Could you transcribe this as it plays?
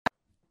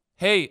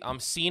Hey, I'm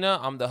Cena.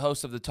 I'm the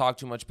host of the Talk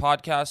Too Much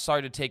podcast.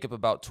 Sorry to take up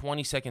about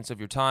 20 seconds of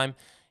your time.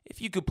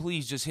 If you could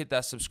please just hit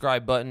that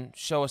subscribe button,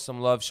 show us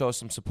some love, show us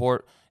some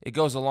support. It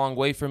goes a long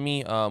way for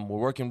me. We're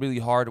working really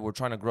hard. We're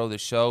trying to grow this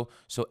show.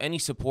 So any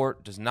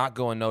support does not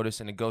go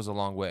unnoticed, and it goes a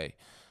long way.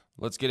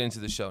 Let's get into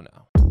the show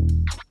now.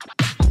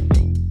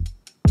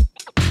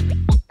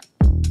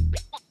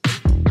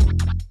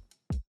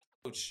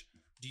 Coach,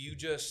 do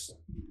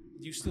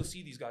you still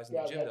see these guys in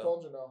the gym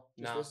though?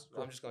 No,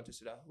 I'm just going to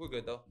sit down. We're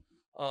good though.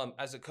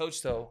 As a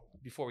coach though,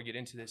 before we get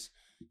into this,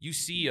 you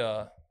see,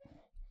 I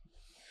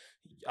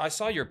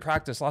saw your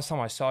practice last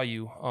time I saw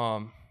you.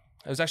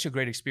 It was actually a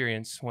great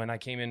experience when I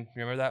came in.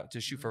 Remember that,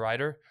 to shoot for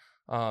Ryder?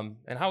 And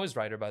how is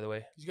Ryder, by the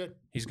way? He's good.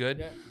 He's good.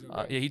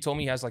 Yeah, yeah. He told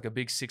me he has like a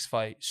big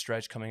 6-fight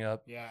stretch coming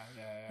up. Yeah.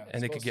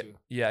 And it could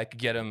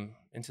get him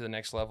into the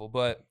next level.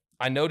 But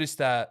I noticed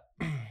that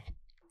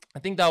I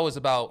think that was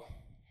about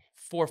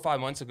 4 or 5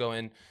 months ago,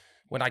 and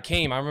when I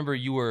came, I remember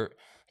you were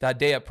that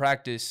day at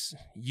practice.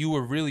 You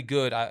were really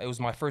good. It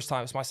was my first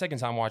time. It's my second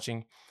time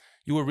watching.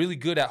 You were really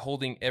good at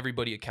holding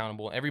everybody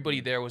accountable.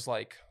 Everybody there was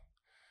like,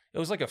 it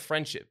was like a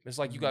friendship. It's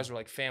like you guys were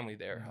like family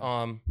there.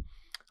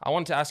 I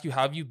wanted to ask you,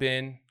 how have you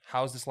been?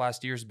 How's this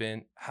last year's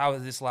been? How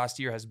this last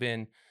year has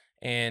been?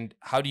 And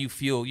how do you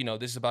feel,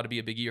 this is about to be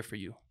a big year for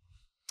you?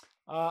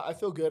 I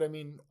feel good. I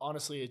mean,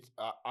 honestly,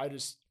 I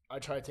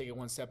try to take it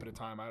one step at a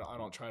time. I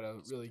don't try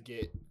to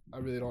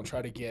really don't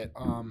try to get,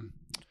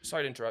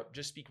 Sorry to interrupt.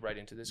 Just speak right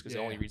into this because it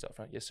only reads up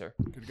front. Yes, sir.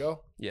 Good to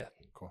go? Yeah.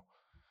 Cool.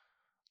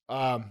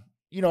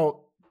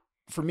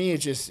 For me,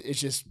 it's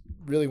just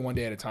really one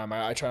day at a time.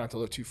 I try not to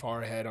look too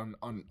far ahead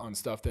on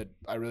stuff that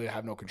I really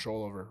have no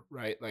control over,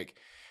 right? Like,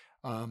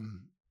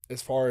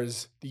 as far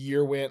as the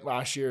year went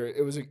last year,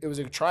 it was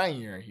a trying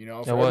year,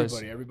 for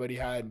everybody. Everybody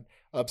had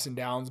ups and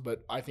downs,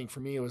 but I think for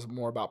me, it was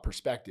more about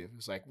perspective. It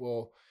was like,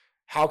 well,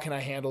 how can I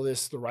handle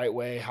this the right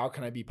way? How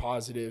can I be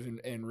positive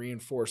and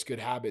reinforce good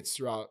habits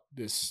throughout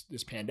this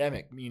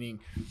pandemic? Meaning,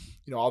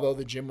 although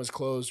the gym was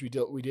closed, we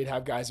did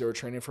have guys that were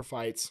training for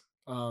fights.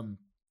 We kind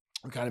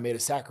of made a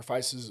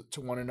sacrifices to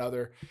one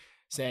another,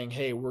 saying,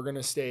 hey, we're going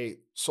to stay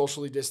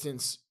socially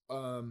distanced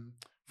from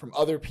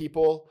other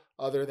people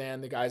other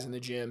than the guys in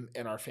the gym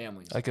and our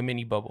families. Like a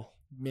mini bubble,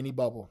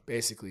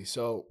 basically.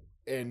 So,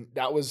 and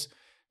that was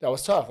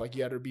tough. Like,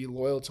 you had to be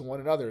loyal to one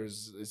another.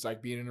 It's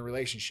like being in a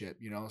relationship,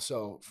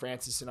 So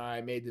Francis and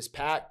I made this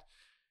pact.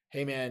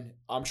 Hey man,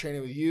 I'm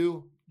training with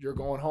you. You're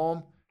going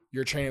home.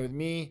 You're training with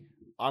me.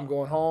 I'm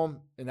going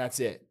home, and that's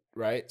it.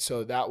 Right.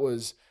 So that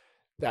was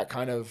that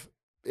kind of,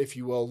 if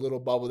you will, little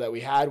bubble that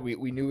we had.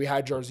 We knew we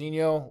had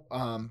Jairzinho,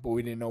 but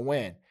we didn't know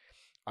when.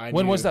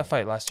 When was that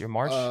fight last year?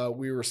 March?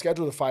 We were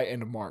scheduled to fight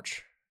end of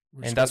March.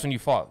 And that's when you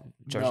fought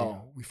Jairzinho?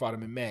 No, we fought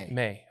him in May.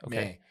 Okay.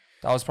 May.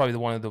 That was probably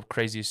one of the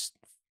craziest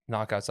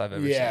knockouts I've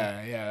ever seen.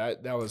 Yeah,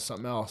 that was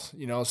something else.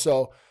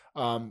 So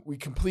we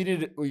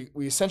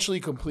essentially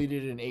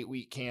completed an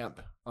 8-week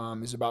camp. It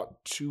was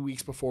about 2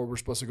 weeks before we're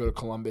supposed to go to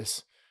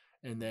Columbus,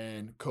 and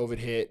then COVID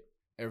hit.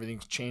 Everything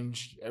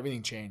changed.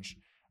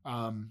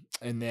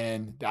 And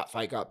then that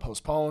fight got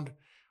postponed.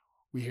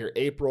 We hear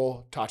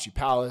April, Tachi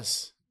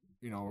Palace.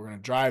 We're going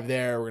to drive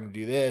there. We're going to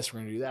do this. We're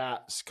going to do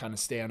that. Just kind of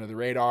stay under the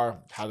radar.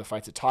 Have the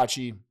fights at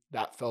Tachi.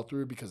 That fell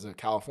through because of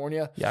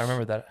California. Yeah, I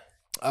remember that.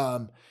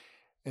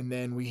 And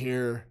then we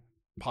hear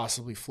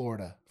possibly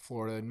Florida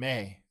in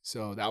May.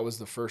 So that was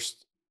the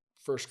first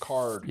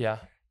card. Yeah.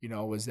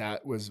 Was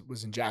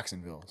in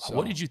Jacksonville. So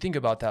what did you think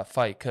about that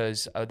fight?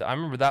 Because I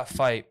remember that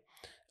fight.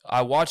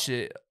 I watched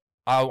it.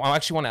 I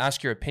actually want to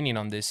ask your opinion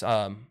on this.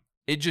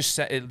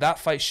 That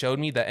fight showed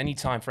me that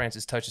anytime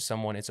Francis touches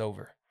someone, it's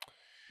over.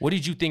 What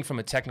did you think from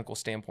a technical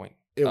standpoint?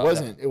 It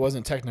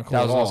wasn't technical.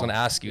 That was what I was going to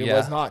ask you. It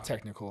was not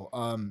technical.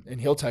 And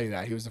he'll tell you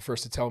that. He was the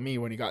first to tell me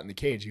when he got in the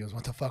cage. He goes,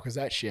 "What the fuck was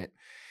that shit?"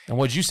 And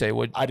what'd you say?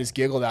 I just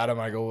giggled at him.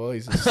 I go, "Well,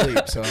 he's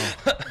asleep, so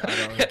I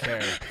don't really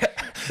care."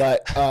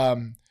 But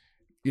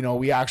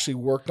we actually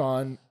worked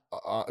on.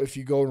 If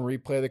you go and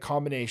replay the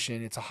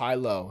combination, it's a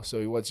high-low.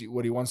 So what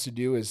he wants to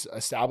do is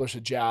establish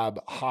a jab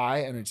high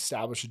and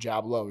establish a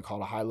jab low. We call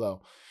it a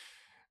high-low.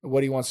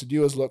 What he wants to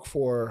do is look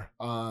for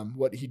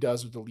what he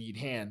does with the lead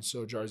hand.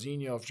 So if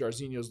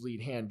Jairzinho's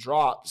lead hand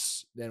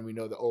drops, then we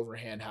know the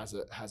overhand has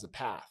a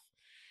path.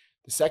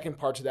 The second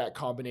part to that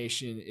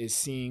combination is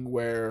seeing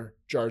where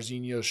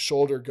Jairzinho's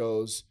shoulder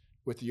goes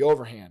with the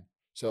overhand.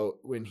 So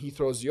when he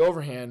throws the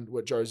overhand,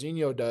 what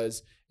Jairzinho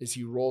does is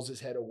he rolls his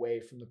head away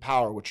from the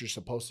power, which you're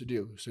supposed to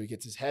do. So he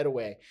gets his head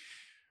away.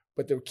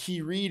 But the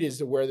key read is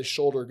to where the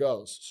shoulder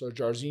goes. So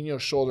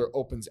Jairzinho's shoulder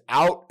opens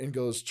out and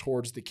goes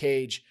towards the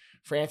cage.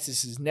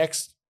 Francis's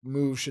next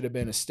move should have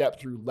been a step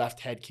through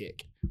left head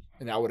kick,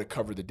 and that would have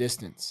covered the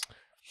distance.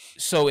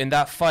 So in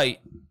that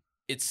fight,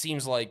 it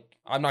seems like,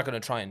 I'm not going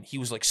to try, and he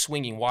was like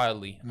swinging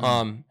wildly.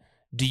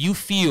 Do you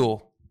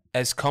feel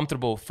as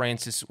comfortable,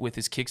 Francis, with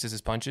his kicks as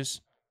his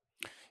punches?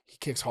 He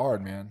kicks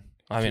hard, man.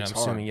 I'm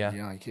assuming, yeah.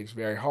 Yeah, he kicks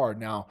very hard.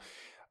 Now,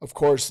 of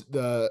course,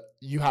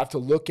 you have to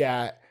look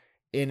at,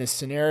 in a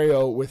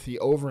scenario with the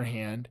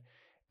overhand,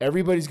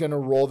 everybody's going to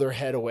roll their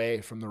head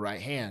away from the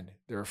right hand.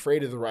 They're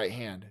afraid of the right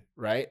hand,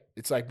 right?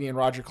 It's like being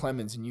Roger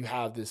Clemens and you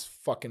have this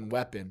fucking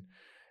weapon.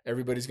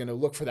 Everybody's going to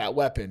look for that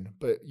weapon,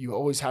 but you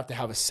always have to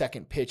have a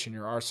second pitch in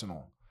your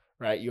arsenal,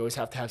 right? You always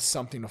have to have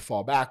something to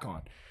fall back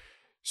on.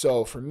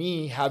 So for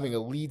me, having a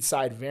lead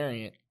side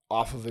variant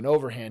off of an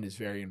overhand is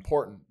very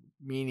important,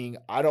 meaning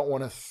I don't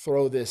want to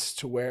throw this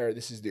to where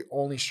this is the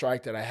only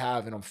strike that I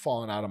have and I'm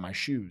falling out of my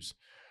shoes.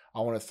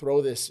 I want to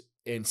throw this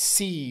and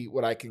see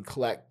what I can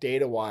collect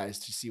data-wise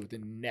to see what the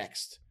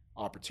next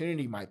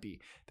opportunity might be.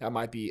 That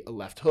might be a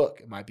left hook.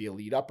 It might be a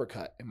lead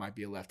uppercut. It might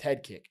be a left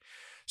head kick.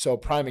 So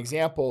prime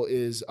example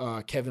is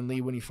Kevin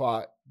Lee when he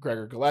fought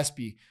Gregor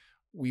Gillespie.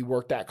 We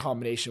worked that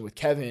combination with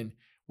Kevin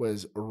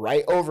was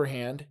right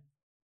overhand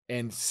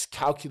and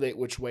calculate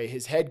which way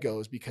his head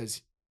goes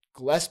because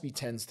Gillespie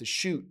tends to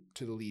shoot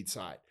to the lead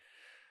side.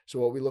 So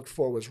what we looked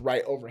for was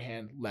right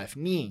overhand, left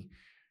knee.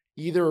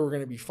 Either we're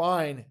going to be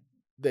fine.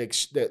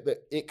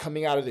 It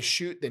coming out of the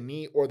shoot, the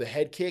knee or the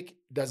head kick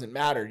doesn't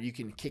matter. You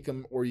can kick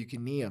him or you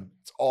can knee him.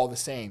 It's all the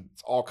same.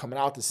 It's all coming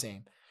out the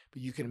same.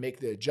 But you can make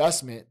the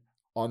adjustment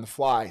on the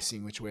fly,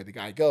 seeing which way the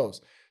guy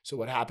goes. So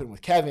what happened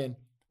with Kevin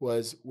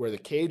was where the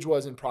cage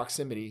was in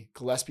proximity,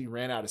 Gillespie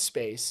ran out of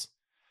space.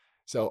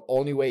 So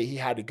only way he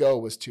had to go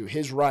was to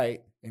his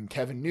right, and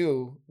Kevin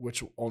knew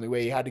which only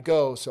way he had to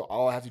go. So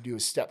all I have to do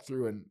is step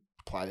through and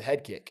apply the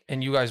head kick.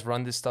 And you guys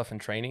run this stuff in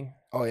training?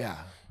 Oh,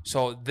 yeah.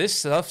 So this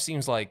stuff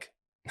seems like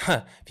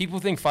people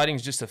think fighting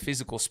is just a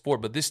physical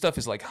sport, but this stuff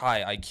is like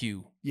high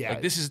IQ. Yeah.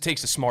 Like it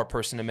takes a smart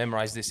person to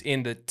memorize this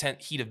in the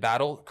heat of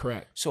battle.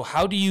 Correct. So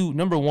how do you,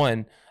 number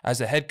one, as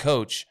a head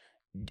coach,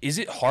 is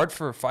it hard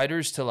for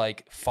fighters to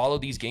like follow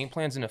these game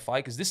plans in a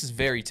fight? Because this is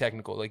very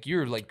technical. Like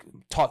you're like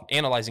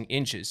analyzing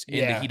inches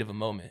in the heat of a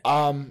moment.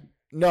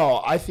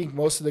 No, I think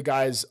most of the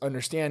guys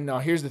understand. Now,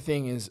 here's the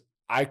thing is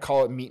I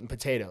call it meat and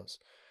potatoes.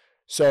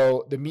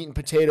 So the meat and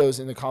potatoes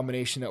in the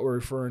combination that we're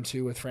referring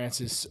to with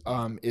Francis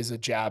is a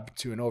jab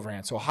to an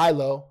overhand. So high,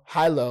 low,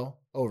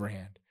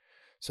 overhand.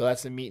 So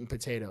that's the meat and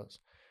potatoes.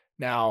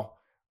 Now,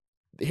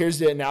 here's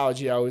the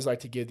analogy I always like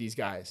to give these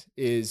guys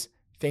is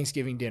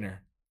Thanksgiving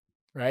dinner,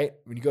 right?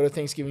 When you go to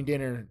Thanksgiving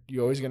dinner,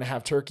 you're always going to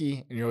have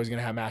turkey and you're always going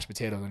to have mashed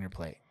potatoes on your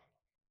plate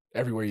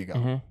everywhere you go.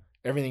 Mm-hmm.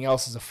 Everything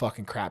else is a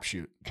fucking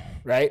crapshoot,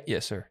 right?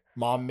 Yes, sir.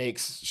 Mom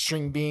makes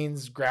string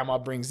beans. Grandma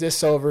brings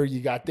this over.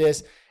 You got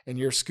this. And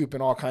you're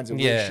scooping all kinds of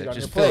weird shit on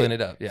your plate. Filling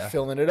it up, yeah.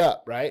 Filling it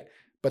up, right?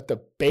 But the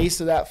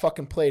base of that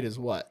fucking plate is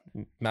what?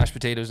 Mashed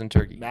potatoes and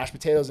turkey. Mashed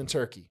potatoes and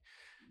turkey.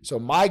 So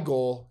my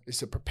goal is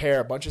to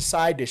prepare a bunch of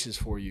side dishes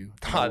for you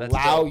to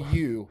allow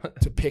you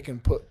to pick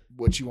and put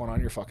what you want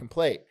on your fucking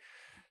plate.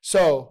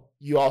 So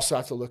you also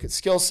have to look at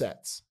skill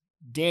sets.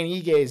 Dan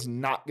Ige is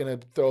not going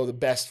to throw the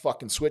best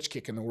fucking switch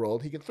kick in the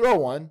world. He can throw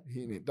one.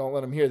 Don't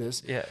let him hear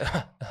this.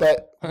 Yeah.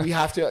 But you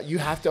have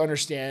to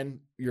understand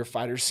your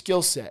fighter's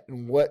skill set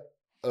and what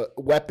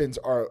weapons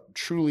are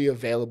truly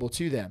available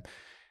to them.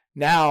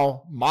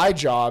 Now, my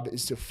job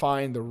is to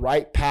find the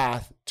right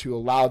path to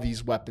allow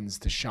these weapons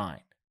to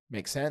shine.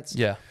 Make sense?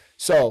 Yeah.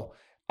 So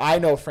I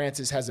know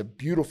Francis has a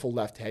beautiful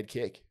left head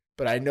kick,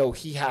 but I know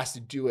he has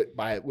to do it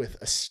with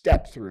a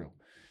step through.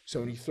 So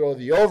when you throw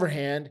the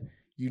overhand,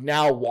 you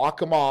now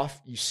walk him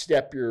off, you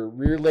step your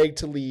rear leg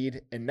to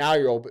lead, and now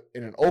you're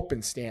in an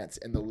open stance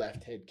and the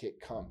left head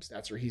kick comes.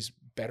 That's where he's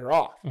better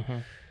off. Mm-hmm.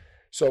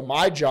 So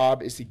my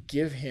job is to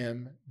give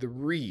him the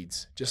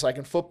reads, just like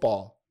in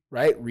football,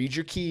 right? Read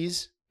your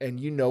keys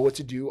and you know what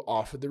to do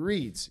off of the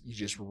reads. You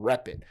just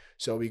rep it.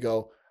 So we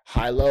go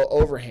high-low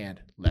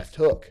overhand, left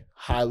hook,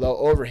 high-low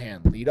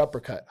overhand, lead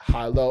uppercut,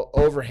 high-low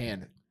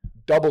overhand,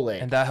 double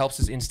leg. And that helps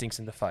his instincts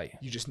in the fight.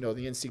 You just know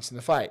the instincts in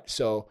the fight.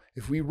 So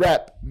if we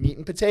rep meat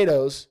and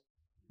potatoes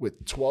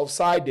with 12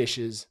 side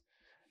dishes,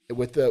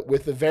 with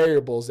the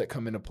variables that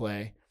come into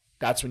play,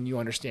 that's when you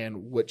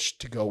understand which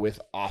to go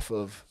with off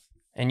of.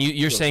 And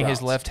you're saying routes.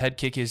 His left head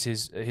kick is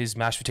his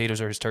mashed potatoes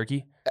or his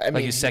turkey? I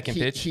mean, his second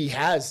pitch? He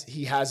has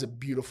a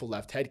beautiful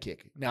left head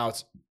kick. Now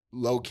it's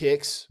low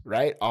kicks,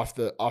 right? Off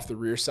the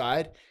rear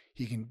side.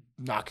 He can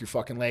knock your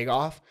fucking leg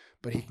off,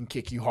 but he can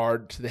kick you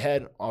hard to the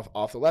head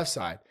off the left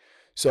side.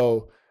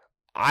 So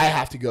I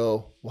have to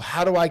go, well,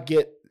 how do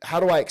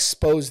I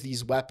expose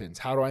these weapons?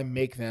 How do I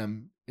make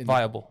them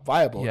viable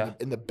yeah.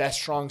 in the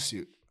best strong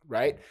suit,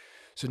 right?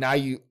 So now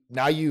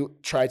you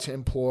try to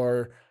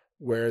implore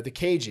where the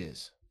cage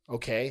is.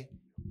 Okay,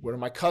 what are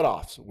my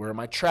cutoffs? Where are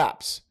my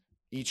traps?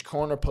 Each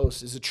corner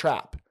post is a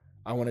trap.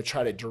 I want to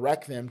try to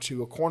direct them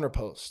to a corner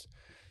post.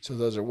 So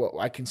those are what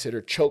I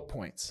consider choke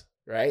points,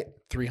 right?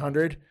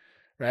 300,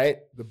 right?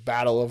 The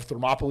Battle of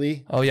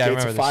Thermopylae. Oh, yeah, I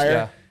remember fire, this.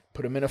 Yeah.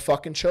 Put them in a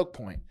fucking choke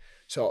point.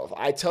 So if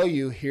I tell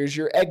you, here's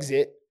your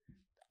exit,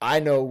 I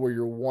know where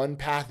your one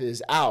path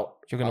is out.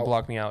 You're going to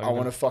block me out. I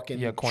want to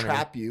fucking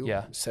trap you,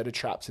 set a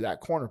trap to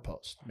that corner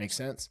post. Make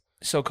sense?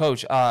 So,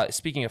 Coach,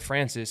 speaking of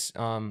Francis,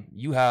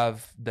 you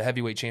have the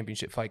heavyweight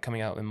championship fight coming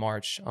out in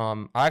March.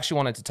 I actually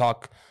wanted to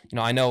talk.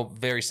 I know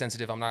very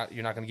sensitive. You're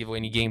not going to give away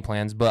any game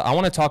plans, but I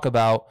want to talk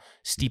about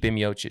Stipe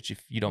Miocic,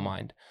 if you don't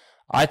mind.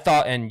 I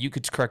thought, and you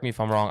could correct me if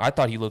I'm wrong, I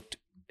thought he looked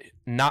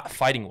not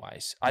fighting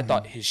wise. I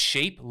thought his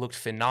shape looked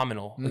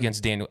phenomenal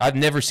against Daniel. I've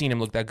never seen him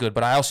look that good,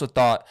 but I also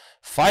thought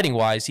fighting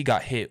wise, he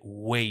got hit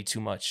way too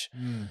much.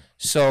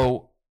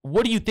 So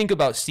what do you think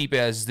about Stipe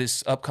as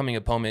this upcoming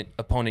opponent?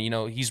 You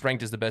know, he's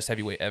ranked as the best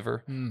heavyweight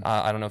ever.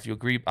 I don't know if you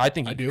agree. I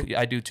think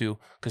I do too,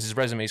 because his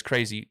resume is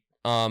crazy.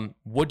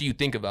 What do you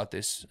think about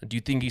this? Do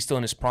you think he's still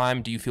in his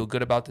prime? Do you feel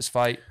good about this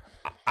fight?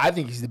 I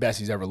think he's the best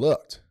he's ever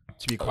looked,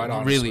 to be quite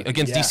honest. Really?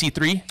 Against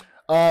DC3?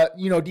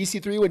 You know,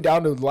 DC3 went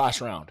down to the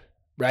last round,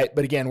 right?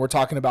 But again, we're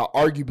talking about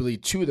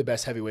arguably two of the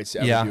best heavyweights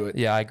to ever do it.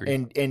 Yeah, I agree.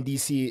 And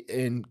DC,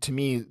 and to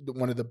me,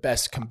 one of the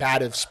best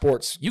combative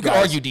sports. You could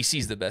argue DC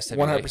is the best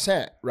heavyweight.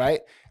 100%,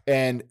 right?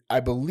 And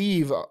I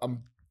believe,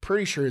 I'm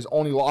pretty sure his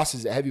only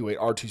losses at heavyweight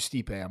are to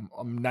Stipe.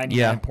 I'm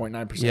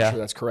 99.9% sure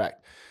that's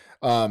correct.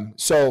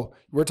 So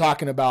we're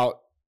talking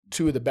about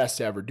two of the best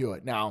to ever do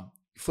it. Now,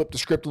 flip the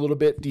script a little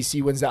bit.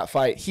 DC wins that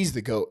fight. He's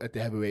the GOAT at the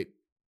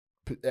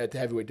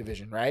heavyweight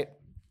division, right?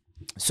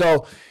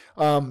 So,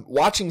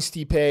 watching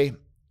Stipe,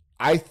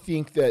 I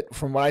think that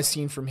from what I've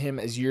seen from him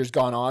as years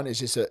gone on, is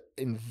just an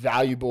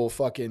invaluable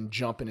fucking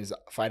jump in his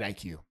fight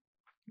IQ.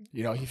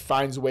 You know, he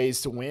finds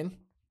ways to win.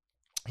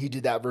 He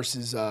did that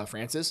versus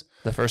Francis.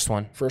 The first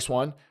one.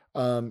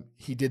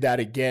 He did that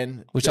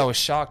again. Which I was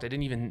shocked. I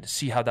didn't even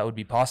see how that would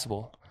be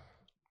possible.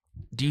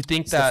 Do you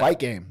think It's that the fight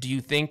game? Do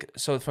you think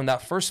so? From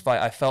that first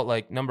fight, I felt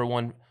like, number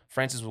one,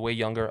 Francis was way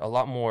younger, a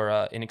lot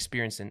more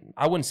inexperienced, and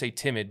I wouldn't say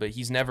timid, but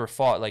he's never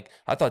fought. Like,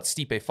 I thought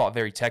Stipe fought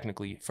very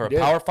technically. For a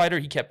power fighter,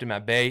 he kept him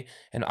at bay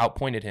and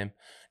outpointed him.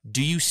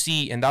 Do you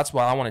see, and that's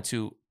why I wanted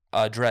to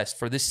address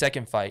for this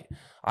second fight,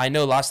 I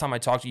know last time I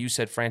talked to you, you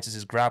said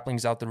Francis's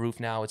grappling's out the roof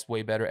now. It's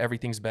way better.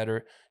 Everything's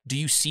better. Do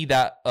you see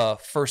that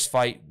first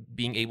fight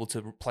being able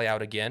to play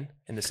out again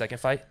in the second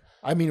fight?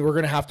 I mean, we're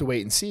going to have to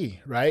wait and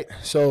see, right?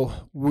 So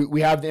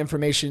we have the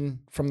information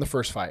from the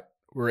first fight.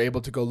 We're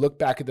able to go look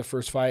back at the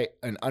first fight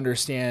and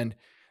understand,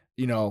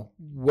 you know,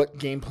 what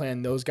game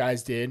plan those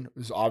guys did. It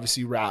was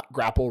obviously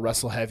grapple,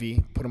 wrestle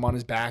heavy, put him on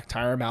his back,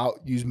 tire him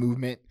out, use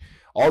movement,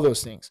 all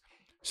those things.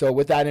 So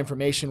with that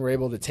information, we're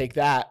able to take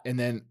that. And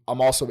then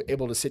I'm also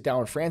able to sit down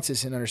with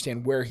Francis and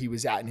understand where he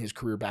was at in his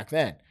career back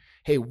then.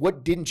 Hey,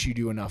 what didn't you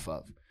do enough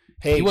of?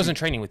 Hey, he wasn't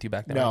training with you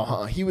back then.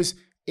 No, he was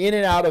in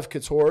and out of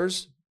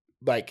Couture's.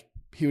 Like,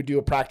 he would do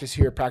a practice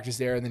here, practice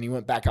there, and then he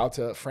went back out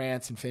to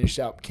France and finished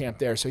out camp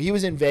there. So he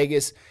was in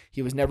Vegas.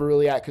 He was never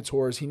really at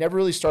Couture's. He never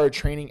really started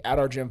training at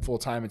our gym full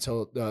time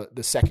until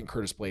the second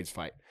Curtis Blades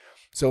fight.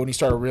 So when he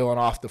started reeling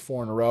off the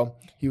 4 in a row,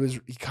 he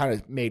kind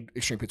of made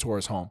Extreme Couture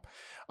his home.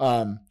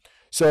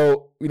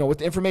 So, you know, with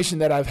the information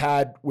that I've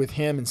had with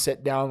him and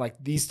sit down like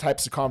these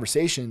types of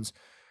conversations,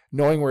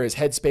 knowing where his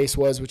headspace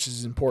was, which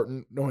is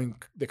important, knowing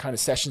the kind of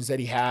sessions that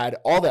he had,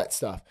 all that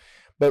stuff,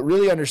 but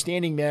really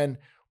understanding, man,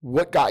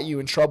 what got you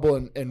in trouble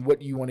and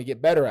what you want to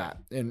get better at.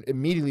 And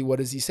immediately, what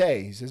does he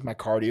say? He says, my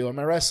cardio and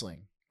my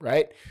wrestling,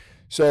 right?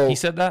 So he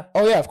said that?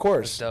 Oh yeah, of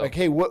course. Like,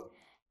 hey, what?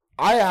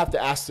 I have to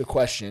ask the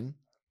question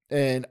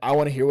and I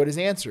want to hear what his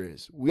answer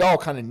is. We all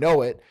kind of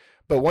know it,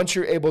 but once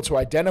you're able to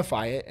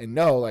identify it and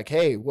know, like,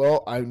 hey,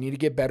 well, I need to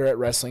get better at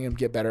wrestling and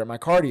get better at my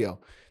cardio.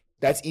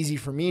 That's easy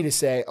for me to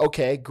say,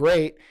 okay,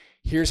 great.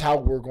 Here's how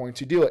we're going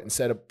to do it, and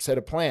set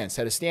a plan,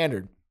 set a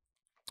standard.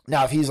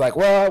 Now, if he's like,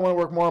 well, I want to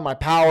work more on my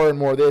power and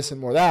more this and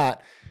more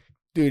that,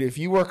 dude, if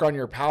you work on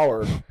your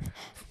power,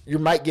 you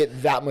might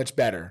get that much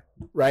better,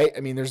 right? I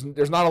mean, there's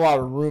not a lot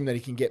of room that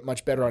he can get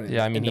much better on it.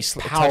 Yeah, I mean, he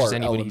touches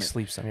anybody, he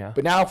sleeps them, yeah.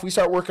 But now if we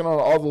start working on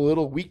all the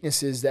little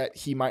weaknesses that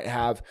he might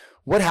have,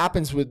 what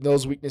happens when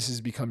those weaknesses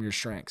become your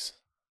strengths?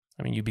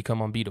 I mean, you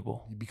become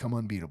unbeatable. You become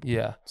unbeatable.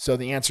 Yeah. So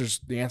the answer's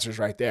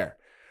right there,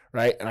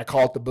 right? And I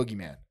call it the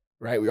boogeyman,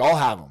 right? We all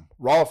have them.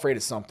 We're all afraid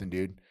of something,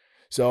 dude.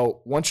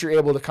 So once you're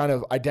able to kind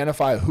of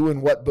identify who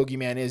and what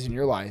boogeyman is in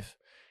your life,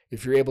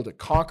 if you're able to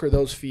conquer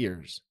those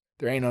fears,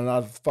 there ain't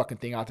another fucking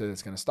thing out there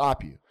that's going to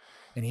stop you.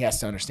 And he has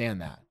to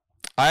understand that.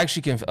 I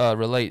actually can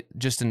relate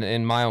just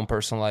in my own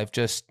personal life.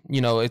 Just,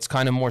 you know, it's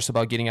kind of more so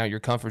about getting out your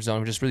comfort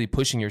zone, just really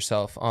pushing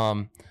yourself.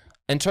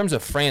 In terms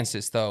of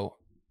Francis, though,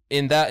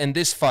 in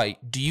this fight,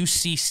 do you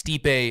see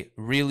Stipe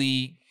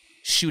really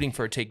shooting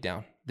for a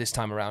takedown this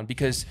time around?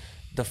 Because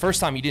the first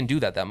time he didn't do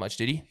that much,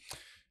 did he?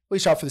 Well, he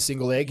shot for the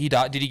single leg.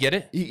 Did he get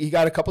it? He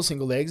got a couple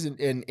single legs.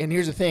 And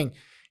here's the thing,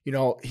 you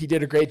know, he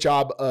did a great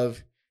job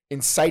of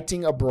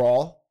inciting a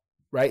brawl,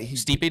 right?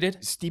 Stipe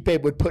did?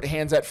 Stipe would put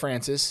hands at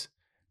Francis,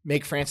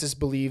 make Francis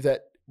believe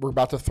that we're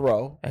about to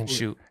throw. And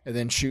shoot. And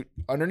then shoot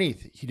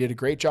underneath. He did a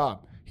great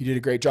job. He did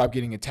a great job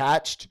getting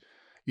attached,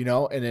 you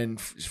know, and then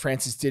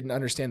Francis didn't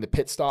understand the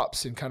pit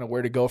stops and kind of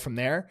where to go from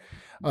there.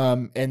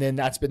 And then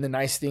that's been the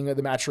nice thing of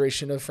the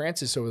maturation of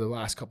Francis over the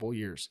last couple of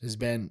years has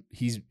been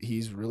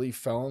he's really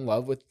fell in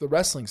love with the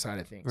wrestling side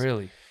of things.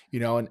 Really?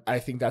 You know, and I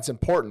think that's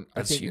important.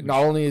 That's I think huge.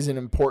 Not only is it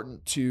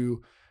important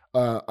to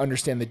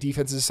understand the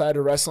defensive side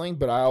of wrestling,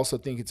 but I also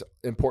think it's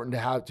important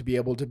to be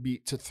able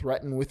to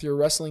threaten with your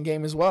wrestling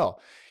game as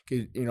well.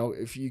 You know,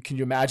 can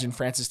you imagine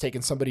Francis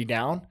taking somebody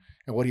down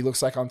and what he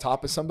looks like on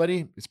top of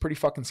somebody, it's pretty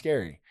fucking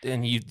scary.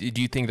 And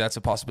do you think that's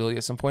a possibility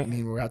at some point? I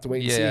mean, we're gonna have to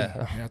wait and see. We're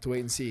gonna have to wait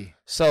and see.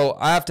 So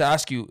I have to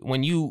ask you,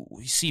 when you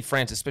see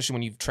Francis, especially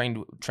when you've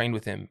trained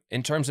with him,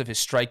 in terms of his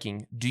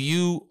striking,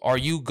 are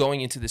you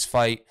going into this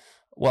fight?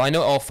 Well, I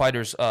know all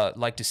fighters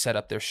like to set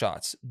up their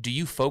shots. Do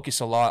you focus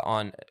a lot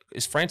on,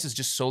 is Francis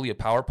just solely a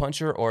power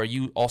puncher, or are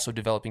you also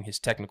developing his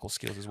technical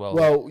skills as well?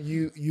 Well,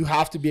 you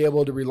have to be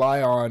able to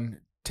rely on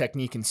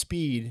technique and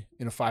speed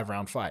in a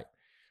 5-round fight,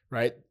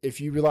 right?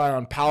 If you rely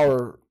on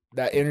power,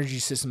 that energy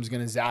system is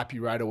going to zap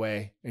you right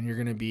away, and you're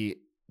going to be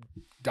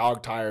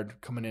dog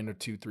tired coming into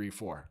 2, 3,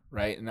 4,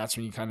 right? And that's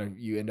when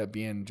you end up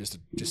being just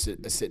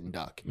a sitting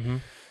duck. Mm-hmm.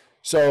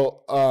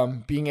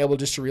 So being able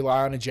just to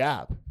rely on a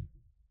jab,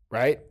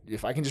 right?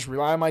 If I can just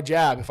rely on my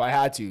jab, if I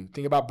had to,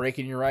 think about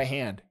breaking your right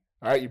hand.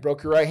 All right, you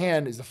broke your right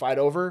hand. Is the fight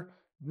over?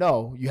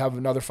 No, you have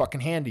another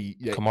fucking hand.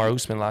 Kamaru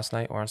Usman last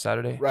night or on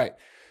Saturday. Right.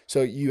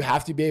 So you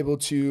have to be able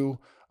to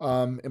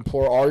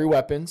employ all your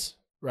weapons,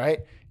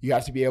 right? You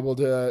have to be able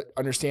to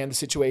understand the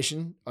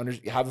situation,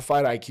 have the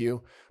fight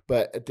IQ.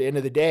 But at the end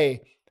of the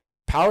day,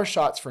 power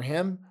shots for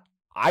him,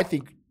 I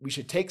think we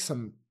should take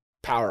some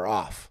power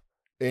off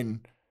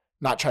and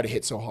not try to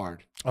hit so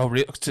hard. Oh,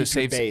 really? To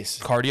save base.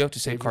 Cardio? To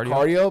save cardio?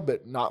 Cardio,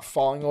 but not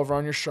falling over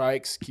on your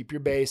strikes. Keep your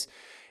base.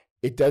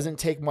 It doesn't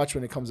take much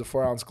when it comes to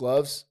 4-ounce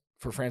gloves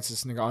for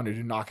Francis Ngannou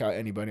to knock out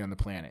anybody on the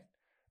planet,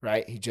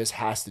 right? He just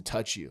has to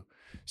touch you.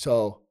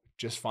 So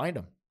just find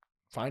him.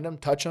 Find him,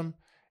 touch him,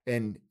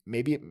 and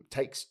maybe it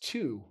takes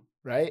 2,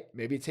 right?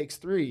 Maybe it takes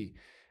 3,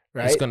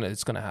 right? It's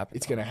gonna happen.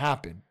 It's gonna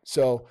happen.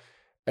 So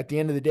at the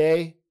end of the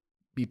day,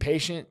 be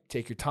patient,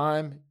 take your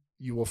time.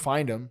 You will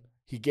find him.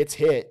 He gets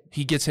hit.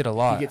 He gets hit a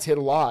lot.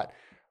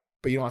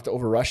 But you don't have to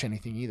overrush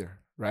anything either,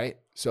 right?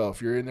 So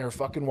if you're in there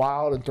fucking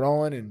wild and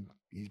throwing, and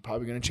he's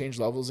probably going to change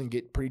levels and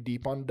get pretty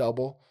deep on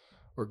double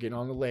or get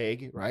on the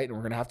leg, right? And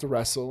we're going to have to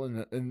wrestle,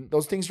 and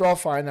those things are all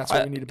fine. That's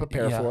what we need to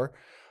prepare for.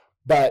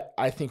 But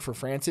I think for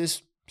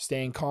Francis,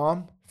 staying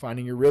calm,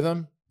 finding your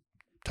rhythm,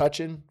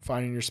 touching,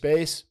 finding your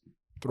space,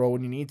 throw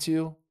when you need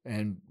to,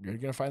 and you're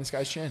going to find this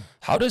guy's chin.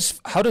 How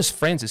does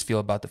Francis feel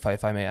about the fight,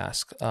 if I may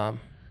ask?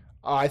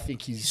 I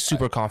think he's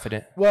super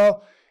confident.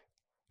 Well,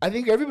 I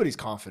think everybody's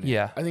confident.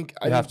 Yeah, I think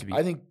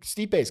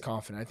Stipe's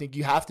confident. I think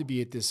you have to be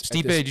at this.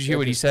 Stipe, did you hear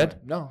what he said?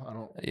 No, I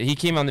don't. He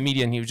came on the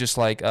media and he was just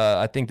like,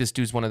 I think this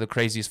dude's one of the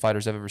craziest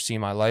fighters I've ever seen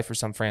in my life, or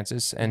some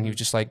Francis. And he was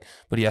just like,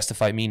 but he has to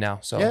fight me now.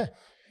 So yeah,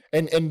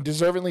 and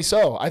deservingly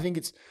so. I think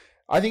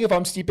if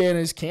I'm Stipe in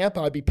his camp,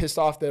 I'd be pissed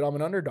off that I'm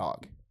an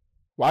underdog.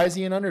 Why is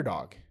he an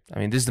underdog? I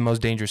mean, this is the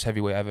most dangerous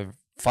heavyweight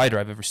fighter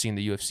I've ever seen in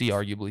the UFC,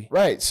 arguably.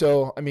 Right.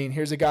 So I mean,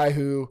 here's a guy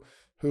who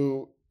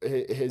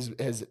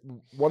has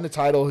won the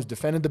title, has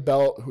defended the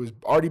belt, who's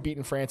already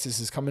beaten Francis,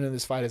 is coming into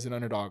this fight as an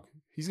underdog.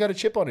 He's got a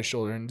chip on his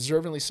shoulder, and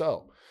deservingly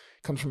so.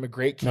 Comes from a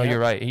great camp. No, you're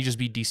right. He just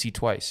beat DC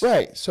twice.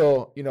 Right.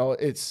 So,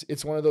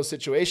 it's one of those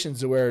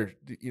situations where,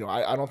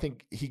 I don't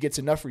think he gets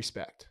enough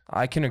respect.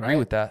 I can agree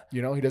with that.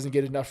 He doesn't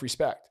get enough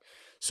respect.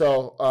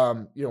 So,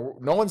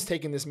 no one's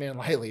taking this man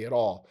lightly at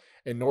all.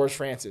 And nor is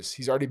Francis.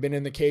 He's already been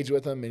in the cage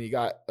with him, and he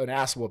got an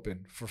ass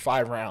whooping for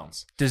 5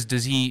 rounds.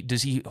 Does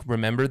he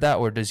remember that,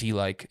 or does he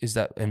does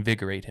that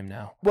invigorate him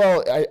now?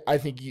 Well, I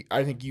think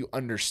you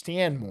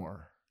understand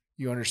more.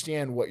 You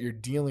understand what you're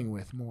dealing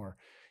with more.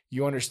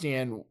 You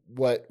understand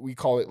what we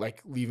call it,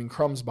 like leaving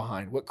crumbs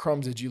behind. What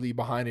crumbs did you leave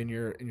behind in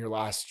your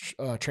last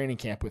training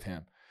camp with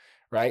him,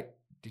 right?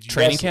 Did you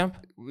training camp?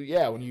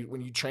 Yeah, when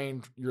you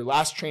trained your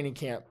last training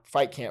camp,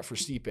 fight camp for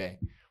Stipe,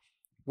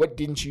 what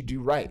didn't you do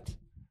right?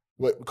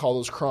 What we call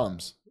those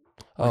crumbs.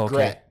 Regret,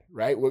 okay.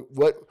 Right?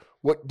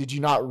 What did you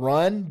not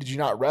run? Did you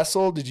not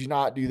wrestle? Did you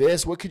not do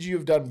this? What could you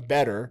have done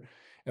better?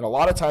 And a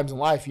lot of times in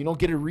life, you don't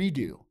get a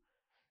redo.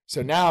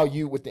 So now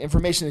with the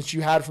information that you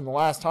had from the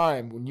last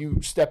time, when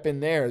you step in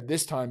there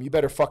this time, you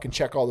better fucking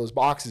check all those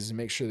boxes and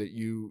make sure that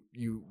you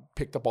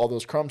picked up all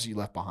those crumbs you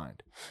left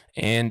behind.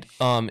 And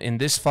in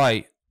this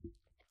fight,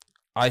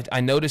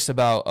 I noticed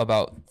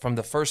about from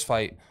the first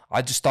fight,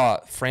 I just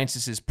thought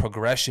Francis's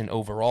progression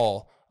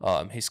overall,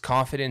 his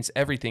confidence,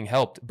 everything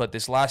helped. But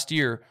this last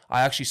year,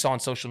 I actually saw on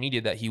social media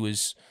that he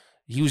was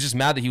just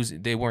mad that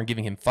they weren't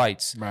giving him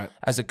fights. Right.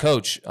 As a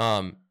coach,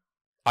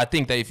 I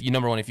think that if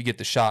you get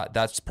the shot,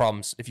 that's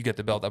problems. If you get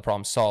the belt, that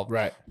problem's solved.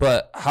 Right.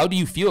 But how do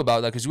you feel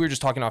about that? Because we were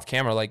just talking off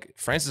camera. Like,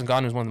 Francis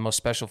Ngannou is one of the most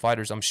special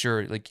fighters. I'm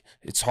sure. Like,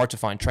 it's hard to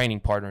find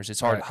training partners. It's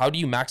hard. Right. How do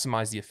you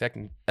maximize the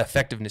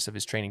effectiveness of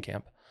his training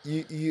camp?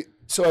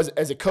 So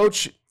as a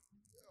coach,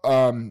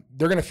 they're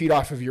gonna feed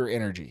off of your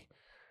energy.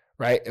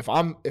 Right. If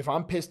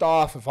I'm pissed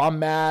off, if I'm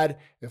mad,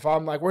 if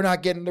I'm like, we're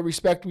not getting the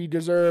respect we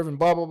deserve and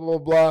blah, blah, blah,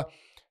 blah,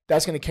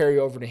 that's going to carry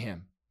over to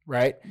him.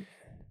 Right.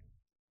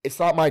 It's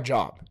not my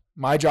job.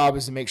 My job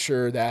is to make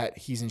sure that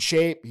he's in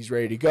shape. He's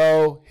ready to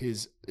go.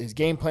 His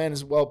game plan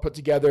is well put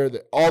together,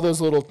 all those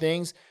little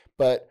things,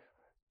 but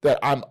that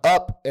I'm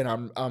up and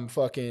I'm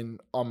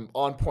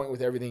on point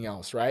with everything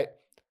else. Right.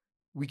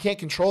 We can't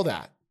control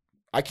that.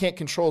 I can't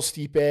control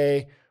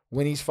Stipe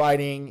when he's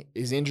fighting,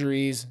 his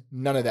injuries,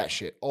 none of that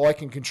shit. All I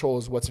can control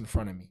is what's in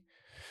front of me.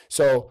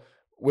 So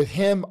with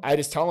him, I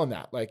just tell him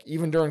that, like,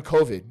 even during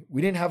COVID,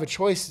 we didn't have a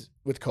choice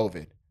with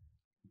COVID.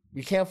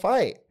 We can't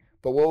fight.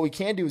 But what we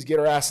can do is get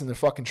our ass in the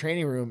fucking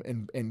training room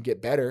and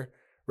get better,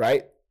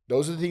 right?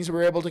 Those are the things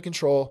we're able to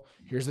control.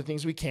 Here's the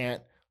things we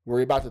can't.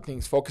 Worry about the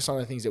things, focus on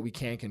the things that we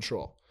can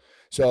control.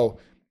 So,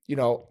 you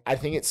know, I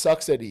think it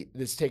sucks that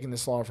it's taken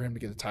this long for him to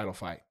get the title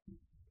fight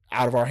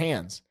out of our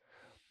hands.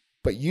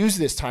 But use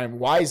this time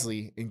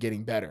wisely in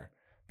getting better.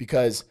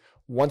 Because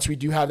once we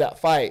do have that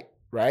fight,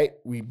 right,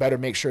 we better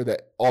make sure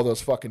that all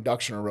those fucking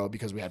ducks are in a row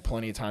because we had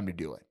plenty of time to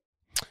do it.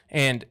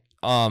 And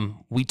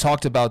we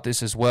talked about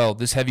this as well.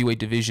 This heavyweight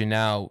division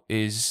now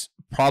is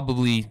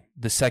probably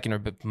the second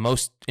or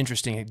most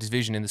interesting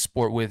division in the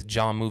sport with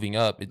John moving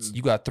up. It's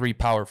you got 3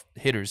 power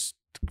hitters,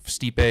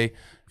 Stipe,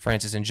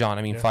 Francis, and John.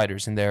 I mean,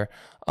 fighters in there.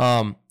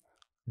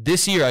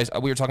 This year,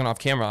 we were talking off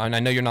camera, and I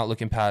know you're not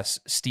looking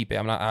past Stipe.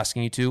 I'm not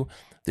asking you to.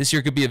 This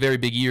year could be a very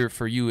big year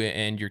for you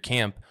and your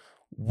camp.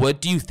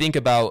 What do you think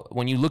about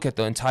when you look at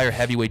the entire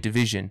heavyweight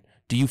division?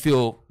 Do you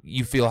feel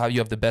how you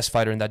have the best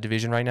fighter in that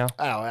division right now?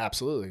 Oh,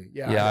 absolutely.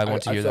 Yeah. Yeah, I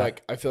want to hear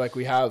that. I feel like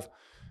we have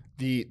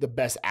the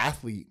best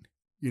athlete.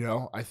 You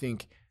know, I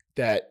think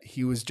that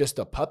he was just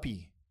a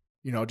puppy,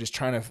 you know, just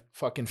trying to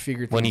fucking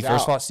figure things out. When he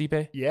first fought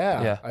Stipe?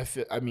 Yeah.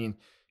 I mean,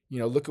 you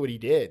know, look at what he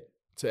did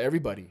to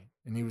everybody.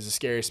 And he was the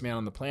scariest man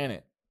on the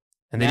planet.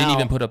 And they didn't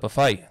even put up a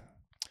fight.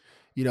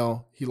 You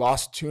know, he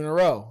lost 2 in a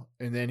row.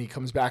 And then he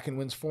comes back and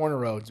wins 4 in a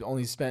row. He's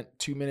only spent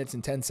 2 minutes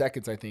and 10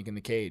 seconds, I think, in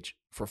the cage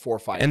for 4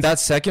 fights. And that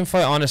second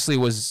fight, honestly,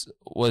 was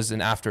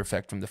an after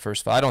effect from the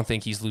first fight. I don't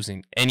think he's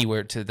losing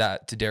anywhere to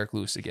Derek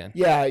Lewis again.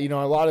 Yeah, you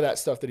know, a lot of that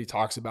stuff that he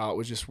talks about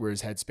was just where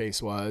his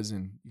headspace was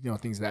and, you know,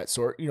 things of that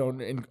sort. You know,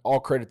 and all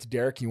credit to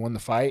Derek. He won the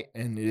fight,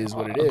 and it is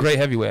what it is. Great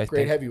heavyweight, I think.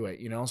 Great heavyweight,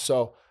 you know.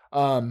 So,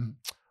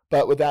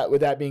 but with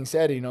that being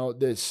said, you know,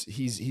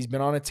 he's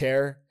been on a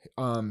tear.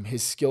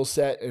 His skill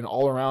set and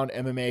all around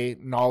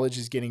MMA knowledge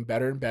is getting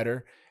better and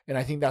better. And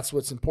I think that's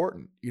what's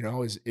important, you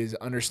know, is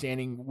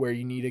understanding where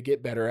you need to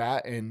get better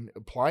at and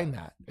applying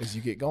that as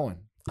you get going.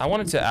 I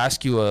wanted to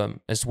ask you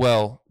as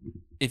well,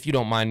 if you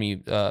don't mind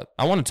me, I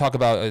want to talk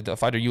about the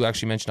fighter you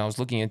actually mentioned. I was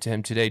looking into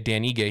him today,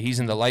 Dan Ige. He's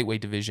in the lightweight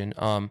division.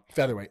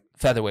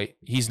 Featherweight.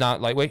 He's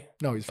not lightweight?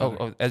 No, he's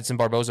featherweight. Edson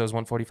Barboza is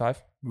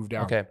 145? Moved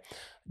down. Okay.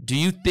 Do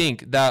you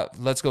think that,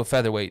 let's go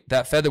featherweight,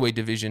 that featherweight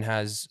division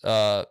has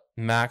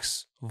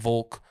Max,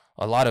 Volk,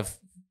 a lot of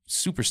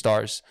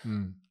superstars?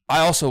 I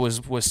also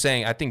was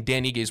saying, I think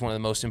Dan Ige is one of the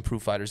most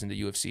improved fighters in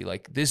the UFC.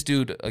 Like, this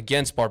dude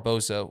against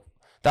Barboza,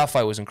 that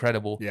fight was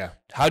incredible. Yeah.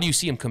 How do you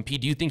see him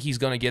compete? Do you think he's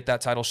going to get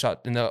that title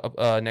shot in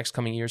the next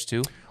coming years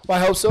too?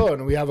 Well, I hope so.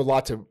 And we have a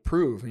lot to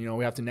prove. You know,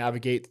 we have to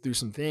navigate through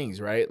some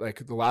things, right?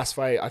 Like the last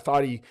fight, I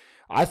thought he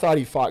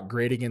fought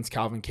great against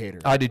Calvin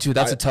Kattar. I did too.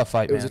 That's a tough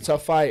fight, man. It was a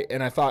tough fight.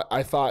 And I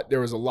thought there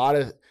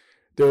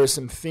were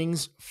some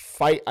things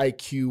fight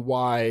IQ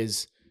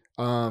wise,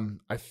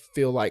 I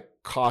feel like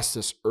cost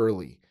us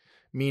early.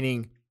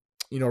 Meaning,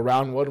 you know,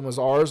 round 1 was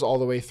ours all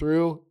the way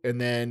through. And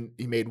then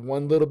he made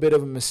one little bit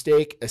of a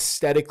mistake,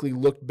 aesthetically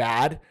looked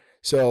bad.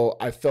 So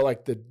I felt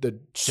like the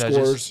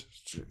scores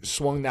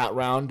swung that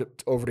round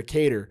over to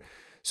Kattar.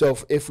 So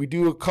if we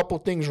do a couple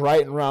things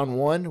right in round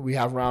 1, we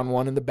have round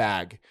 1 in the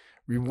bag.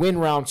 We win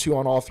round 2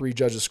 on all 3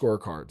 judges'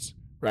 scorecards,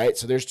 right?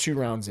 So there's 2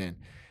 rounds in.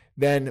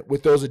 Then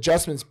with those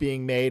adjustments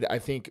being made, I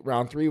think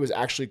round 3 was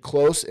actually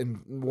close, and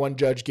one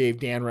judge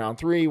gave Dan round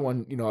 3,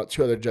 2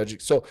 other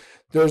judges. So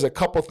there's a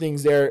couple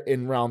things there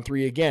in round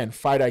 3 again,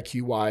 fight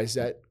IQ wise,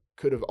 that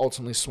could have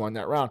ultimately swung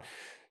that round.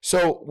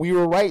 So we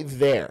were right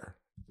there.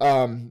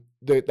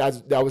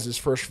 That was his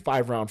first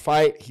 5-round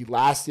fight. He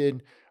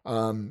lasted.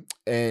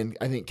 And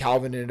I think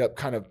Calvin ended up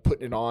kind of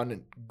putting it on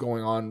and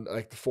going on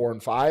like the 4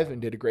 and 5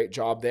 and did a great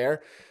job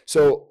there.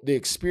 So the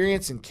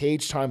experience in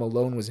cage time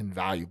alone was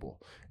invaluable,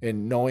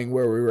 and knowing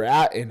where we were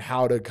at and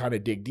how to kind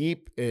of dig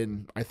deep.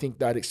 And I think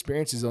that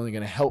experience is only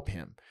going to help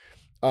him.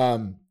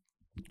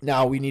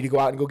 Now we need to go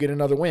out and go get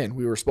another win.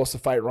 We were supposed to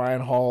fight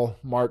Ryan Hall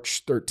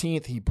March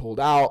 13th. He pulled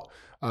out.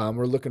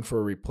 We're looking for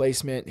a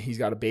replacement. He's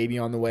got a baby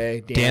on the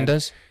way. Dan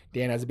does?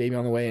 Dan has a baby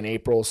on the way in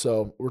April,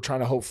 so we're trying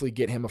to hopefully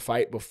get him a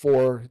fight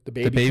before the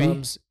baby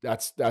comes.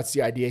 That's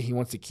the idea. He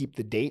wants to keep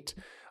the date.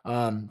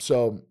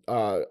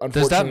 Unfortunately,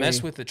 does that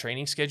mess with the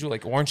training schedule?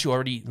 Like, aren't you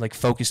already like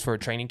focused for a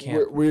training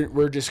camp?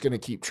 We're just gonna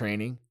keep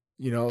training.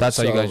 You know, that's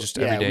how you guys just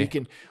every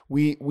day.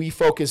 We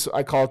focus.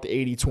 I call it the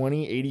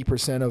 80-20.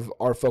 80% of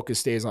our focus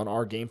stays on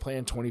our game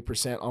plan.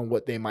 20% on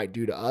what they might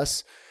do to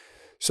us.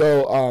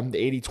 So the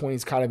 80-20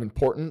 is kind of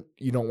important.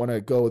 You don't want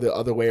to go the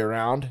other way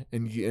around,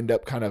 and you end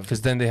up kind of, because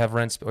then they have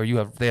rent, or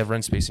they have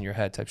rent space in your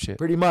head type shit.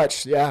 Pretty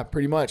much, yeah,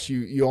 pretty much.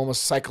 You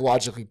almost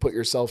psychologically put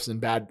yourselves in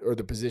bad or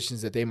the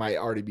positions that they might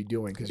already be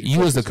doing. Because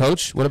you as the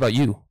coach, what about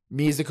you?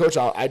 Me as the coach,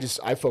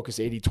 I focus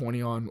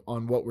 80-20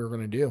 on what we're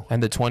going to do.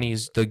 And the 20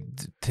 is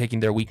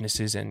taking their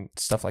weaknesses and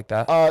stuff like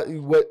that.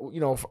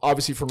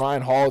 Obviously for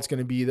Ryan Hall, it's going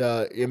to be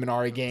the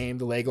Imanari game,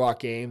 the leg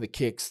lock game, the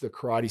kicks, the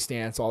karate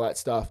stance, all that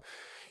stuff.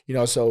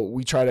 So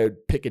we try to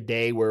pick a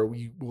day where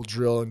we will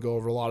drill and go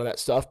over a lot of that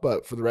stuff.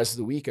 But for the rest of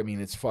the week, I mean,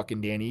 it's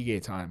fucking Dan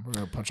Ige time. We're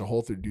going to punch a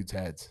hole through dudes'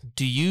 heads.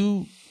 Do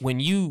you, when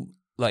you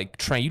like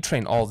train, you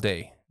train all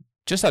day?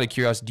 Just out of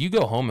curiosity, do you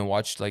go home and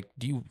watch, like,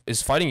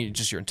 is fighting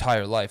just your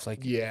entire life,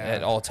 like,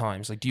 at all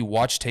times? Like, do you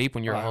watch tape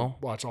when you're at home?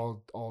 Watch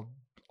all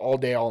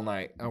day, all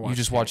night. You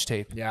just watch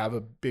tape? Yeah, I have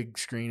a big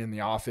screen in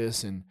the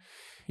office, and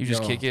you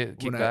just kick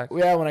back?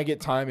 When I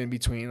get time in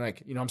between,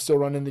 like, I'm still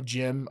running the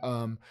gym.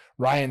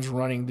 Ryan's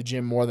running the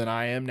gym more than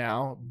I am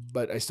now,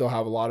 but I still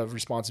have a lot of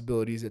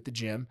responsibilities at the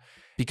gym.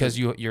 Because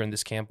you're in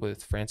this camp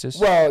with Francis?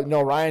 Well,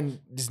 no, Ryan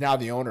is now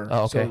the owner.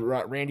 Oh, okay. So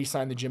Randy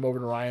signed the gym over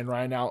to Ryan.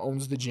 Ryan now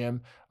owns the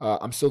gym.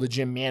 I'm still the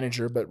gym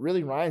manager, but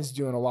really Ryan's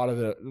doing a lot of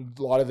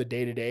the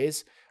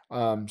day-to-days.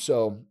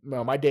 So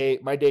my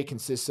day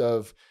consists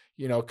of,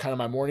 kind of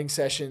my morning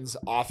sessions,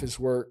 office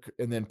work,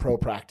 and then pro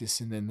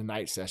practice, and then the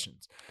night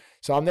sessions.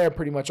 So I'm there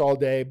pretty much all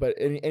day, but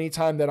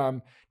anytime that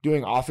I'm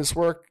doing office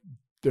work,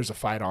 there's a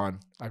fight on.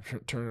 I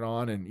turn it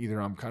on, and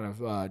either I'm kind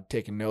of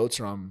taking notes,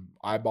 or I'm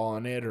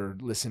eyeballing it, or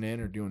listening,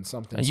 or doing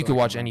something. And you can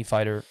watch any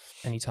fighter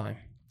anytime.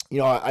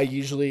 I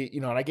usually,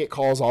 and I get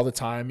calls all the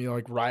time.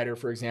 Like Ryder,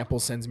 for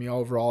example, sends me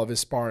over all of his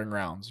sparring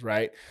rounds,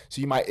 right?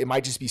 So it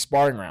might just be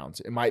sparring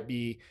rounds. It might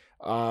be,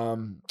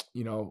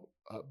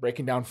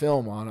 breaking down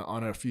film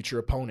on a future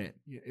opponent.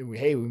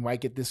 Hey, we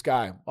might get this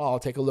guy. Oh, I'll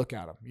take a look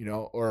at him.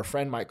 Or a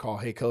friend might call,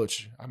 hey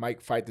coach, I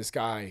might fight this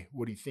guy.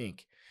 What do you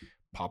think?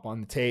 Pop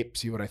on the tape,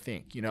 see what I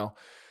think,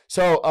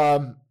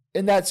 So,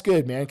 and that's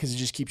good, man, because it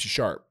just keeps you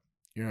sharp.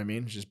 You know what I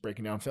mean? It's just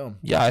breaking down film.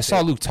 Yeah, I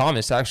saw Luke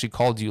Thomas actually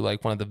called you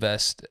like one of the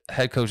best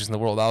head coaches in the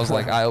world. That was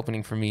like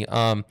eye-opening for me.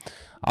 I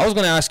was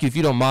going to ask you, if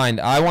you don't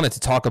mind, I wanted to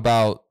talk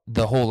about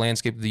the whole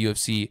landscape of the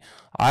UFC.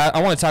 I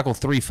want to tackle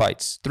 3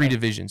 fights, 3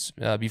 divisions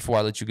before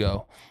I let you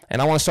go.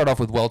 And I want to start off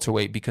with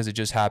welterweight because it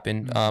just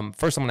happened.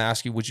 First, I'm going to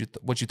ask you what you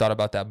thought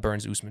about that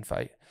Burns-Usman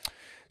fight.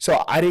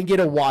 So I didn't get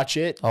to watch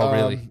it. Oh,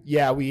 really?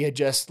 Yeah, we had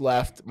just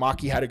left.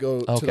 Maki had to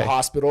go to the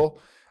hospital.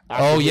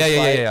 Oh,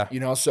 yeah.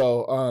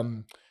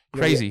 So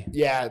crazy.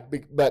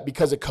 But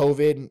because of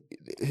COVID,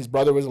 his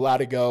brother was allowed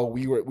to go.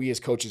 We as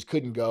coaches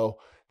couldn't go.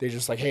 They're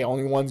just like, hey,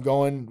 only one's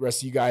going. The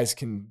rest of you guys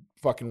can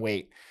fucking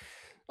wait.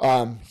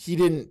 He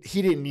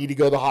didn't need to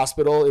go to the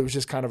hospital. It was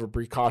just kind of a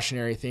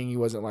precautionary thing. He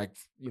wasn't like,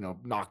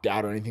 knocked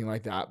out or anything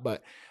like that.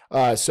 But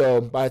so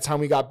by the time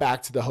we got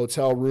back to the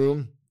hotel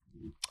room,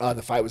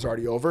 the fight was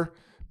already over.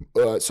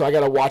 So I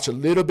got to watch a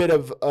little bit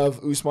of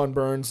Usman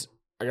Burns.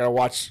 I got to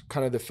watch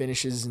kind of the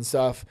finishes and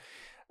stuff.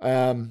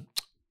 I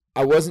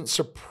wasn't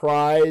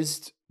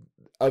surprised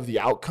of the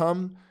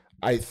outcome.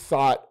 I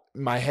thought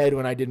in my head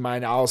when I did my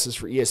analysis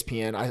for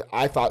ESPN,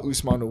 I thought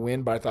Usman would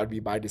win, but I thought it'd be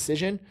by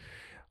decision.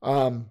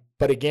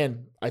 But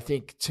again, I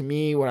think to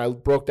me, when I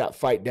broke that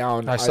fight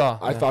down, I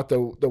thought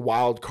the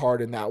wild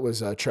card in that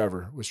was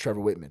Trevor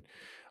Whitman.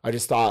 I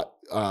just thought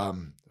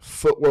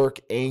footwork,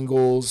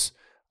 angles,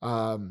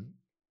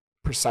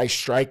 precise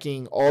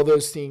striking, all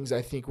those things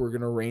I think were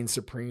going to reign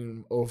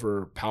supreme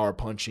over power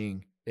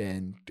punching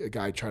and a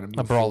guy trying to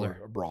move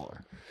a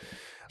brawler.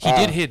 He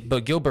did hit,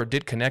 but Gilbert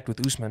did connect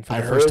with Usman for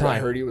the first time. I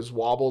heard he was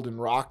wobbled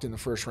and rocked in the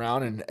first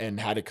round and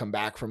had to come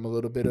back from a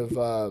little bit of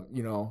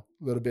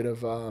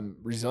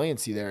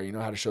resiliency there.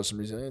 How to show some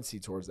resiliency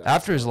towards that.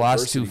 After his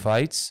last 2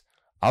 fights,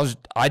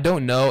 I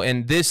don't know,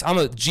 and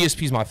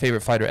GSP is my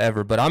favorite fighter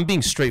ever, but I'm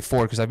being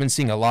straightforward because I've been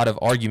seeing a lot of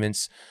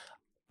arguments.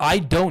 I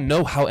don't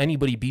know how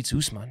anybody beats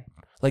Usman.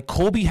 Like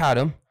Colby had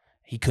him,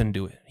 he couldn't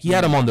do it. He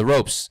had him on the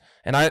ropes,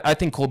 and I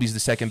think Colby's the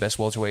second best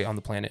welterweight on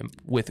the planet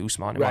with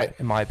Usman,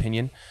 in my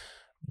opinion.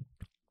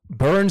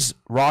 Burns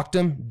rocked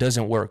him,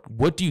 doesn't work.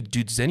 What do you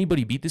do? Does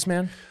anybody beat this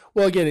man?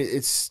 Well, again,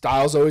 it's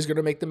style's always going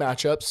to make the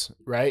matchups,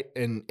 right?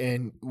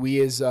 And we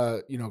as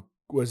couch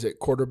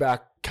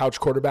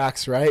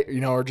quarterbacks,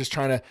 right? Are just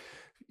trying to,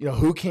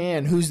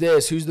 who's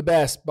this, who's the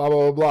best, blah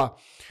blah blah blah.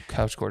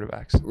 Couch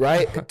quarterbacks,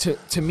 right?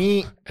 to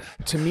me,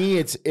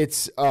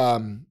 it's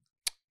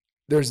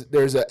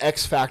there's an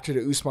X factor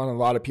to Usman a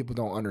lot of people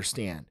don't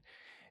understand.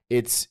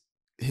 It's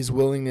his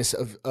willingness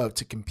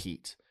to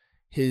compete,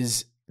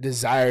 his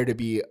desire to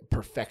be a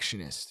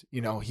perfectionist.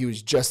 He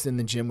was just in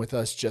the gym with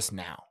us just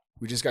now.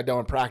 We just got done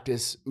with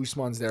practice.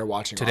 Usman's there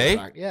watching today.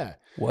 Yeah.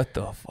 What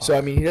the fuck?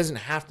 So he doesn't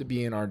have to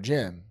be in our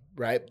gym,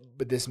 right?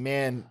 But this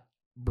man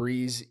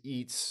breathes,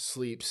 eats,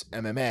 sleeps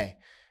MMA,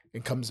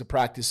 and comes to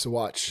practice to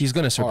watch. He's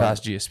going to surpass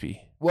GSP.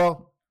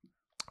 Well,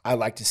 I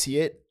like to see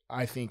it.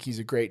 I think he's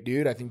a great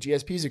dude. I think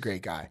GSP's a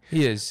great guy.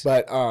 He is.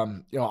 But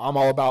I'm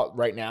all about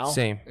right now.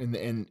 Same. In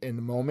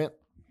the moment.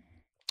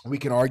 We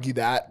can argue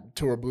that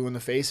till we're blue in the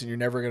face, and you're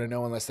never going to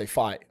know unless they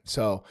fight.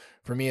 So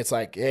for me, it's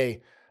like,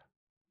 hey,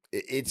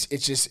 it's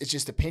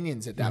just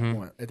opinions at that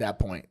point. At that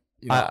point,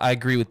 I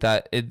agree with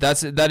that.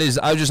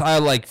 I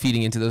like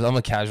feeding into those. I'm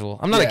a casual.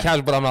 I'm not a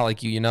casual, but I'm not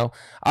like you.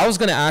 I was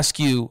going to ask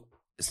you.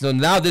 So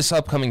now this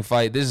upcoming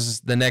fight, this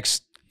is the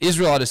next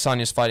Israel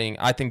Adesanya's fighting.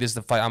 I think this is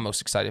the fight I'm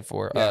most excited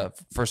for.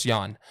 First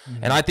Jan,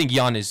 and I think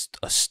Jan is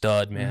a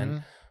stud,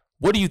 man.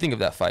 What do you think of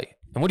that fight?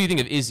 And what do you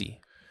think of Izzy?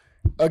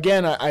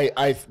 Again,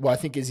 I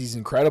think Izzy's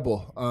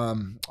incredible.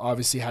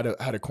 Obviously had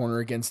a corner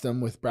against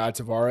him with Brad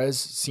Tavares,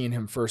 seeing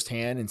him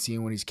firsthand and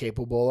seeing what he's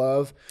capable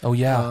of. Oh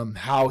yeah.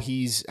 How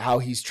he's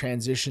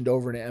transitioned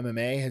over to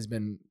MMA has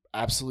been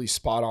absolutely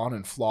spot on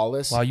and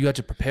flawless. Wow, you had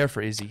to prepare for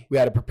Izzy. We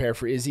had to prepare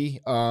for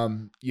Izzy.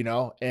 And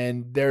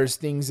there's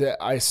things that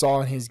I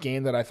saw in his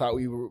game that I thought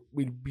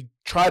we'd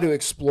try to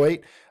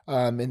exploit.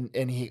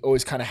 And he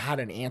always kind of had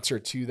an answer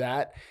to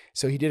that.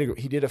 So he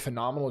did a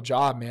phenomenal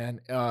job,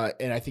 man.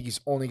 And I think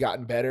he's only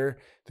gotten better.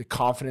 The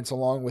confidence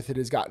along with it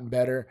has gotten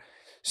better.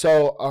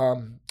 So,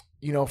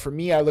 for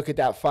me, I look at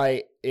that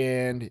fight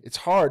and it's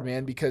hard,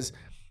 man, because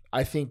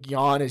I think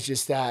Jan is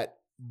just that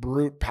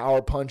brute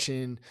power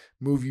punching,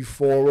 move you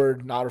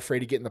forward, not afraid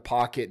to get in the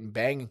pocket and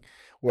bang.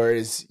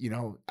 Whereas,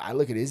 I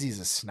look at Izzy as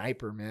a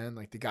sniper, man.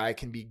 Like the guy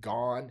can be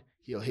gone.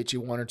 He'll hit you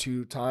one or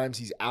two times.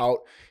 He's out.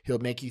 He'll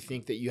make you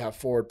think that you have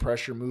forward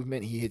pressure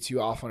movement. He hits you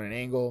off on an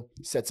angle,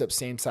 sets up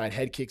same side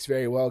head kicks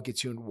very well,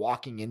 gets you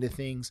walking into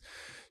things.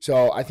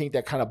 So I think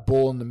that kind of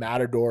bull in the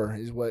matador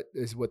is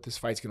what this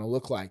fight's going to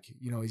look like.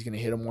 He's going to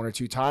hit him one or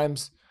two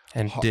times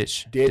and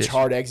ditch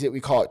hard exit.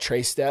 We call it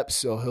trace steps.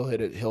 So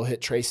he'll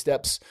hit trace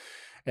steps.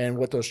 And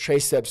what those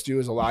trace steps do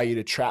is allow you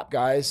to trap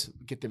guys,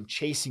 get them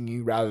chasing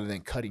you rather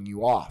than cutting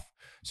you off.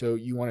 So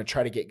you want to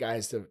try to get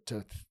guys to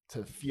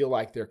feel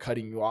like they're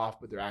cutting you off,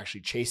 but they're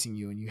actually chasing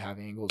you, and you have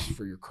angles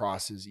for your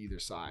crosses either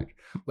side,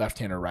 left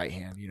hand or right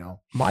hand.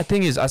 My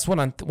thing is, that's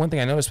one thing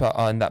I noticed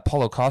about in that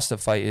Paulo Costa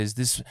fight is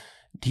this: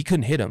 he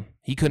couldn't hit him.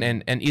 He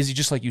couldn't, and Izzy,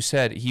 just like you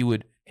said, he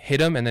would hit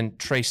him and then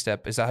trace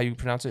step. Is that how you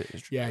pronounce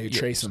it? Yeah, you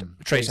trace him.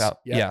 Trace out.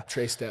 Yep, yeah,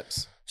 trace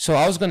steps. So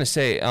I was gonna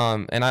say,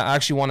 and I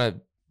actually want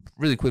to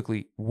really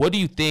quickly, what do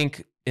you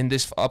think in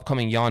this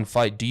upcoming Jan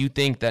fight? Do you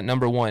think that,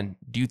 number one,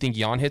 do you think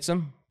Jan hits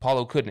him?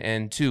 Paulo couldn't.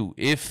 And two,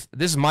 if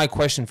this is my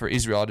question for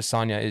Israel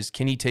Adesanya, is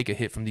can he take a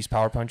hit from these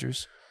power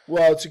punchers?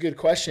 Well, it's a good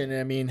question.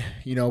 I mean,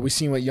 we've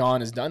seen what Jan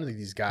has done to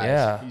these guys.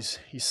 Yeah.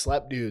 He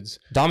slept dudes.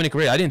 Dominic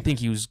Reyes, I didn't think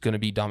he was going to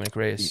be Dominic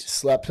Reyes. He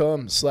slept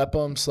Luke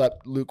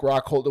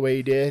Rockhold the way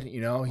he did. He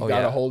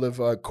got a hold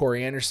of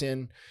Corey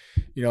Anderson,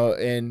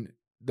 and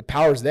the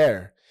power's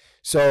there.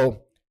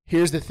 So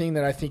here's the thing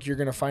that I think you're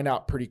going to find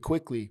out pretty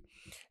quickly.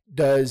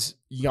 Does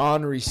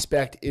Jan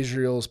respect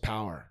Israel's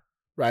power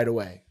right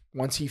away?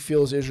 Once he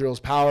feels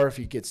Israel's power, if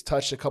he gets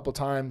touched a couple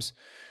times,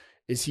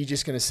 is he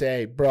just going to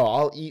say, bro,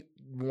 I'll eat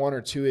one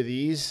or two of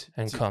these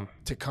and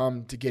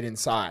come to get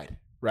inside,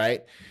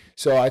 right?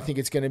 So I think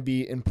it's going to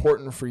be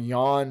important for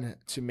Jan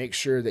to make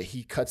sure that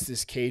he cuts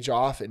this cage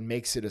off and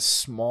makes it as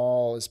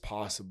small as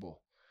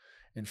possible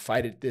and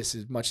fight at this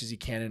as much as he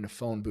can in a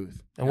phone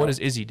booth. And what does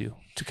Izzy do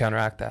to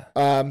counteract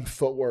that?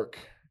 Footwork,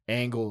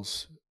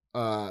 angles.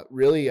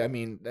 Really, I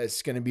mean,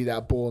 that's going to be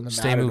that bull in the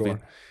matador.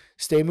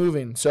 Stay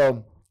moving.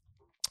 So,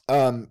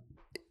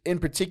 in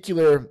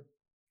particular,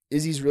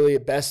 Izzy's really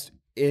at best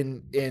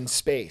in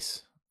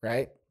space,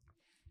 right?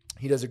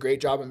 He does a great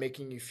job of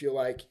making you feel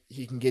like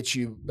he can get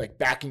you, like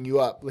backing you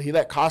up. He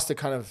let Costa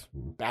kind of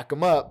back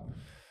him up,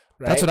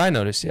 right? That's what I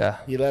noticed, yeah.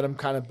 He let him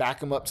kind of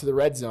back him up to the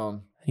red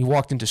zone. He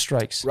walked into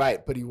strikes.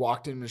 Right, but he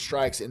walked into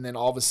strikes, and then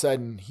all of a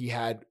sudden he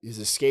had his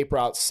escape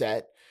route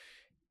set,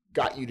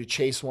 got you to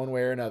chase one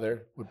way or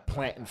another, would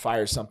plant and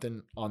fire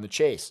something on the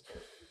chase.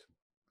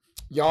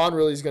 Jan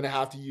really is going to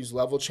have to use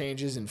level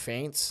changes and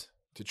feints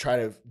to try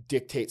to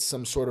dictate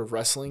some sort of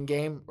wrestling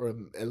game, or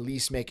at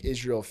least make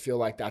Israel feel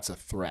like that's a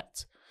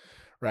threat,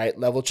 right?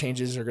 Level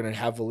changes are going to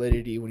have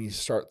validity when you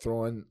start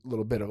throwing a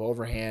little bit of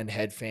overhand,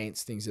 head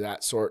feints, things of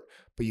that sort,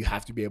 but you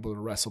have to be able to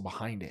wrestle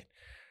behind it.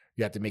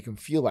 You have to make him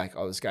feel like,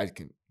 oh, this guy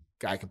can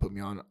put me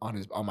on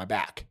my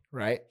back,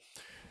 right?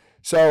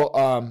 So,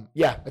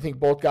 I think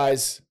both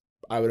guys,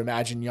 I would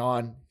imagine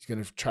Jan is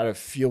going to try to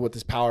feel what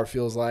this power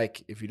feels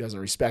like. If he doesn't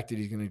respect it,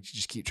 he's going to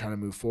just keep trying to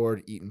move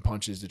forward, eating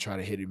punches to try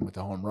to hit him with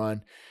a home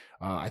run.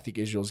 I think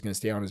Israel's going to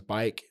stay on his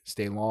bike,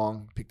 stay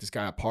long, pick this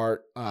guy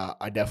apart.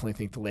 I definitely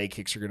think the leg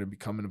kicks are going to be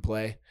coming into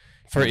play.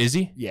 For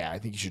Izzy? Yeah, I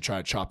think you should try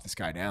to chop this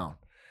guy down.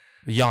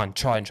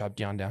 Try and chop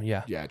Jan down,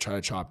 yeah. Yeah, try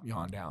to chop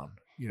Jan down.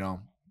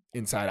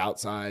 Inside,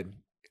 outside.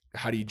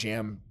 How do you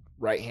jam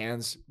right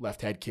hands,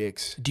 left head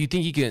kicks? Do you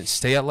think he can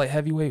stay at light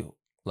heavyweight?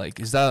 Like,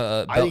 is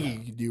that I think he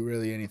can do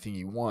really anything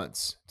he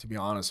wants, to be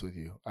honest with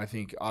you. I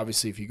think,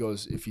 obviously,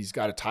 if he's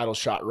got a title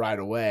shot right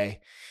away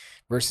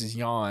versus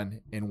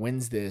Jan and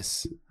wins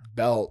this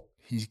belt,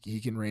 he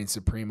can reign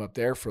supreme up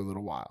there for a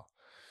little while.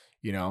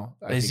 Do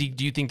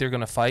you think they're going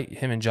to fight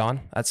him and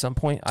Jan at some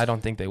point? I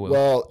don't think they will.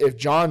 Well, if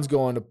John's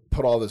going to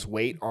put all this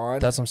weight on,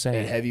 that's what I'm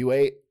saying, at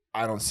heavyweight,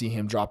 I don't see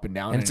him dropping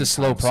down. And it's a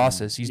slow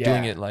process. He's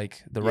doing it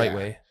like the right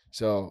way.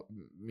 So,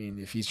 I mean,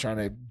 if he's trying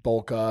to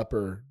bulk up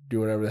or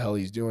do whatever the hell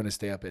he's doing to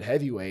stay up at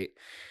heavyweight,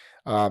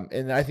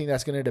 and I think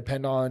that's going to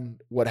depend on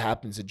what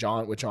happens to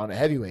Jan at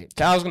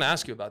heavyweight. I was going to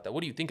ask you about that.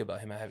 What do you think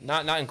about him?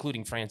 Not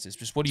including Francis.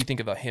 Just what do you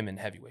think about him in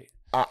heavyweight?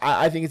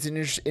 I think it's an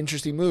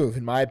interesting move.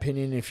 In my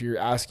opinion, if you're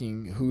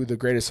asking who the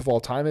greatest of all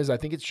time is, I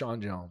think it's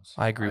Jon Jones.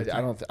 I agree with you.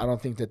 I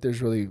don't think that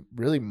there's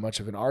really much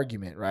of an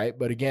argument, right?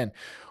 But again,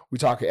 we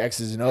talk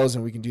X's and O's,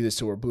 and we can do this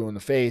till we're blue in the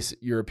face.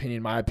 Your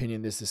opinion, my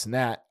opinion, this and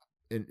that.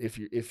 And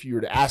if you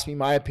were to ask me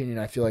my opinion,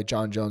 I feel like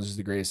Jon Jones is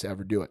the greatest to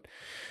ever do it.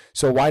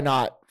 So why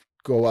not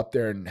go up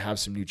there and have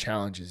some new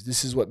challenges?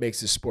 This is what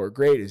makes this sport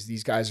great, is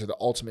these guys are the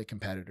ultimate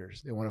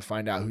competitors. They want to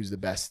find out who's the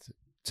best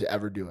to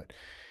ever do it.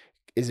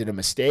 Is it a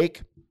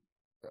mistake?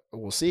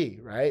 We'll see,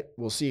 right?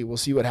 We'll see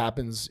what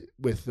happens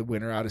with the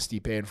winner out of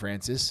Stipe and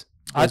Francis.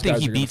 I think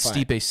he beats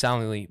Stipe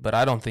soundly, but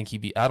I don't think he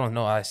beat. I don't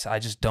know. I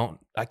just don't.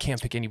 I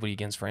can't pick anybody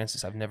against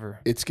Francis. I've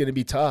never. It's going to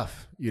be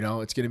tough.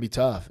 It's going to be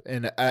tough.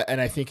 And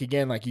I think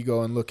again, like you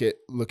go and look at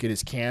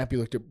his camp.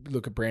 You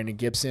look at Brandon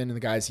Gibson and the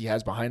guys he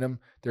has behind him.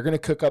 They're going to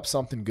cook up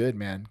something good,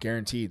 man.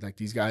 Guaranteed. Like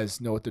these guys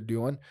know what they're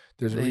doing.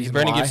 There's a reason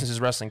Brandon why. Gibson's his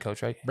wrestling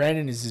coach, right?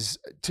 Brandon's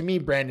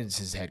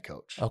his head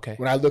coach. Okay.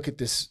 When I look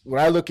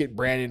at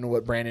Brandon and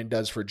what Brandon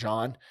does for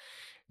Jon,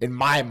 in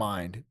my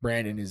mind,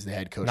 Brandon is the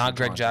head coach. Not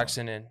Greg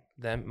Jackson and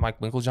them, Mike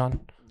Winklejohn.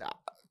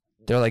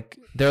 They're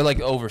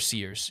like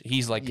overseers.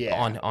 He's like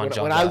on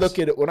Jon. When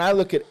I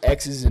look at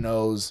X's and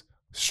O's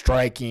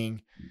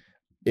striking,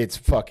 it's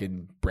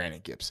fucking Brandon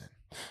Gibson.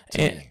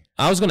 And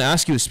I was going to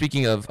ask you,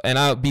 speaking of,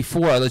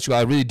 before I let you go,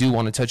 I really do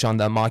want to touch on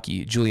that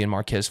Maki Julian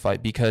Marquez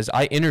fight, because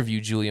I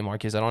interviewed Julian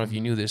Marquez. I don't know if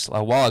you knew this,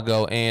 a while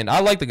ago, and I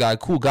like the guy,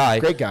 cool guy,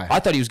 great guy. I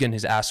thought he was getting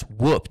his ass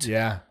whooped.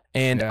 Yeah.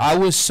 And I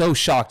was so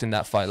shocked in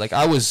that fight. Like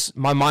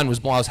my mind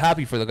was blown. I was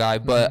happy for the guy,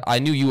 but I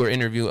knew you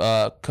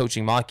were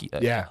coaching Maki.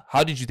 Yeah.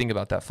 How did you think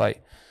about that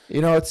fight?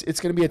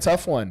 It's going to be a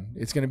tough one.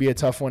 It's going to be a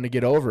tough one to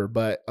get over,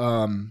 but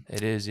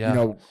it is.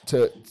 Yeah.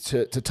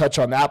 To touch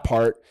on that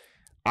part,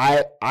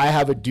 I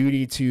have a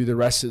duty to the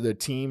rest of the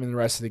team and the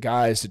rest of the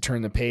guys to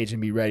turn the page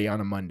and be ready on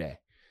a Monday.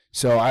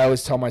 So I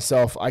always tell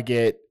myself I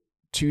get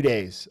 2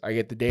 days. I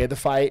get the day of the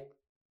fight,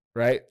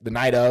 right? The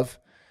night of,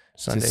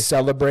 Sunday, to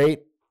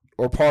celebrate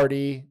or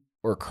party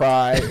or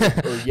cry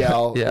or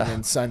yell, and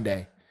then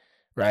Sunday,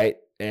 right?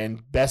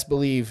 And best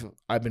believe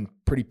I've been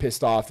pretty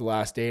pissed off the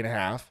last day and a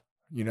half,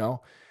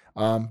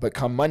 but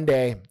come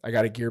Monday, I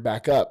got to gear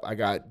back up. I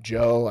got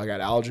Joe, I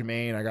got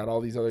Aljamain, I got all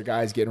these other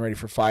guys getting ready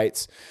for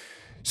fights.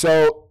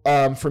 So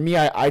for me,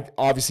 I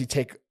obviously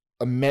take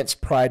immense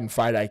pride in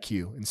fight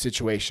IQ and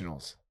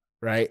situationals,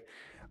 right?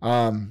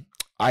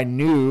 I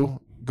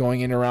knew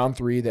going into round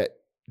 3 that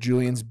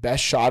Julian's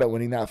best shot at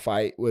winning that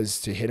fight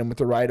was to hit him with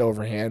the right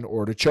overhand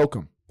or to choke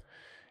him.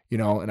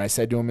 And I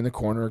said to him in the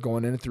corner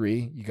going into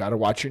 3, you got to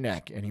watch your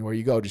neck. Anywhere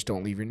you go, just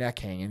don't leave your neck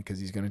hanging,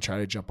 because he's going to try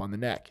to jump on the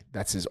neck.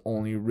 That's his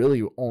only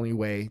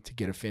way to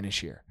get a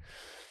finish here.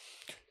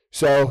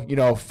 So,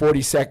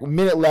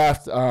 minute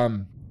left,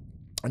 a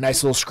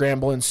nice little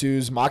scramble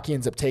ensues. Maki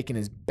ends up taking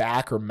his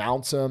back or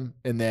mounts him,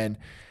 and then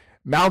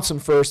mounts him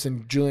first,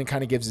 and Julian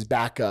kind of gives his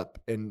back up,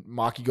 and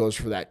Maki goes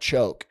for that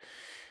choke.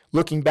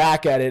 Looking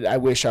back at it, I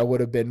wish I would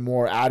have been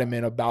more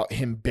adamant about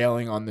him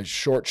bailing on the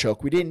short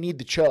choke. We didn't need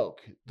the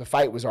choke. The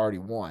fight was already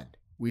won.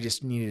 We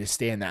just needed to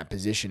stay in that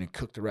position and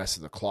cook the rest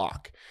of the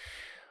clock.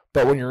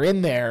 But when you're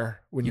in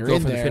there, you go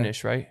for the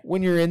finish, right?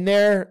 When you're in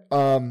there,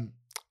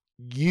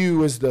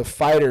 you as the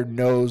fighter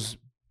knows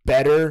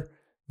better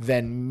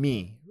than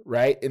me,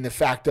 right? In the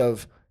fact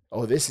of,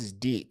 this is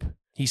deep.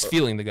 He's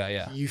feeling the guy,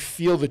 yeah. You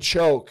feel the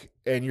choke,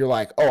 and you're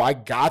like, I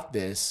got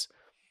this.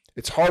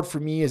 It's hard for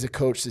me as a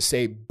coach to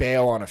say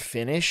bail on a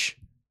finish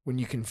when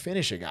you can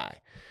finish a guy.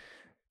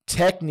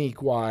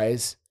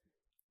 Technique-wise,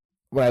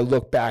 when I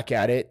look back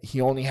at it,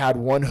 he only had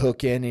one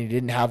hook in, and he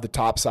didn't have the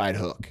topside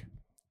hook.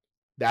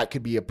 That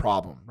could be a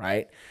problem,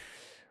 right?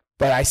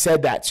 But I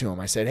said that to him.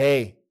 I said,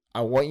 hey,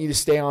 I want you to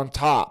stay on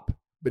top,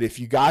 but if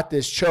you got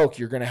this choke,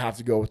 you're going to have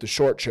to go with the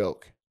short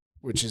choke,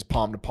 which is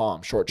palm to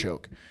palm, short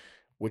choke,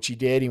 which he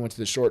did. He went to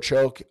the short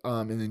choke,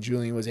 and then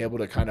Julian was able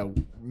to kind of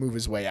move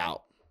his way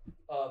out.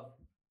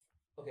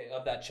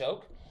 Of that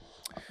choke,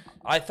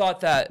 I thought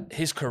that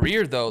his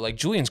career, though, like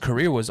Julian's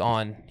career was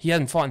on. He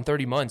hadn't fought in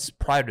 30 months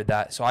prior to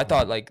that, so I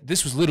thought like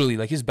this was literally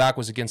like his back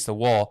was against the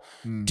wall.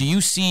 Do you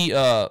see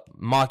Maki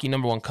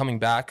 #1 coming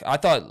back? I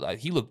thought like,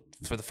 he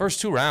looked for the first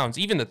 2 rounds,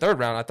 even the 3rd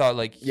round. I thought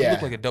like he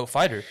looked like a dope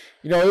fighter.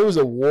 It was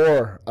a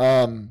war.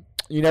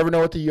 You never know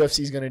what the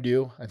UFC is going to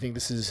do. I think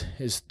this is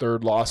his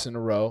 3rd loss in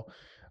a row.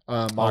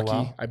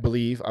 Maki, I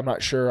believe. I'm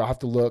not sure. I'll have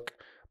to look,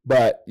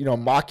 but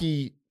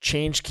Maki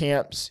changed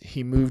camps.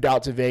 He moved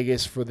out to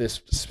Vegas for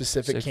this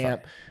specific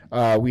camp.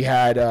 We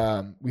had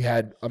a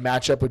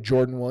matchup with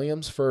Jordan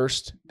Williams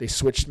first. They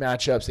switched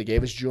matchups. They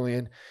gave us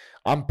Julian.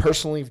 I'm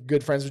personally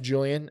good friends with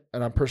Julian,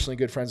 and I'm personally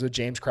good friends with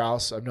James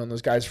Krause. I've known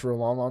those guys for a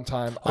long, long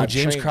time.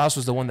 James Krause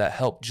was the one that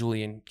helped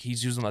Julian.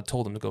 He's usually that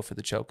told him to go for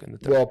the choke in the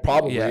 3rd. Well,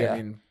 probably. Yeah. I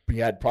mean, he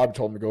had probably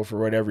told him to go for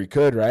whatever he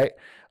could, right?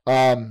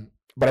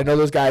 But I know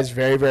those guys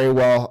very, very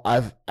well.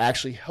 I've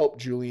actually helped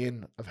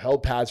Julian. I've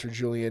held pads for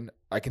Julian.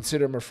 I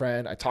consider him a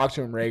friend. I talk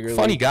to him regularly.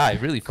 Funny guy,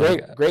 really funny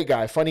guy. Great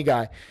guy, funny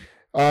guy.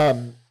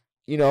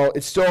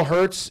 It still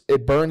hurts.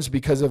 It burns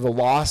because of a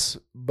loss,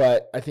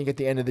 but I think at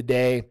the end of the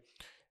day,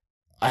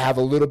 I have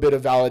a little bit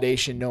of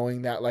validation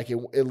knowing that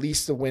at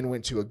least the win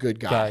went to a good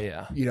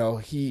guy.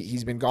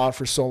 He's been gone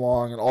for so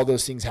long, and all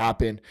those things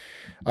happen.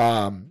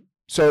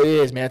 So it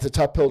is, man. It's a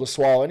tough pill to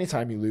swallow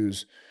anytime you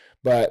lose.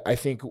 But I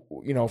think,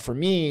 for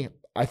me,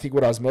 I think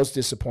what I was most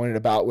disappointed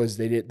about was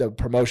they did the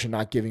promotion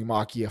not giving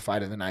Maki a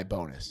fight of the night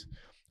bonus.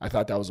 I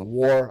thought that was a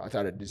war. I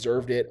thought it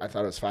deserved it. I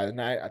thought it was fight of the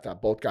night. I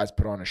thought both guys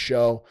put on a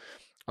show.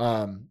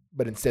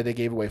 But instead they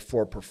gave away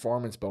 4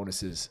 performance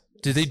bonuses.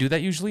 Do they do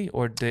that usually,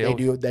 or they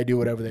do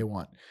whatever they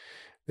want?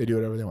 They do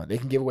whatever they want. They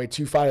can give away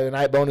 2 fight of the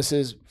night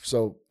bonuses.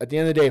 So at the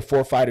end of the day,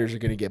 4 fighters are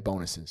going to get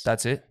bonuses.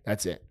 That's it.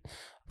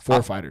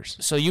 4 fighters.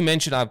 So you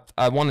mentioned,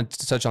 I wanted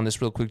to touch on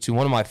this real quick too.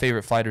 One of my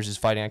favorite fighters is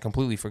fighting. I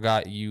completely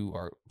forgot you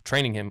are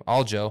training him,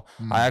 Aljo.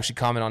 I actually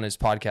comment on his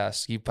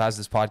podcast. He has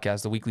this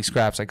podcast, the Weekly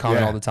Scraps. I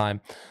comment all the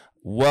time.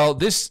 Well,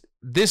 this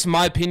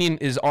my opinion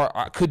is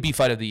could be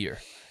fight of the year.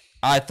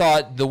 I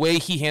thought the way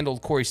he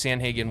handled Corey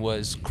Sandhagen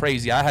was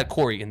crazy. I had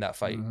Corey in that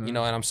fight, and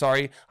I'm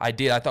sorry I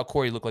did. I thought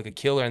Corey looked like a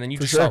killer, and then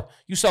you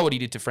saw what he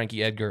did to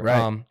Frankie Edgar.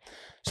 Right.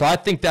 So I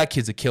think that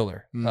kid's a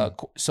killer.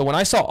 So when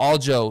I saw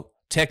Aljo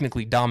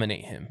technically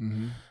dominate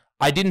him,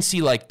 I didn't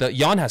see like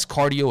Jan has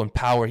cardio and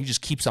power. He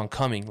just keeps on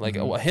coming. Like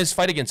his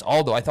fight against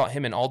Aldo, I thought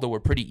him and Aldo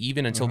were pretty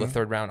even until the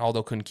 3rd round.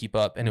 Aldo couldn't keep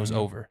up and it was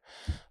over.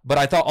 But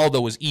I thought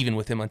Aldo was even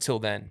with him until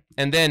then.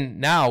 And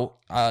then now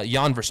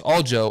Jan versus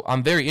Aljo,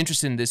 I'm very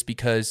interested in this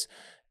because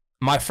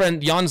my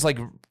friend Jan's like,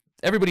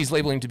 everybody's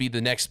labeling him to be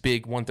the next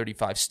big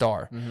 135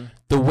 star.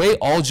 The way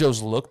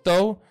Aljo's looked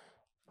though,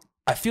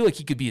 I feel like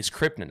he could be his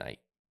kryptonite.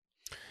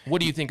 What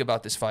do you think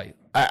about this fight?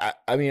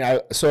 I mean,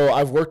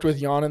 I've worked with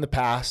Jan in the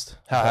past.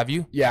 How have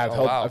you? Yeah,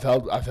 I've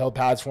held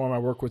pads for him. I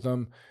worked with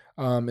him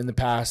in the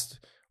past.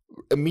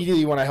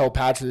 Immediately when I held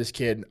pads for this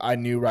kid, I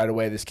knew right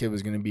away this kid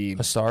was going to be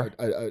a star,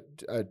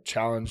 a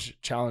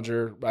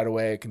challenger right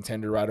away, a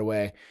contender right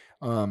away,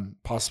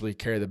 possibly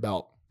carry the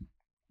belt.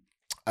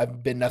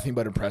 I've been nothing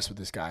but impressed with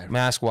this guy. May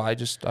I ask why,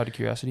 just out of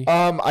curiosity?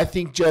 I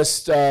think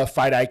just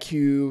fight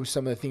IQ,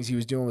 some of the things he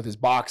was doing with his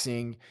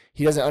boxing.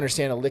 He doesn't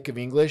understand a lick of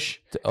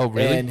English. Oh,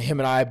 really? And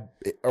him and I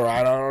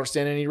don't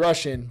understand any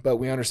Russian, but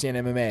we understand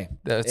MMA.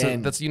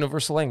 That's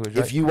universal language,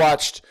 right? If you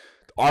watched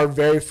our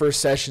very first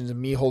sessions of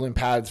me holding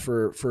pads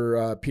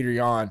for Peter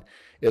Yan,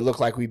 it looked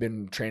like we've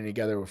been training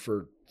together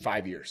for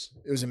 5 years.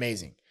 It was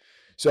amazing.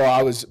 So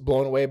I was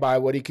blown away by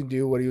what he can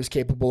do, what he was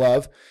capable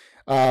of.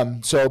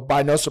 So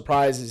by no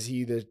surprise is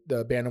he the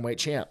bantamweight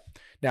champ.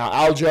 Now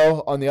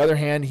Aljo, on the other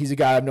hand, he's a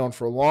guy I've known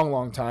for a long,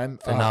 long time.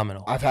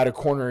 Phenomenal. I've had a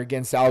corner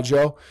against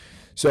Aljo.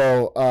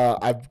 So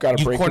I've got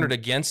to break. You cornered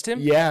against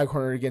him? Yeah, I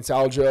cornered against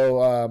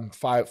Aljo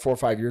 4 or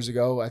 5 years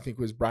ago. I think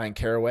it was Brian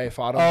Caraway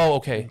fought him. Oh,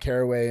 okay. And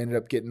Caraway ended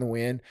up getting the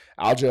win.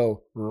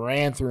 Aljo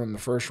ran through him the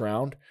first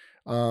round.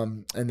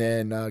 And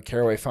then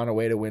Caraway found a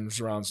way to win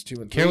rounds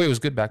 2 and 3. Caraway was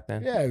good back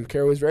then. Yeah,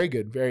 Caraway was very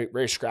good, very,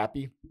 very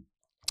scrappy.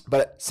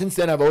 But since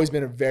then, I've always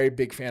been a very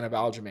big fan of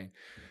Aljamain.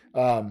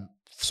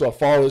 So I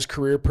followed his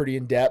career pretty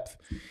in depth.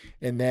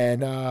 And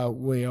then,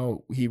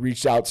 he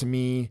reached out to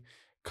me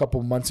a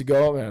couple months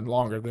ago, and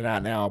longer than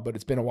that now, but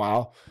it's been a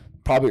while,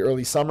 probably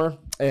early summer,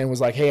 and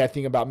was like, hey, I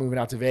think about moving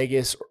out to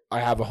Vegas. I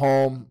have a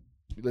home.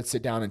 Let's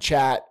sit down and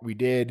chat. We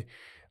did.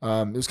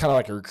 It was kind of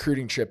like a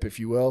recruiting trip, if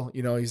you will.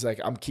 He's like,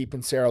 I'm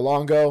keeping Sarah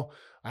Longo.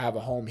 I have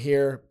a home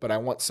here, but I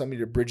want somebody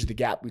to bridge the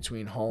gap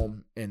between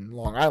home and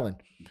Long Island.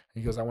 And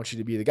he goes, I want you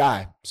to be the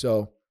guy.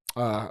 So,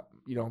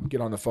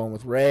 get on the phone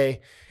with Ray,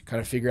 kind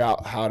of figure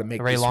out how to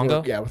make Ray Longo?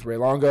 work. Yeah, with Ray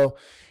Longo.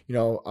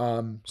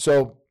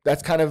 So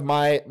that's kind of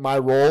my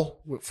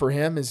role for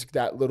him, is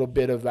that little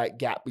bit of that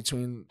gap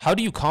between. How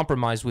do you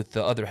compromise with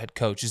the other head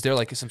coach? Is there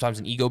like sometimes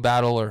an ego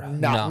battle or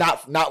no?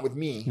 Not with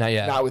me. Not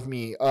yet. Not with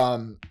me.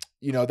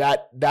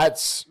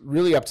 That's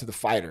really up to the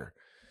fighter.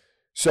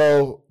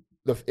 So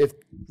if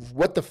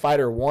what the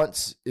fighter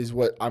wants is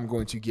what I'm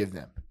going to give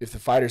them. If the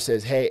fighter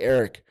says, hey,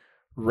 Eric,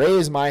 Ray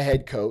is my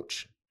head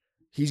coach,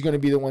 he's going to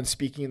be the one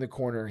speaking in the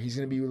corner, he's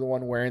going to be the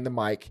one wearing the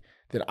mic,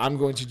 then I'm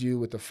going to do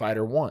what the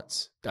fighter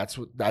wants. That's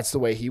the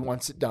way he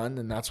wants it done,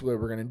 and that's the way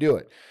we're going to do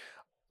it.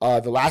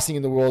 The last thing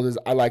in the world is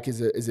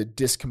a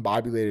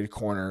discombobulated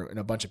corner and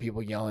a bunch of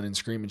people yelling and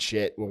screaming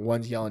shit. Well,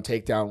 one's yelling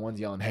takedown,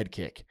 one's yelling head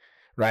kick,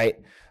 right?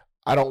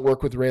 I don't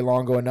work with Ray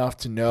Longo enough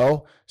to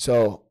know,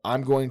 so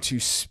I'm going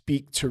to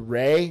speak to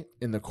Ray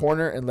in the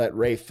corner and let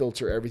Ray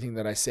filter everything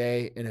that I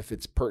say, and if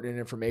it's pertinent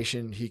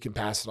information, he can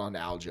pass it on to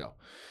Aljo.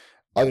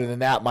 Other than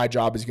that, my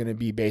job is going to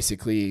be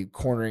basically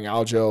cornering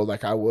Aljo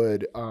like I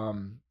would,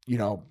 kind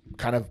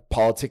of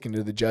politicking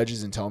to the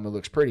judges and tell him it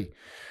looks pretty.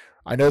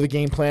 I know the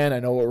game plan. I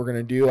know what we're going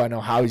to do. I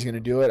know how he's going to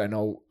do it. I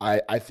know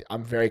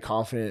I'm very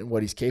confident in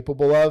what he's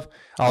capable of.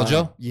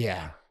 Aljo?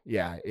 Yeah.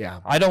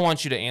 I don't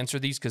want you to answer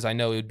these because I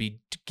know it would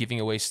be giving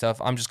away stuff.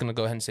 I'm just going to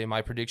go ahead and say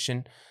my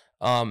prediction.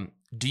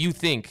 Do you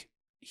think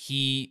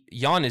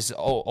Jan is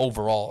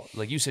overall,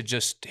 like you said,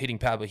 just hitting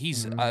pad, but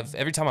he's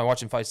every time I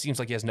watch him fight, it seems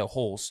like he has no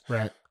holes.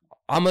 Right.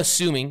 I'm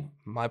assuming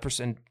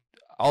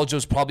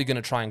Aljo's probably going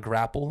to try and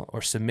grapple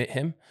or submit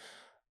him.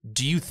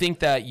 Do you think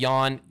that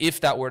Jan, if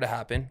that were to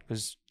happen,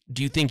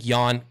 do you think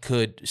Jan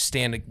could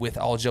stand with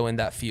Aljo in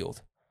that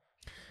field?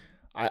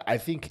 I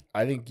think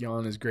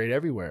Jan is great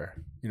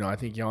everywhere. I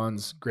think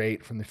Jan's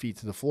great from the feet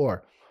to the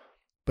floor.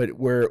 But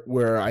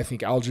where I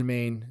think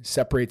Aljamain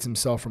separates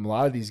himself from a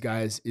lot of these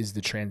guys is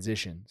the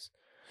transitions.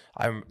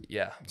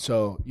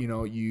 So, you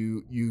know,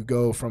 you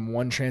go from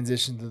one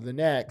transition to the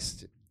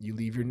next, you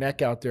leave your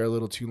neck out there a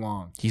little too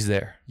long. He's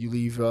there. You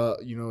leave,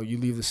 you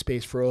leave the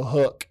space for a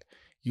hook.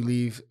 You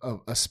leave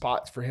a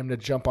spot for him to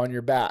jump on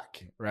your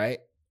back, right?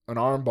 An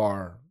arm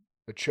bar,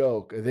 a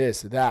choke, a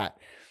this, a that.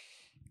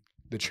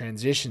 The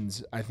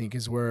transitions, I think,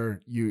 is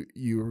where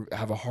you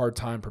have a hard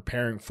time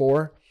preparing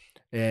for.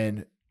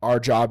 And our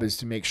job is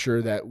to make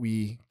sure that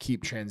we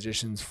keep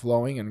transitions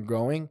flowing and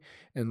going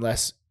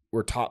unless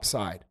we're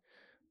topside.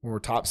 When we're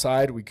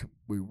topside, we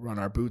run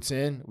our boots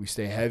in, we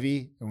stay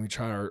heavy, and we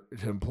try to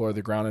employ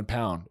the ground and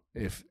pound.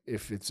 If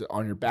it's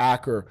on your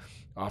back or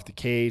off the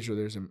cage or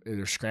there's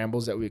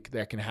scrambles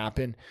that can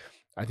happen,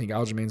 I think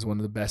Aljamain is one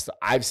of the best that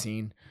I've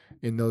seen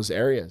in those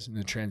areas in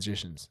the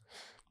transitions.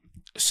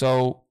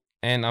 So,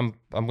 and I'm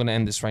going to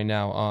end this right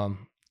now.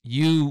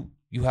 You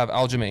have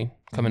Aljamain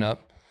coming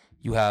up.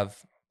 You have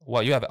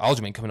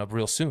Aljamain coming up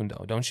real soon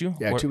though, don't you?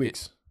 Yeah, 2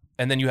 weeks.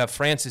 And then you have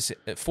Francis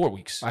at 4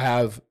 weeks. I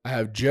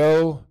have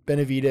Joe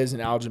Benavidez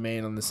and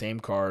Aljamain on the same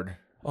card.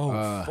 Oh,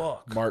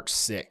 fuck. March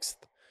 6th.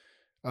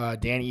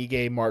 Dan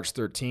Ige, March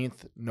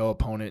 13th. No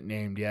opponent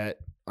named yet.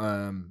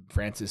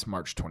 Francis,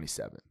 March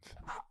 27th.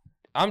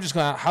 I'm just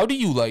gonna. How do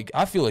you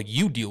I feel like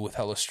you deal with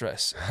hella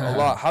stress a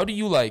lot. How do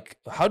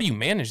you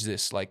manage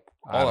this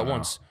all at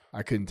once?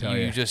 I couldn't tell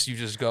you. You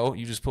just go.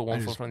 You just put one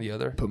foot in front of the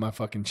other. Put my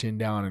fucking chin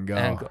down and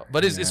go.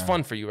 But it's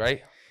fun for you,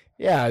 right?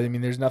 Yeah, I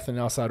mean, there's nothing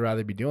else I'd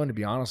rather be doing, to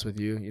be honest with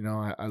you. You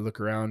know, I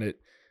look around at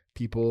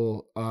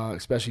people,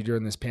 especially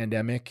during this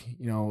pandemic,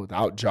 you know,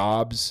 without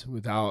jobs,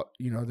 without,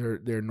 you know,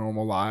 their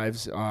normal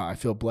lives. I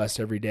feel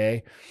blessed every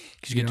day.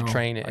 Because you get to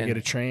train. I get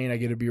to train. I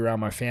get to be around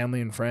my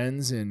family and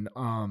friends. And,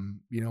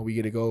 you know, we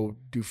get to go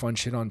do fun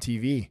shit on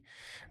TV,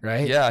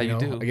 right? Yeah, you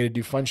do. I get to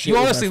do fun shit. You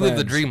honestly live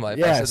the dream life.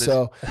 Yeah,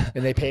 so,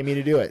 and they pay me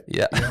to do it.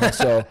 Yeah. You know,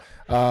 so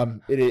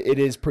it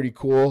is pretty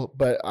cool,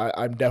 but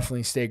I'm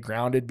definitely stay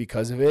grounded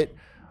because of it.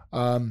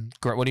 What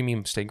do you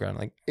mean stay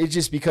grounded? It's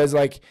just because,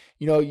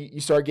 you know,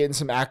 you start getting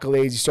some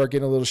accolades, you start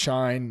getting a little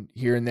shine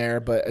here and there,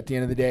 but at the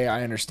end of the day,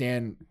 I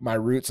understand my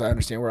roots. I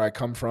understand where I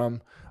come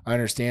from. I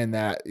understand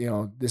that, you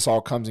know, this all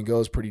comes and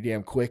goes pretty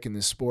damn quick in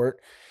this sport.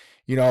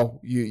 You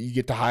know, you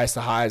get the highest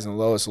of highs and the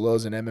lowest of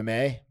lows in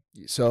MMA.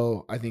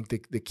 So I think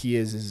the key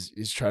is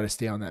try to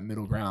stay on that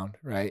middle ground,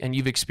 right? And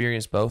you've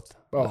experienced both.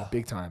 Oh,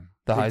 big time.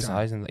 The highs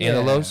and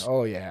the lows.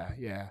 Oh yeah.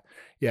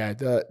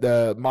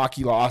 The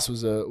Maki loss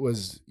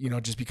was you know,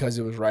 just because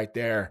it was right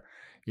there.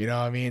 You know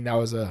what I mean? That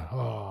was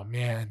oh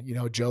man, you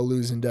know, Joe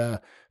losing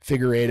to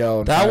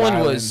Figueiredo. That one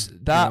was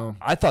that, you know.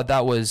 I thought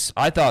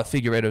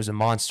Figueiredo was a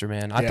monster,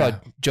 man. I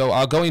thought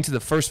Joe, going into the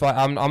first fight,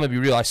 I'm gonna be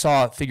real. I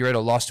saw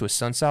Figueiredo lost to a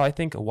Sunsao, I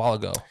think, a while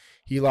ago.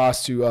 He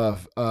lost to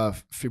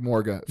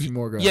Fimorga.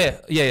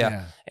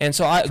 Yeah. And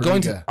so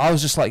I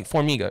was just like,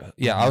 Formiga.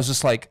 Yeah, I was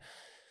just like,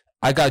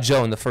 I got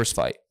Joe in the first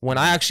fight. When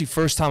I actually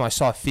first time I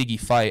saw Figgy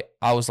fight,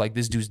 I was like,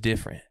 this dude's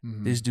different.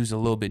 Mm-hmm. This dude's a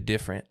little bit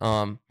different.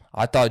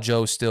 I thought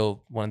Joe's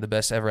still one of the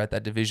best ever at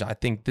that division. I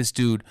think this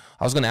dude,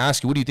 I was going to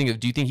ask you, what do you think of,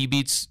 do you think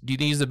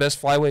he's the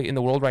best flyweight in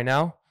the world right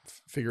now?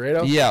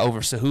 Figueiredo? Yeah,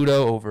 over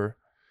Cejudo, over.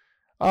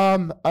 I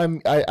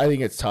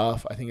think it's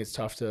tough. I think it's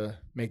tough to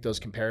make those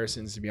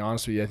comparisons, to be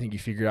honest with you. I think you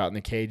figured out in the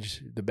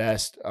cage the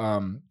best.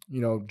 You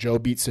know, Joe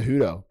beat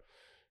Cejudo.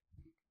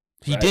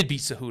 He did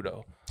beat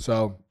Cejudo.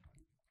 So,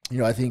 you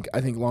know, I think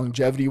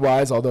longevity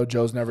wise, although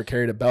Joe's never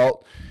carried a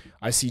belt,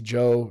 I see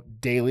Joe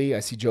daily.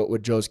 I see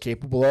what Joe's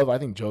capable of. I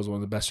think Joe's one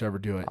of the best to ever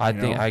do it. I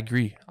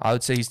agree. I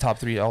would say he's top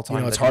 3 all time.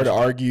 You know, it's hard to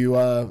argue.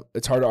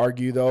 It's hard to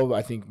argue though.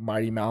 I think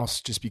Mighty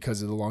Mouse, just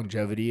because of the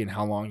longevity and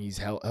how long he's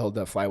held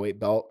that flyweight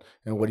belt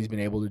and what he's been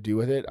able to do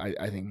with it,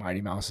 I think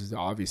Mighty Mouse is the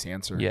obvious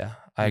answer. Yeah,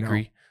 I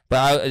agree. Know?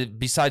 But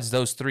besides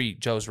those 3,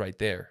 Joe's right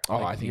there.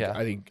 Oh, I think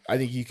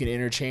you can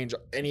interchange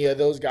any of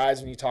those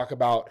guys when you talk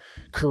about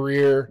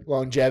career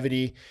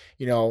longevity.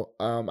 You know,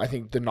 I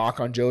think the knock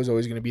on Joe is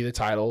always going to be the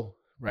title,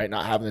 right?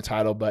 Not having the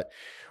title, but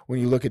when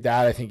you look at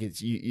that, I think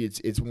it's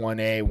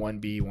 1A,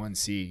 1B,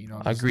 1C. You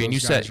know, I agree. And you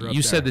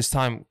said this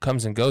time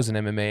comes and goes in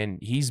MMA, and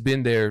he's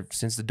been there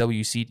since the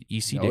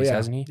WEC days,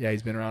 hasn't he? Yeah,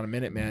 he's been around a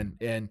minute, man.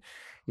 And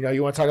you know,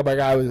 you want to talk about a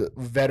guy with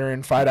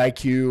veteran fight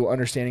IQ,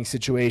 understanding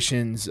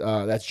situations.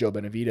 That's Joe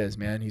Benavidez,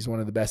 man. He's one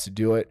of the best to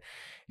do it.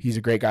 He's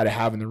a great guy to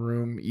have in the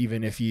room,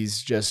 even if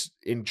he's just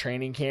in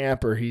training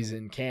camp or he's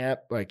in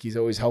camp. Like, he's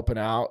always helping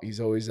out. He's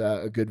always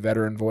a good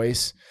veteran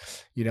voice.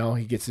 You know,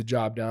 he gets the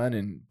job done.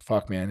 And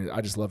fuck, man,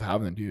 I just love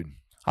having the dude.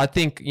 I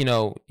think, you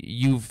know,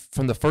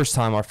 from the first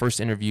time, our first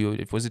interview,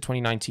 was it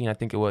 2019? I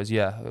think it was.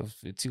 Yeah,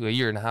 it's a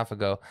year and a half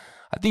ago.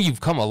 I think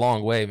you've come a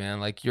long way, man.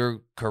 Like,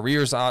 your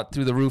career's out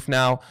through the roof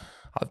now.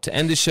 To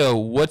end the show,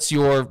 what's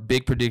your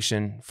big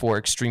prediction for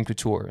Extreme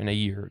Couture in a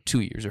year, 2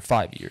 years, or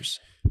 5 years?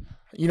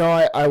 You know,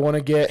 I want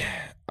to get.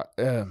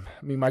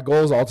 My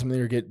goal is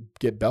ultimately to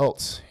get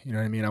belts. You know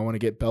what I mean? I want to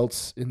get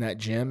belts in that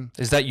gym.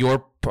 Is that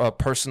your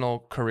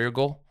personal career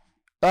goal?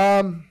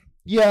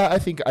 Yeah, I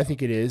think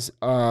it is.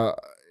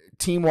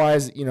 Team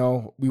wise, you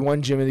know, we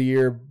won Gym of the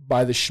Year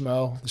by the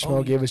Schmo. The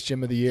Schmo gave us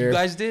Gym of the Year. You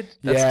guys did?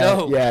 That's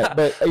dope. Yeah.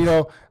 But you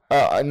know,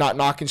 not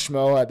knocking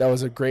Schmo. That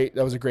was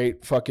a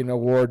great fucking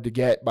award to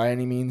get by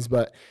any means,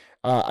 but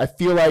I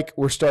feel like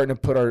we're starting to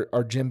put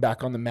our gym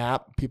back on the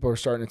map. People are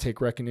starting to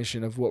take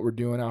recognition of what we're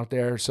doing out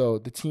there. So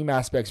the team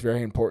aspect's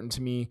very important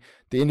to me.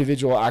 The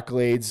individual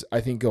accolades,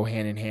 I think, go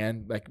hand in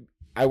hand. Like,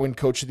 I win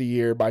Coach of the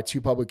Year by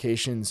 2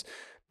 publications.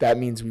 That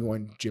means we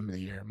won Gym of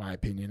the Year, in my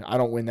opinion. I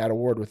don't win that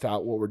award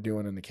without what we're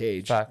doing in the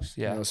cage. Facts,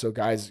 yeah. You know, so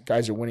guys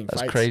are winning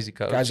fights. That's crazy,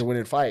 Coach. Guys are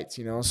winning fights,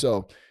 you know.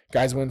 So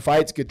guys win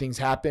fights, good things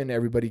happen,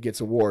 everybody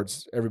gets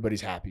awards,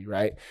 everybody's happy,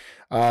 right?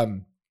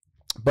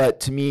 But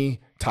to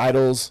me,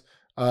 titles,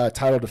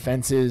 title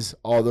defenses,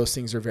 all those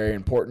things are very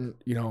important.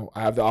 You know,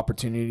 I have the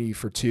opportunity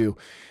for 2. You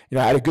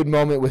know, I had a good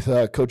moment with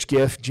Coach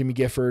Giff, Jimmy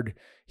Gifford.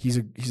 He's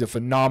a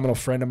phenomenal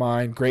friend of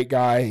mine, great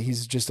guy.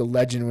 He's just a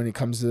legend when it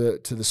comes to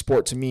the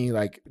sport to me,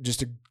 like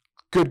just a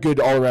good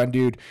all-around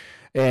dude.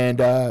 And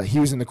he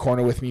was in the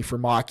corner with me for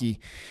Maki.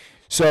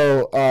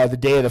 So the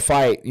day of the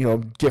fight, you know,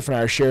 Giff and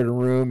I shared a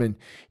room, and,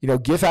 you know,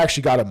 Giff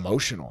actually got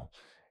emotional.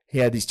 He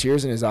had these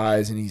tears in his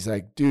eyes, and he's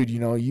like, dude, you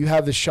know, you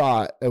have the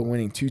shot at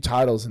winning 2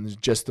 titles in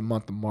just the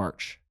month of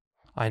March.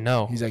 I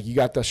know. He's like, you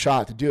got the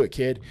shot to do it,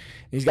 kid. And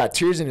he's got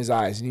tears in his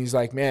eyes, and he's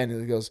like, man,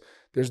 and he goes,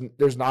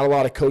 there's not a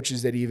lot of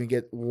coaches that even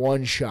get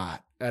 1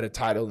 shot at a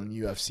title in the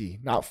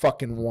UFC, not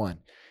fucking 1.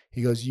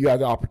 He goes, you have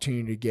the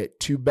opportunity to get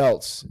 2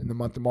 belts in the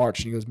month of March.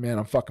 And he goes, man,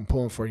 I'm fucking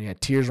pulling for you. He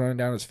had tears running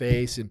down his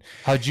face. And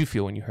how'd you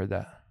feel when you heard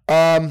that?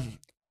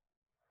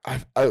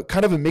 I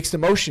kind of a mixed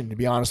emotion, to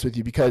be honest with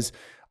you, because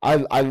I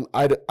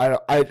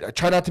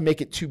try not to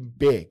make it too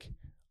big.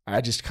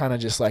 I just kind of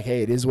just like,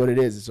 hey, it is what it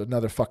is. It's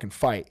another fucking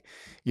fight,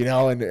 you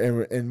know.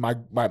 And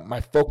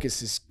my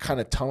focus is kind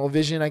of tunnel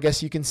vision, I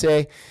guess you can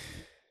say.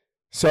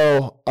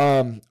 So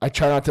I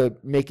try not to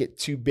make it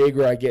too big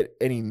or I get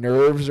any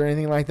nerves or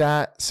anything like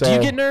that. So do you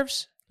get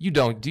nerves? You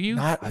don't, do you?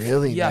 Not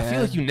really, Yeah, man. I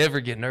feel like you never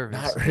get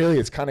nervous. Not really.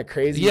 It's kind of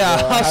crazy. Yeah.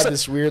 Bro. I have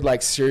this weird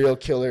like serial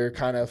killer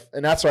kind of,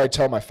 and that's why I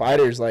tell my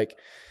fighters, like,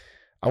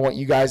 I want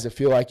you guys to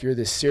feel like you're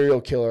this serial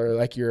killer,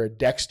 like you're a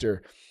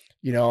Dexter.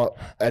 You know,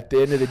 at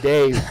the end of the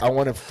day, I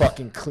want a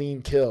fucking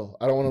clean kill.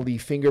 I don't want to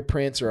leave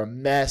fingerprints or a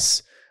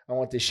mess. I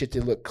want this shit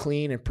to look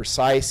clean and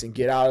precise and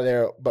get out of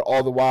there. But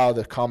all the while,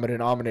 the common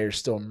denominator is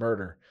still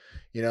murder.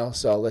 You know,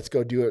 so let's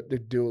go do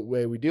it the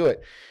way we do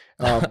it.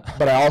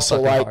 But I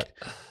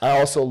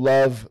also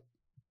love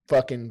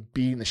fucking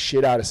beating the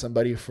shit out of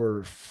somebody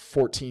for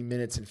 14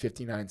 minutes and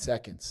 59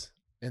 seconds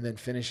and then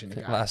finishing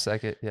the guy. Last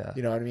second, yeah.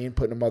 You know what I mean?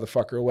 Putting a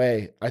motherfucker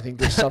away. I think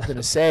there's something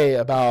to say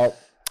about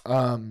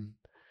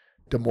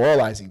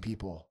demoralizing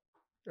people,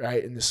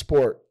 right? In the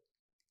sport,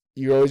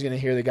 you're always going to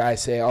hear the guy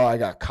say, oh, I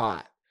got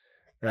caught,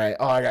 right?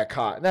 Oh, I got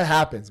caught. And that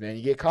happens, man.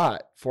 You get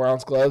caught.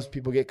 4-ounce gloves,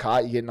 people get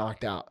caught, you get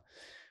knocked out.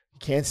 You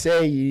can't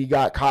say you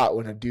got caught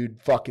when a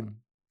dude fucking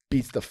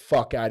beats the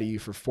fuck out of you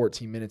for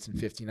 14 minutes and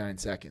 59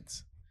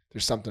 seconds.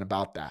 There's something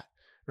about that,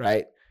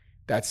 right?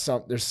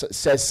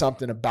 Says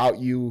something about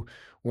you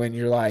when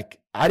you're like,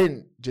 I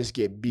didn't just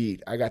get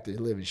beat. I got the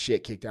living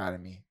shit kicked out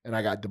of me, and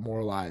I got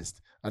demoralized,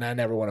 and I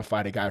never want to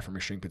fight a guy from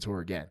Extreme Couture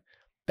again.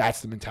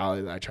 That's the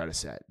mentality that I try to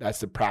set. That's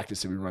the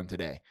practice that we run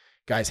today.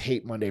 Guys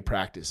hate Monday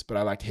practice, but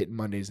I like hitting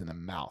Mondays in the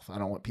mouth. I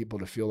don't want people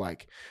to feel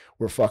like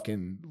we're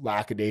fucking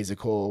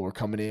lackadaisical. We're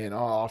coming in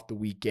off the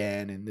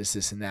weekend and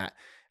this and that.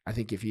 I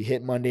think if you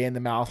hit Monday in the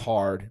mouth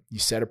hard, you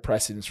set a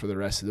precedence for the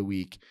rest of the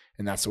week.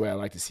 And that's the way I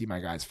like to see my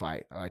guys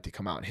fight. I like to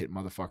come out and hit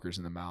motherfuckers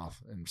in the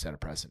mouth and set a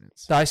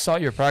precedence. I saw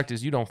your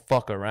practice. You don't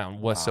fuck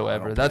around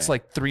whatsoever. That's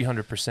like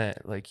 300%.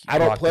 Like I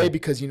don't play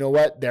because you know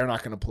what? They're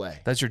not going to play.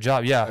 That's your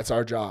job. Yeah. That's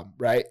our job,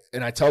 right?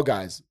 And I tell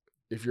guys,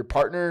 if your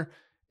partner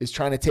is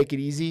trying to take it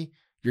easy,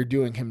 you're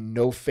doing him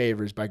no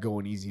favors by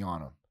going easy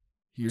on him.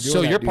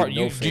 So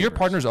do your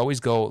partners always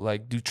go,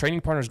 like, do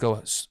training partners go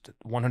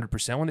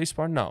 100% when they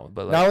spar? No,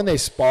 but like, not when they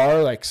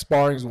spar. Like,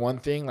 sparring is one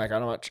thing. Like, I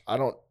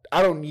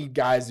don't need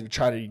guys to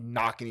try to be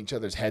knocking each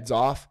other's heads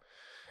off.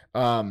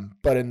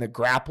 But in the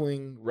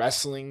grappling,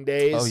 wrestling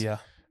days, oh yeah,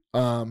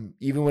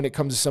 even when it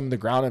comes to some of the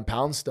ground and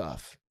pound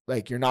stuff,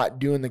 like, you're not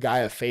doing the guy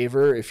a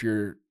favor if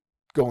you're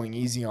going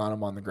easy on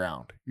him on the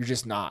ground. You're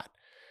just not,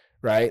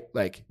 right?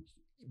 Like,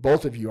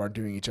 both of you aren't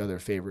doing each other a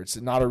favor. It's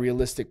not a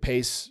realistic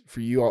pace for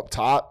you up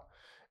top.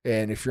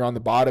 And if you're on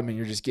the bottom and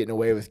you're just getting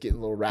away with getting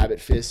little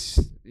rabbit fists,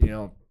 you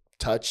know,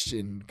 touched,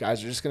 and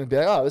guys are just going to be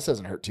like, oh, this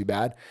doesn't hurt too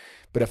bad.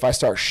 But if I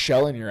start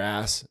shelling your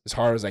ass as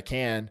hard as I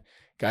can,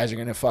 guys are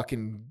going to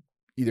fucking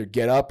either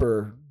get up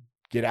or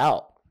get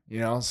out, you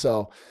know?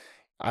 So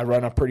I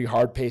run a pretty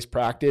hard paced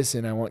practice,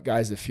 and I want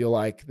guys to feel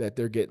like that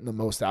they're getting the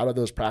most out of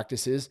those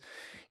practices.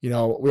 You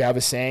know, we have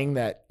a saying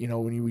that, you know,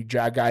 when we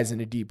drag guys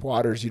into deep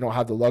waters, you don't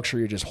have the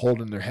luxury of just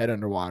holding their head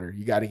underwater.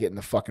 You got to get in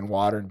the fucking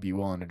water and be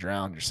willing to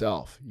drown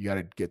yourself. You got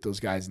to get those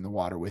guys in the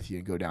water with you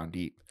and go down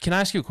deep. Can I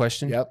ask you a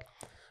question? Yep.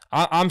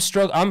 I'm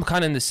kind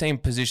of in the same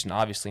position,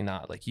 obviously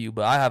not like you,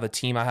 but I have a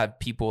team. I have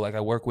people like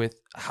I work with.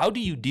 How do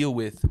you deal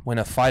with when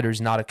a fighter's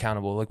not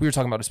accountable? Like we were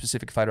talking about a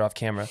specific fighter off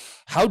camera.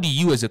 How do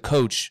you as a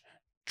coach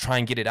try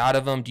and get it out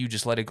of them? Do you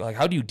just let it go? Like,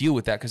 how do you deal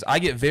with that? Because I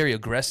get very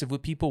aggressive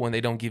with people when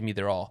they don't give me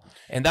their all,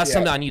 and that's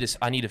something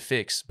I need to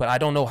fix. But I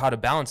don't know how to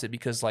balance it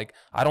because like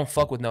I don't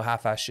fuck with no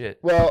half-ass shit.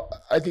 Well,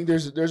 I think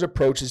there's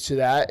approaches to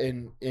that,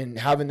 and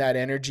having that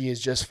energy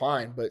is just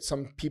fine. But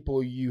some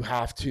people you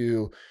have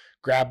to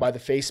grab by the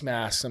face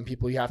mask. Some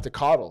people you have to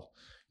coddle.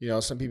 You know,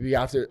 some people you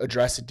have to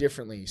address it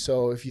differently.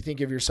 So if you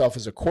think of yourself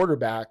as a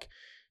quarterback,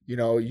 you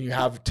know, you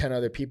have 10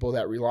 other people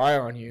that rely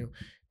on you.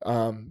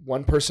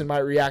 One person might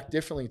react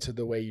differently to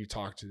the way you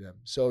talk to them.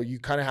 So you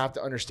kind of have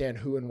to understand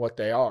who and what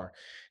they are.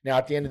 Now,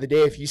 at the end of the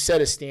day, if you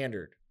set a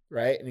standard,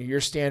 right, and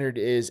your standard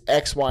is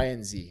X, Y,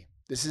 and Z,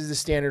 this is the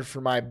standard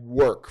for my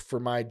work, for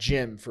my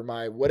gym, for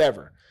my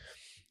whatever,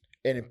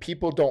 and if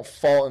people don't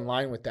fall in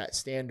line with that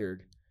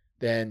standard,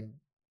 then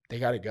they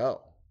got to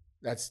go.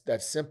 That's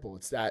simple.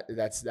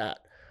 That's that.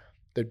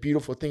 The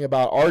beautiful thing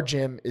about our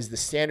gym is the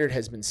standard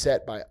has been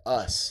set by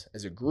us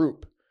as a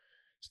group.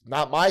 It's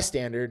not my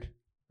standard.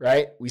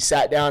 Right? We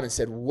sat down and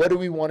said, what do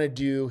we want to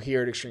do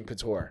here at Extreme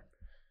Couture?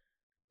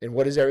 And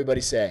what does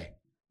everybody say?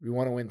 We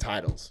want to win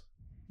titles.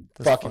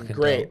 That's fucking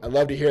great. Dope. I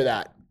love to hear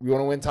that. We want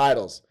to win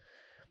titles.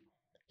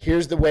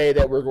 Here's the way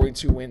that we're going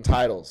to win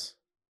titles.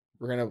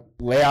 We're going to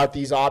lay out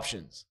these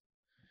options.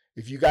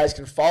 If you guys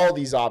can follow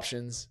these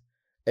options,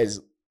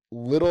 as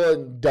little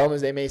and dumb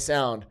as they may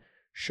sound,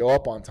 show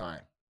up on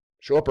time.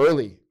 Show up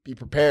early. Be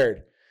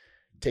prepared.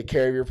 Take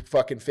care of your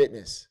fucking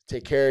fitness.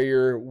 Take care of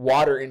your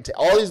water intake.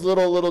 All these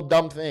little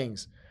dumb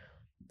things.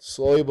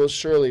 Slowly but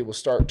surely will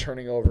start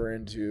turning over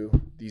into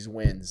these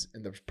wins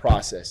in the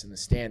process and the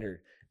standard.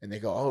 And they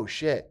go, oh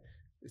shit,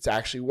 it's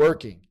actually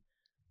working.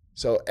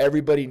 So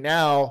everybody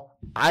now,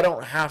 I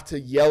don't have to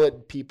yell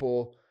at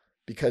people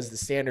because the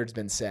standard's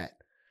been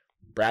set.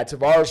 Brad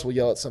Tavares will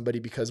yell at somebody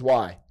because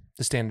why?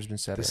 The standard's been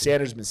set. The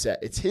standard's been set.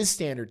 It's his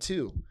standard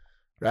too.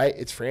 Right?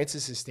 It's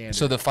Francis's standard.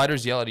 So the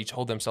fighters yell at each,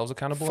 hold themselves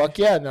accountable? Fuck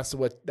yeah, and that's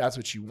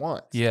what you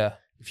want. Yeah.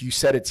 If you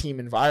set a team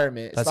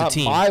environment, that's it's not a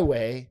team. My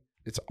way,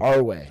 it's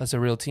our way. That's a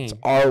real team. It's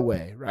our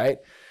way, right?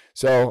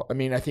 So, I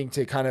mean, I think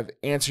to kind of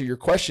answer your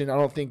question, I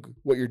don't think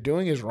what you're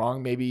doing is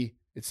wrong. Maybe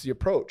it's the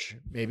approach.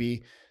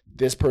 Maybe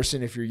this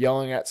person, if you're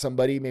yelling at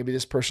somebody, maybe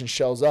this person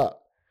shells up.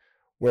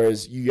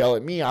 Whereas you yell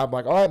at me, I'm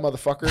like, all right,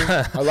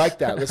 motherfucker, I like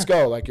that. Let's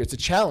go. Like, it's a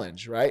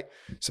challenge, right?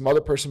 Some other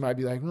person might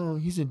be like, no,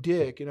 he's a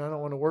dick, and I don't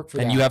want to work for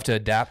that. And you have to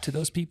adapt to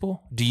those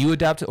people? Do you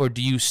adapt, or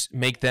do you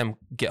make them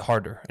get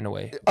harder in a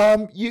way? I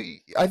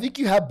think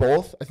you have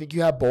both. I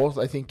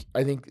think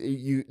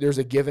there's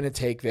a give and a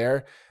take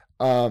there.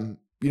 You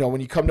know, when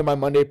you come to my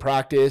Monday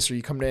practice or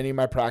you come to any of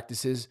my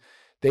practices,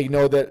 they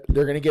know that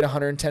they're going to get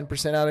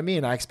 110% out of me,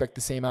 and I expect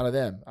the same out of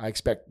them. I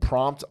expect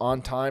prompt,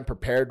 on time,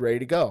 prepared, ready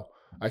to go.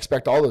 I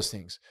expect all those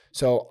things.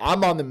 So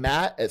I'm on the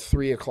mat at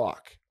 3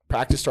 o'clock.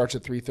 Practice starts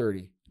at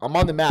 3:30. I'm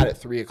on the mat at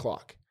 3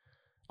 o'clock.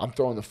 I'm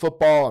throwing the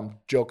football. I'm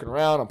joking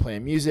around. I'm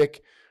playing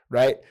music,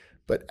 right?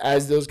 But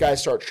as those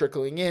guys start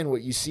trickling in,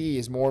 what you see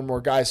is more and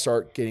more guys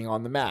start getting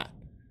on the mat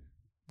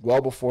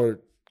well before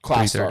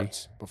class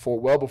starts,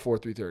 well before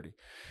 3:30.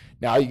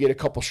 Now you get a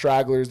couple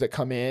stragglers that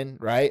come in,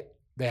 right?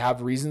 They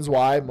have reasons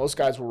why. Most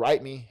guys will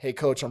write me, hey,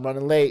 coach, I'm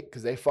running late,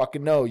 because they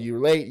fucking know you're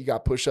late. You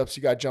got push-ups,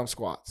 you got jump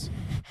squats.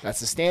 That's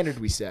the standard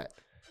we set.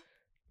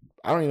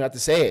 I don't even have to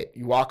say it.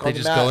 You walk on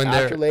the mat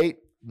after late,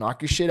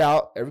 knock your shit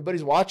out.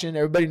 Everybody's watching.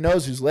 Everybody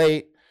knows who's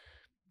late.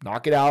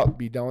 Knock it out,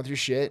 be done with your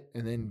shit,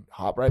 and then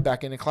hop right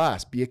back into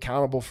class. Be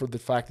accountable for the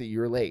fact that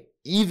you're late,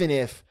 even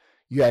if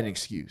you had an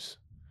excuse.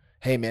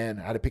 Hey, man,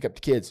 I had to pick up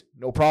the kids.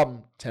 No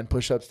problem. 10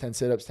 push-ups, 10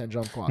 sit-ups, 10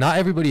 jump squats. Not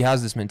everybody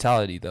has this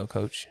mentality, though,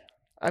 coach.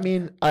 I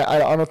mean, I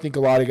don't think a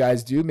lot of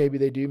guys do. Maybe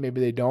they do.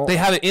 Maybe they don't. They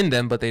have it in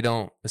them, but they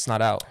don't. It's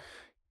not out.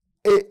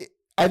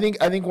 I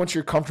think once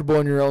you're comfortable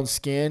in your own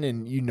skin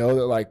and you know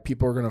that like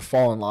people are going to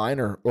fall in line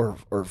or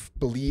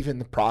believe in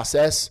the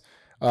process,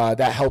 that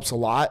helps a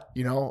lot.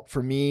 You know,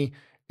 for me,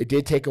 it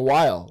did take a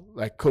while.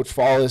 Like Coach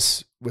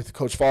Follis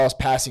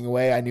passing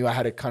away, I knew I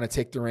had to kind of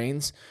take the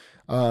reins.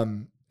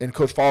 And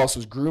Coach Follis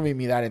was grooming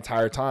me that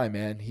entire time,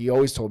 man. He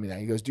always told me that.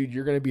 He goes, dude,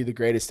 you're going to be the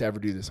greatest to ever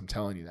do this. I'm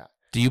telling you that.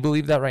 Do you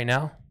believe that right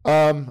now?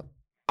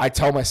 I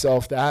tell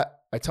myself that.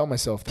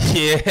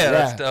 Yeah,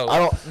 that's dope.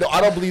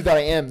 I don't believe that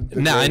I am.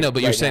 No, I know,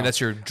 but you're saying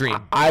that's your dream.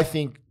 I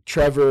think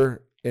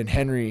Trevor and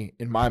Henry,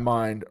 in my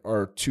mind,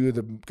 are two of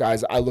the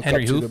guys I look up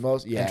to the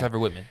most. Yeah, and Trevor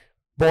Whitman.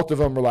 Both of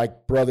them are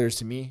like brothers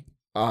to me.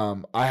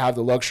 I have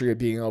the luxury of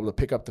being able to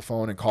pick up the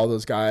phone and call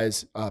those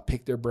guys,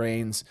 pick their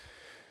brains.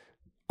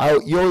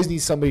 You always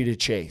need somebody to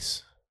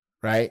chase,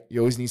 right?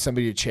 You always need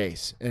somebody to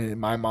chase. And in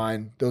my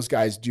mind, those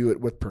guys do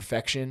it with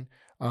perfection.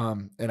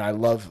 And I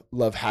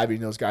love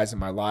having those guys in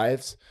my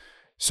lives.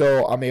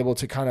 So I'm able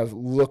to kind of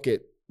look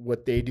at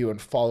what they do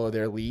and follow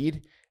their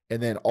lead,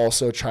 and then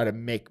also try to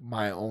make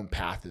my own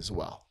path as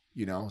well,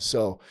 you know?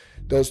 So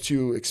those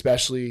two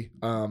especially.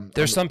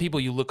 There's some people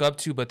you look up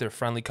to, but they're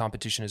friendly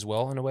competition as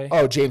well in a way.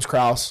 Oh, James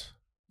Krause,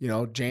 you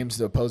know, James,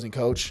 the opposing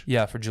coach.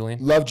 Yeah, for Julian.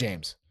 Love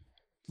James.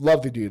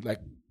 Love the dude. Like,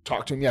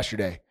 talked to him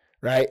yesterday,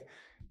 right?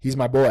 He's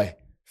my boy.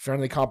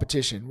 friendly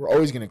competition. We're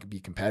always going to be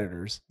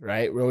competitors,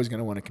 right? We're always going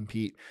to want to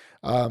compete.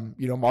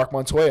 Mark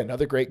Montoya,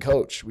 another great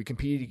coach. We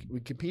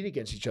compete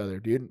against each other,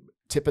 dude.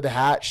 Tip of the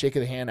hat, shake of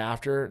the hand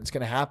after. It's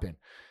going to happen.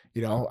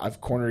 I've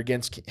cornered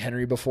against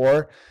Henry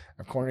before.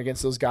 I've cornered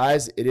against those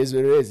guys. It is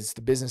what it is. It's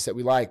the business that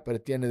we like. But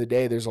at the end of the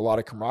day, there's a lot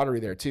of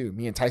camaraderie there too.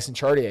 Me and Tyson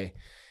Chartier,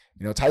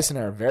 Tyson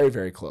and I are very,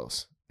 very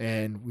close.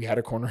 And we had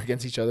a corner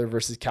against each other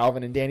versus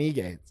Calvin and Dan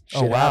Ige.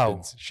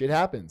 Shit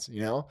happens.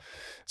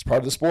 It's part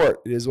of the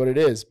sport. It is what it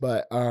is.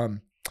 But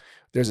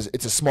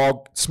it's a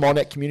small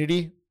net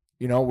community.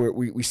 Where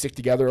we stick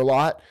together a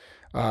lot.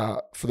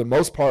 For the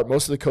most part,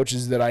 most of the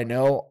coaches that I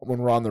know, when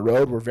we're on the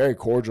road, we're very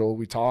cordial.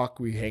 We talk,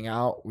 we hang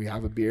out, we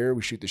have a beer,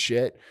 we shoot the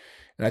shit.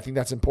 And I think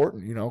that's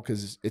important,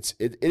 because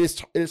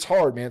it's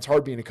hard, man. It's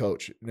hard being a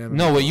coach.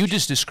 No, what you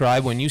just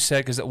described when you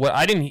said, because what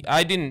I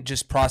didn't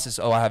just process.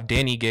 Oh, I have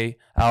Dan Ige,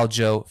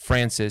 Aljo,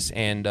 Francis,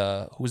 and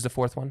who was the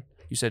fourth one?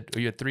 You said,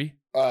 you had three?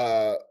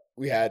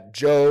 We had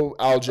Joe,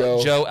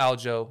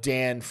 Aljo,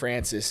 Dan,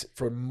 Francis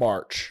for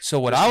March. So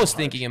what I was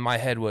thinking in my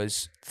head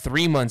was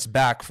 3 months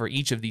back for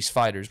each of these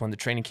fighters when the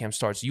training camp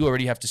starts, you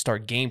already have to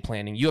start game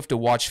planning. You have to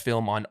watch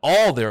film on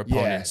all their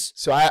opponents.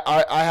 Yeah.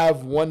 So I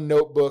have one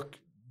notebook,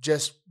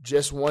 just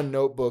one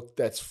notebook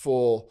that's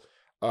full.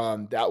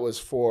 That was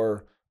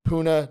for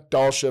Puna,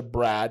 Dalsha,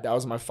 Brad. That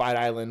was my Fight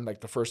Island, like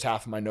the first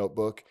half of my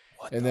notebook.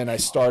 And then I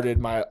started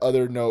my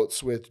other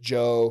notes with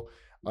Joe,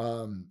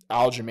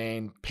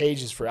 Aljamain,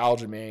 pages for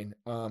Aljamain,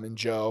 and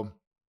Joe.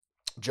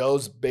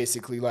 Joe's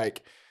basically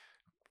like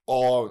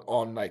all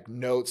on like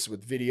notes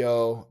with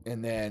video,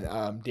 and then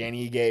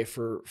Danny Ige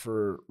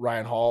for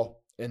Ryan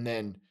Hall, and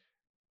then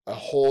a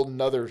whole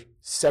nother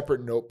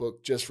separate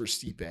notebook just for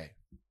Stipe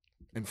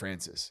and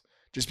Francis,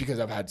 just because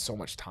I've had so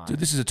much time. Dude,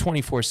 this is a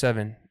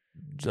 24/7.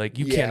 Like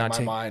you cannot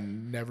take. My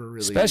mind never really.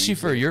 Especially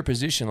for your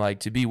position, like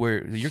to be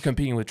where you're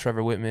competing with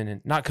Trevor Whitman,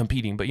 and not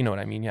competing, but you know what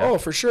I mean. Yeah. Oh,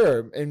 for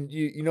sure. And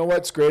you know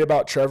what's great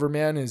about Trevor,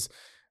 man, is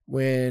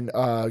when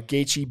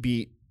Gaethje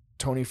beat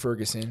Tony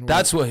Ferguson.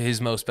 That's what his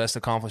best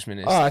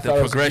accomplishment is. Oh, the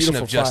progression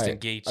of Justin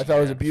Gaethje. I thought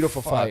it was a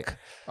beautiful fight.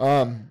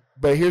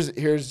 But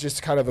here's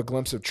just kind of a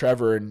glimpse of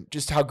Trevor and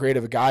just how great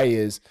of a guy he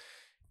is.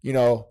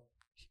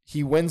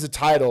 He wins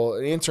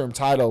an interim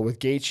title with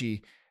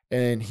Gaethje,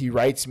 and he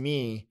writes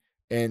me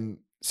and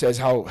says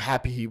how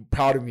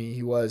proud of me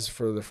he was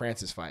for the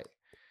Francis fight.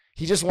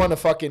 He just won a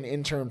fucking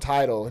interim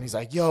title, and he's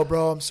like, "Yo,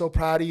 bro, I'm so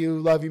proud of you.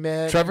 Love you,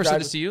 man." Trevor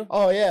said this to you?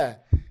 Oh yeah.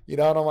 And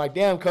I'm like,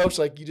 "Damn, coach,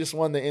 like you just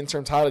won the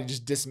interim title. You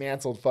just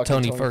dismantled fucking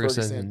Tony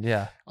Ferguson.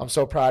 Yeah. I'm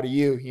so proud of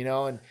you,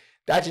 and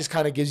that just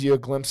kind of gives you a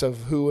glimpse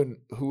of who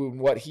and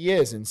what he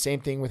is. And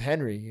same thing with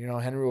Henry.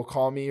 Henry will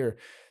call me or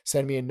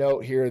send me a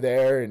note here or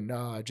there,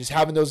 and just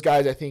having those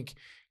guys, I think,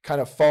 kind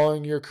of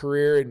following your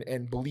career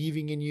and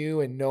believing in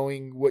you and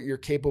knowing what you're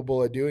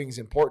capable of doing is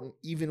important,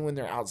 even when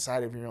they're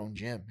outside of your own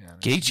gym.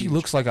 Gaethje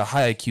looks like a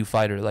high IQ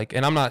fighter. Like,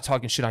 and I'm not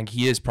talking shit on,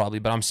 he is probably,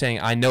 but I'm saying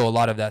I know a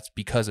lot of that's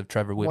because of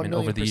Trevor Whitman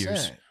over the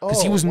years.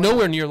 Because he was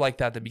nowhere near like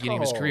that at the beginning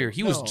of his career.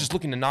 He was just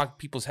looking to knock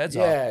people's heads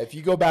off. Yeah, if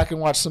you go back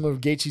and watch some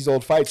of Gaethje's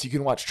old fights, you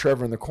can watch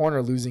Trevor in the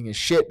corner losing his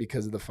shit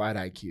because of the fight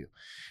IQ.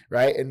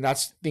 Right. And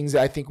that's things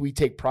that I think we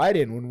take pride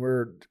in when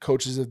we're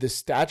coaches of this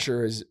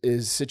stature is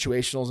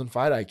situationals and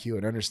fight IQ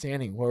and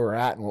understanding where we're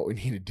at and what we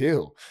need to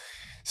do.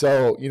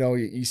 So,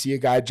 you see a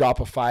guy drop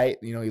a fight,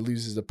 he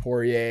loses to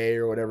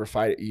Poirier or whatever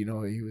fight, he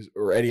was,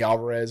 or Eddie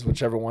Alvarez,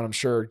 whichever one. I'm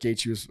sure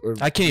Gaethje was.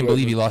 I can't even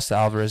believe he lost to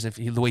Alvarez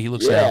the way he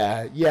looks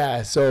now.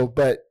 Yeah. So,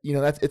 but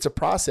it's a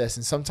process,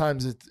 and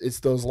sometimes it's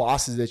those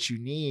losses that you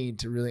need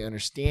to really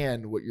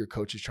understand what your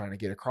coach is trying to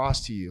get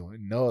across to you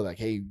and know, like,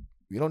 hey,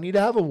 we don't need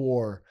to have a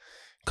war.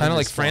 Kind of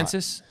like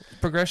Francis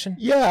progression?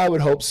 Yeah, I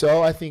would hope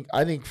so. I think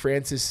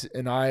Francis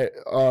and I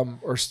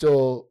are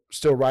still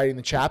writing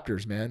the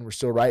chapters, man. We're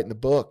still writing the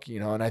book,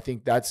 and I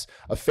think that's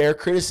a fair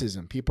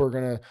criticism. People are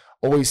going to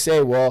always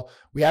say, well,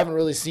 we haven't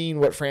really seen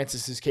what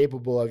Francis is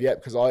capable of yet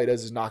because all he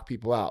does is knock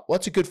people out. Well,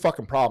 that's a good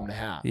fucking problem to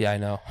have. Yeah, I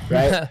know.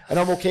 Right? And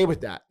I'm okay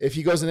with that. If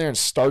he goes in there and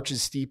starches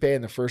Stipe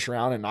in the first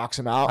round and knocks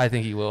him out. I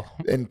think he will.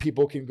 And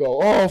people can go,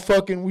 oh,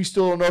 fucking, we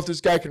still don't know if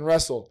this guy can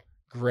wrestle.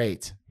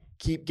 Great.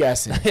 Keep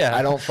guessing. Yeah.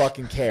 I don't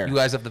fucking care. You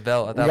guys have the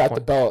belt at that point. We got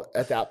the belt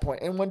at that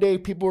point. And one day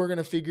people are going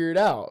to figure it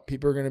out.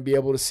 People are going to be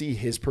able to see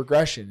his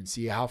progression and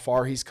see how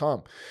far he's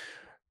come.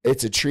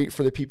 It's a treat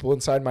for the people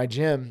inside my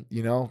gym.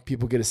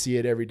 People get to see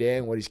it every day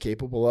and what he's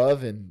capable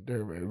of. And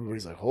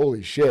everybody's like,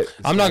 holy shit.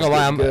 I'm not going to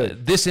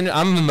lie.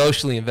 I'm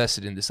emotionally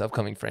invested in this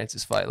upcoming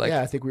Francis fight. Like,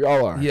 yeah, I think we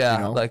all are.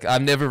 Yeah. Like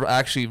I've never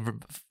actually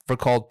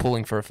recalled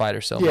pulling for a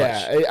fighter so much.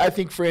 Yeah, I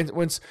think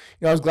once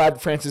I was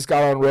glad Francis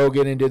got on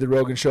Rogan and did the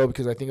Rogan show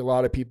because I think a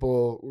lot of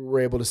people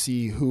were able to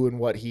see who and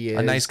what he is.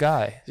 A nice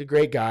guy. He's a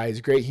great guy. He's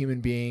a great human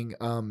being.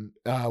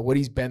 What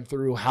he's been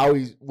through, how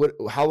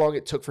long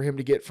it took for him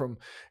to get from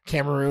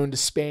Cameroon to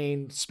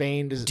Spain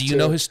to. Do you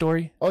know his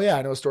story? Oh yeah,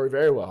 I know his story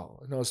very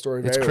well.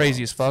 It's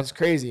crazy as fuck. It's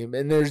crazy,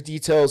 and there's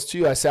details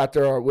too. I sat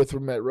there with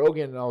him at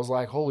Rogan and I was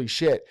like, holy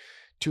shit.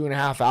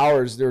 2.5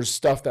 hours, there's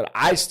stuff that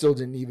I still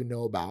didn't even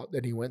know about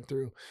that he went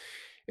through.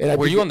 And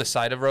were you on the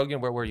side of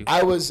Rogan? Where were you?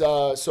 I was they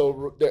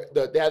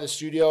had the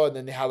studio, and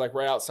then they had like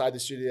right outside the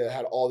studio they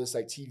had all this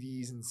like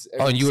TVs and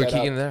and you were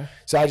kicking there?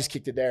 So I just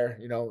kicked it there,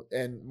 you know.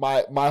 And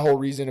my whole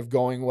reason of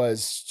going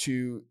was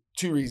two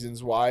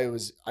reasons why. It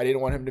was I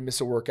didn't want him to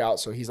miss a workout,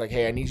 so he's like,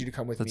 hey, I need you to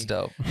come with me. That's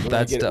dope.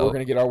 We're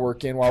gonna get our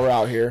work in while we're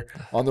out here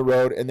on the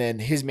road. And then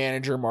his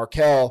manager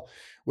Markel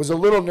was a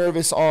little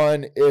nervous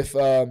on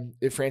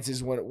if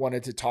Francis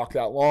wanted to talk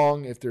that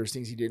long, if there's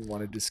things he didn't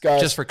want to discuss.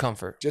 Just for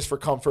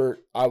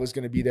comfort. I was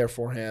going to be there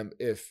for him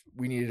if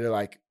we needed to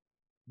like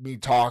me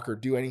talk or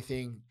do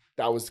anything.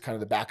 That was kind of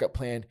the backup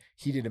plan.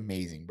 He did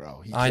amazing,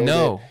 bro. I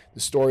know. The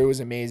story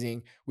was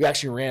amazing. We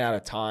actually ran out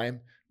of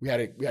time. We had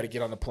to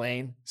get on the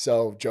plane.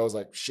 So Joe's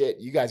like,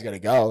 shit, you guys got to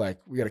go. Like,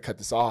 we got to cut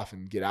this off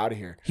and get out of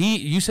here.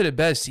 You said it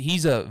best.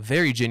 He's a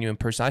very genuine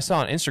person. I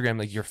saw on Instagram,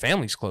 like, your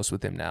family's close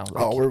with him now.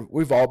 Like,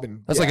 we've all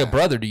been. That's like a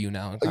brother to you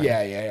now.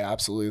 Yeah,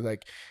 absolutely.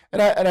 Like,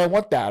 and I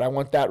want that. I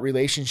want that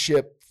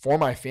relationship for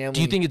my family.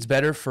 Do you think it's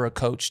better for a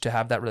coach to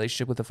have that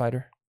relationship with a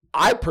fighter?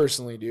 I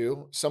personally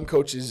do. Some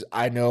coaches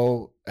I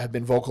know have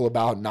been vocal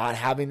about not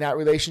having that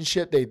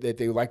relationship.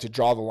 They like to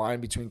draw the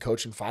line between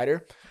coach and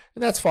fighter.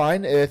 And that's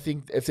fine. I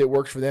think if it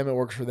works for them, it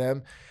works for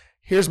them.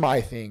 Here's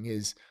my thing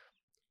is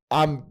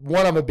I'm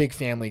a big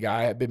family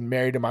guy. I've been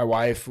married to my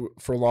wife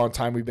for a long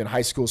time. We've been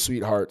high school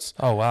sweethearts.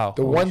 Oh, wow.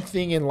 The one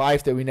thing in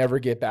life that we never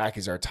get back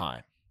is our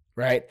time,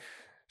 right?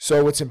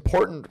 So what's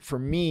important for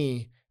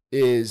me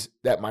is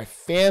that my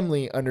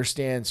family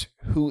understands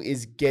who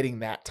is getting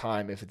that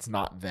time if it's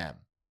not them,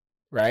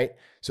 right?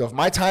 So if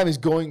my time is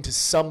going to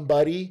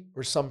somebody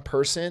or some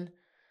person,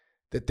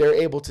 that they're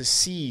able to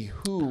see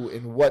who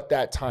and what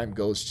that time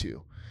goes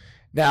to.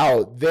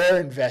 Now they're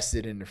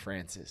invested into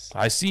Francis.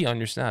 I see on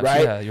your snaps,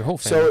 right? Yeah, your whole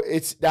family.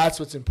 So that's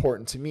what's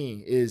important to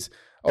me is,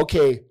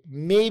 okay,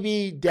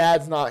 maybe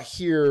dad's not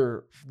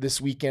here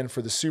this weekend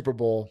for the Super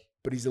Bowl,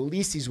 but at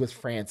least he's with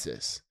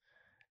Francis.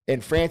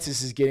 And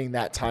Francis is getting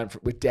that time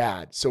with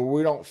dad. So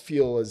we don't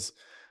feel as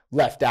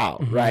left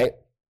out, right?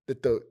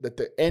 That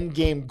the end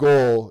game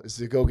goal is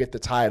to go get the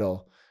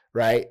title,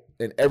 right?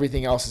 And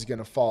everything else is going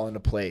to fall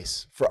into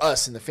place for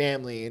us and the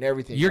family and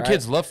everything. Your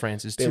kids love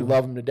Francis too. They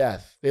love him to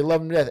death.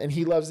 And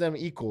he loves them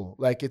equal.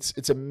 Like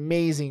it's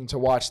amazing to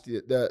watch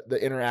the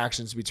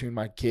interactions between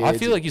my kids. I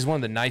feel like he's one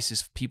of the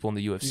nicest people in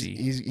the UFC.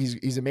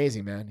 He's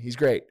amazing, man. He's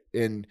great.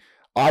 And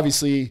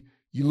obviously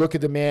you look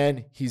at the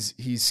man, he's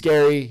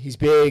scary, he's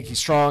big, he's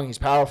strong, he's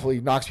powerful, he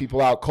knocks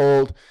people out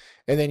cold.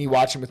 And then you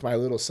watch him with my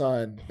little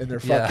son and they're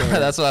fucking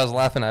that's what I was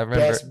laughing at. I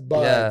remember. Best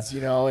buds,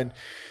 you know, and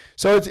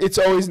so it's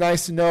always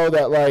nice to know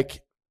that,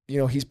 like, you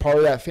know, he's part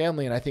of that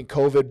family. And I think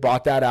COVID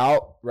brought that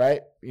out,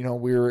 right? You know,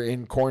 we were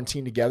in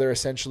quarantine together,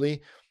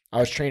 essentially. I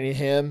was training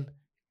him.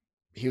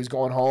 He was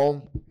going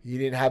home. He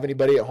didn't have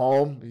anybody at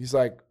home. I was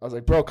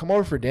like, bro, come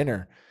over for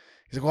dinner.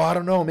 He's like, well, I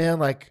don't know, man.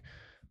 Like,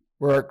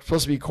 we're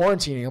supposed to be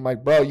quarantining. I'm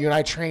like, bro, you and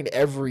I train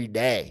every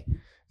day.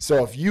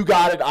 So if you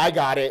got it, I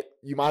got it.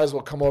 You might as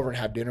well come over and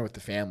have dinner with the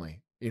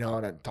family. You know,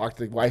 and I talked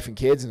to the wife and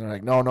kids, and they're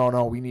like,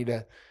 no, we need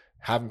to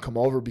have him come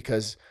over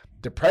because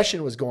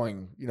depression was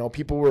going, you know,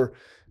 people were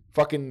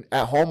fucking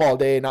at home all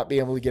day and not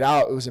being able to get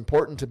out. It was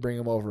important to bring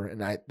him over.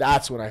 And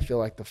that's when I feel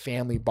like the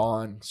family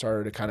bond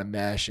started to kind of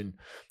mesh. And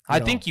I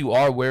think you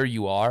are where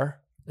you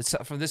are.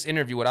 From this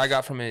interview, what I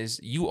got from it is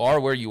you are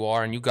where you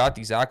are and you got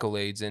these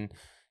accolades. And,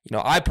 you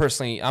know, I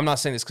personally, I'm not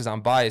saying this because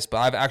I'm biased, but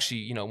I've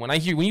actually, you know, when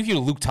you hear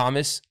Luke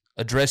Thomas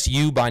address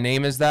you by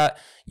name as that,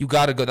 you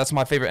got to go. That's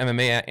my favorite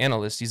MMA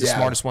analyst. He's the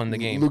smartest one in the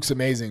game. Luke's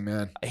amazing,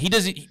 man.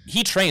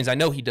 He trains. I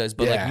know he does,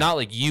 but like not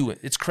like you.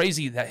 It's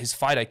crazy that his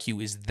fight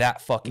IQ is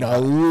that fucking high.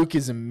 Luke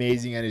is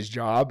amazing at his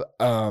job.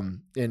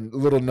 And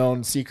little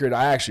known secret,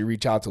 I actually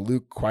reach out to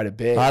Luke quite a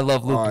bit. I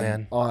love Luke,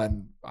 man.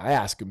 I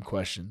ask him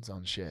questions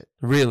on shit.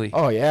 Really?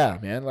 Oh yeah,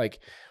 man. Like,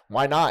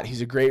 why not?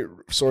 He's a great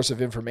source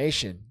of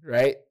information,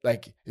 right?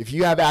 Like, if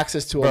you have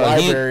access to a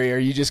library, are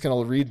you just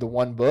going to read the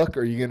one book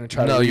or are you going to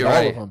try to read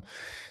all of them?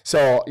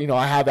 So, you know,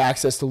 I have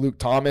access to Luke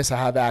Thomas. I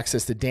have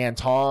access to Dan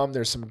Tom.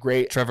 There's some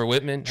great Trevor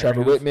Whitman.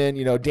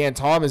 You know, Dan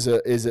Tom is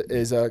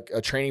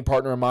a training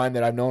partner of mine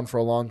that I've known for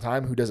a long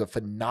time who does a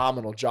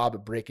phenomenal job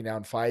of breaking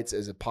down fights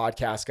as a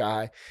podcast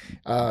guy.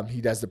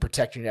 He does the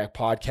Protect Your Neck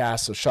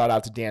podcast. So shout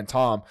out to Dan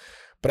Tom.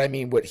 But I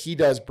mean, what he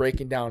does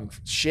breaking down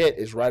shit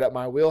is right up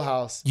my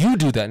wheelhouse. You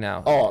do that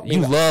now. Oh,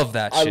 you love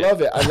that shit. I love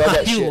it. I love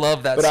that shit. You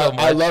love that but so much.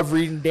 I love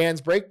reading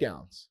Dan's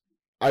breakdowns.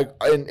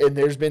 And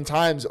there's been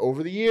times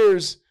over the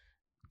years,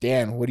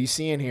 Dan, what are you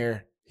seeing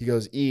here? He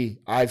goes,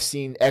 I've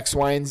seen X,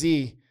 Y, and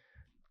Z.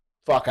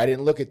 Fuck, I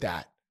didn't look at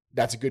that.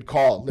 That's a good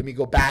call. Let me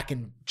go back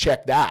and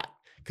check that.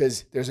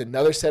 Because there's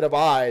another set of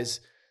eyes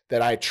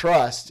that I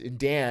trust in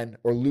Dan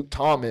or Luke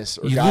Thomas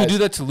or guys. You do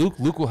that to Luke?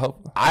 Luke will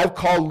help. I've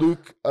called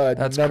Luke a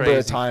number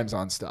of times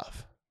on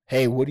stuff.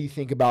 Hey, what do you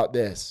think about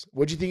this?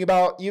 What do you think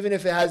about, even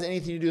if it has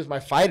anything to do with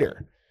my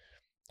fighter?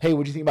 Hey,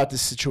 what do you think about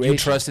this situation? You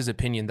trust his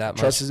opinion that much?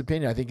 Trust his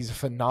opinion. I think he's a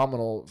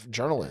phenomenal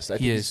journalist.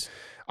 He is.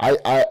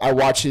 I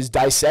watch his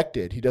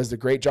Dissected. He does the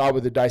great job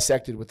with the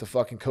Dissected with the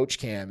fucking Coach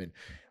Cam. And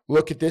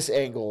look at this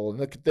angle and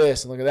look at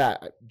this and look at that.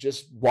 I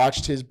just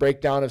watched his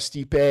breakdown of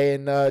Stipe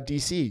in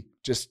DC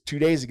just 2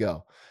 days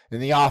ago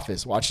in the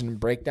office, watching him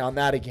break down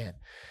that again.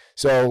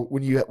 So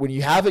when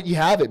you have it, you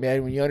have it,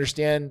 man. When you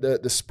understand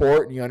the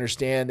sport and you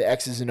understand the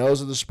X's and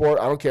O's of the sport,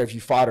 I don't care if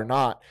you fought or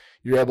not,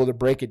 you're able to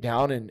break it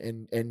down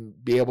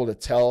and be able to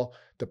tell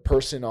the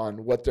person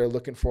on what they're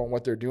looking for and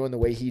what they're doing the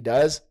way he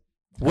does.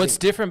 What's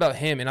different about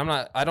him, and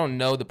I don't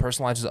know the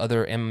personal lives of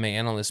other MMA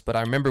analysts, but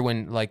I remember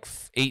when like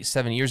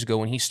 8-7 years ago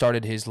when he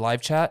started his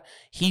live chat,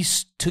 he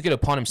took it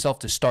upon himself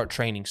to start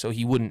training so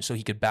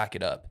he could back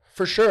it up.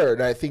 For sure.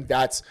 And I think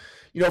that's,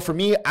 for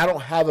me, I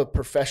don't have a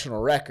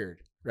professional record,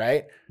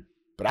 right?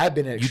 But I've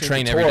been at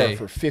Extreme Couture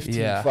for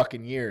 15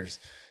 fucking years.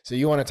 So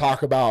you want to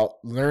talk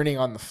about learning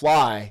on the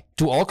fly.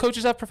 Do all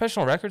coaches have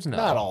professional records? No.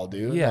 Not all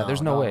do. Yeah,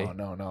 there's no way.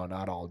 No,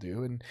 not all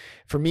do. And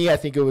for me, I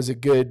think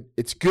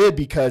it's good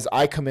because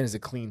I come in as a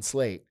clean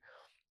slate.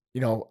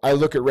 I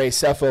look at Ray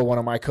Sefo, one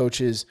of my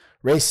coaches.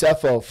 Ray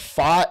Sefo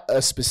fought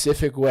a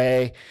specific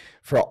way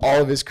for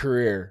all of his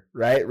career,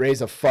 right?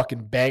 Ray's a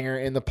fucking banger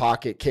in the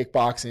pocket,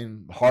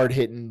 kickboxing,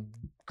 hard-hitting,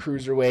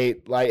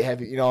 cruiserweight, light,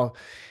 heavy,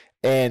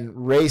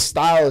 and Ray's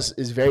style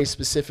is very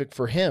specific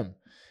for him.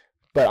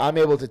 But I'm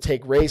able to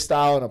take Ray's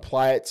style and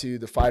apply it to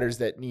the fighters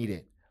that need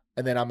it.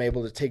 And then I'm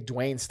able to take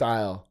Dwayne's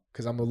style,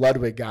 because I'm a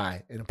Ludwig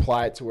guy, and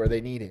apply it to where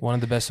they need it. One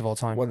of the best of all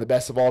time. One of the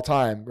best of all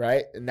time,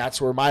 right? And that's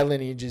where my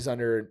lineage is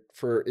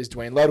is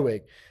Dwayne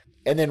Ludwig.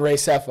 And then Ray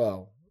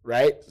Sefo,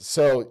 right?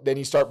 So then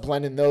you start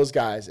blending those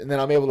guys. And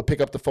then I'm able to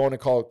pick up the phone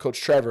and call Coach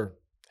Trevor.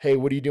 Hey,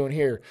 what are you doing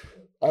here?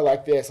 I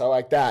like this. I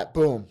like that.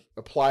 Boom.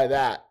 Apply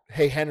that.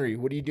 Hey, Henry,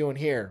 what are you doing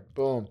here?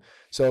 Boom.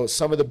 So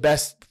some of the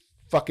best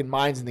fucking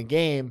minds in the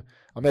game,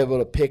 I'm able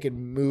to pick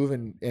and move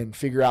and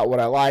figure out what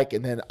I like.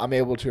 And then I'm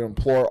able to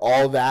employ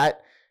all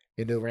that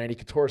into Randy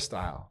Couture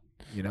style,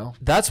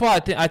 That's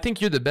why I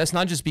think you're the best,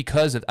 not just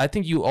because I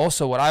think you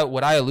also, what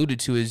I alluded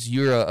to is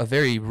you're a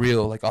very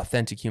real, like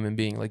authentic human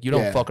being. Like you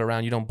don't fuck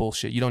around. You don't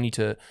bullshit. You don't need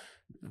to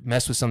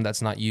mess with something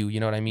that's not you.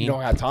 You know what I mean? You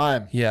don't have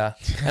time. Yeah.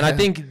 And I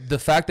think the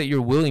fact that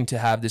you're willing to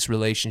have this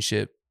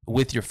relationship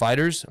with your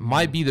fighters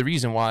might be the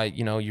reason why,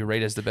 you're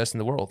rated as the best in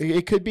the world.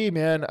 It could be,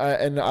 man.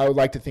 And I would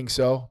like to think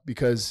so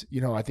because,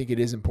 I think it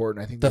is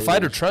important. I think the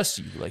fighter trusts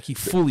you. Like he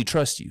fully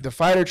trusts you. The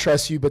fighter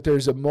trusts you, but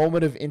there's a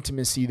moment of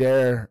intimacy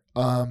there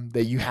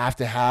that you have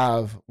to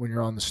have when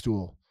you're on the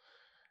stool.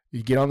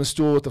 You get on the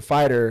stool with the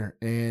fighter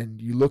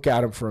and you look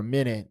at him for a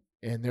minute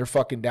and they're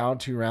fucking down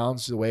 2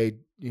 rounds the way,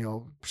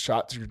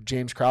 shot through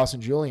James Krause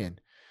and Julian.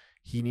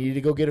 He needed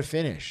to go get a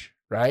finish,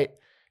 right?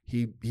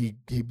 He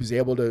was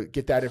able to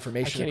get that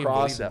information across. I can't even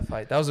believe that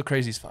fight. That was the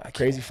craziest fight.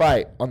 Crazy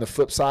fight. On the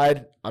flip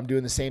side, I'm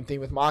doing the same thing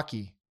with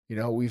Maki.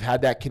 We've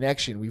had that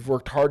connection. We've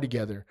worked hard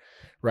together,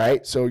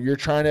 right? So you're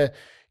trying to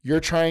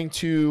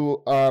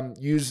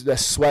use the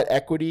sweat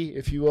equity,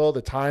 if you will,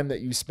 the time that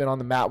you spend on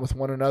the mat with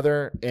one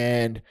another,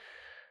 and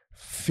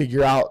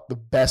figure out the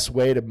best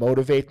way to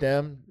motivate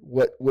them.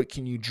 What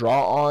can you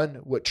draw on?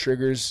 What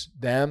triggers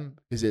them?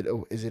 Is it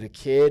a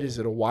kid? Is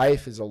it a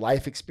wife? Is it a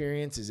life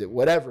experience? Is it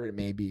whatever it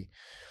may be?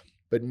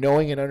 But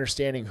knowing and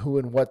understanding who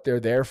and what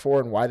they're there for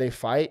and why they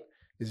fight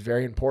is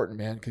very important,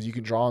 man, because you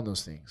can draw on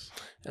those things.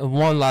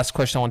 One last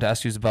question I want to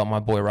ask you is about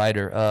my boy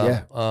Ryder.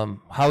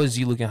 How is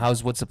he looking?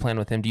 What's the plan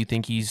with him? Do you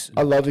think he's?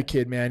 I love the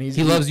kid, man.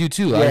 He loves you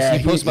too. Yeah,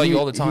 he posts about you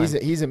all the time.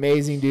 He's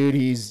amazing, dude.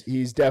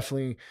 He's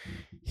definitely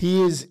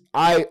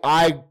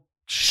I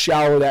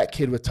shower that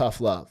kid with tough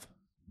love.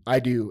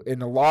 I do,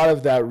 and a lot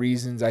of that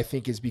reasons I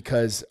think is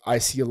because I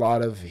see a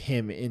lot of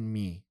him in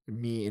me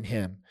in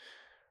him.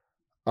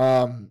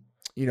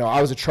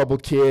 I was a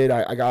troubled kid.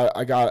 I'd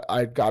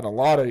gotten a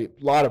lot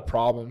of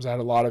problems. I had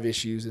a lot of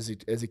issues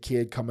as a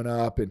kid coming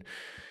up, and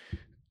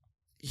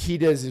he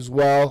does as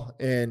well.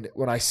 And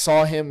when I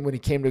saw him when he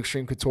came to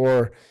Extreme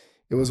Couture,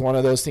 it was one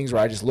of those things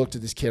where I just looked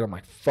at this kid. I'm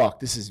like,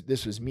 fuck,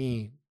 this was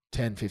me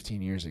 10,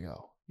 15 years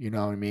ago. You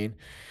know what I mean?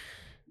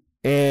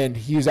 And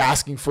he was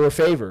asking for a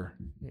favor.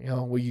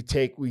 Will you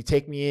take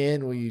me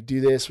in? Will you do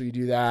this? Will you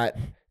do that?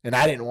 And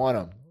I didn't want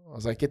him. I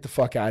was like, get the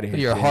fuck out of here.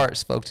 Your heart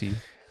spoke to you.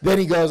 Then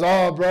he goes,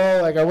 oh, bro,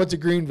 like I went to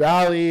Green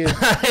Valley.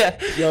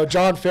 And,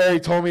 John Ferry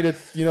told me to,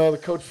 the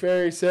Coach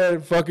Ferry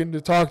said fucking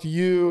to talk to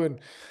you. And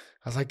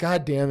I was like,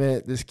 God damn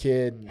it, this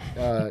kid.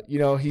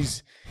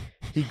 He's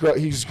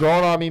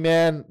growing on me,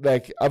 man.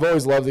 Like I've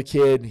always loved the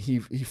kid. He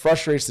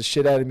frustrates the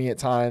shit out of me at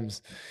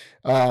times.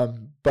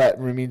 But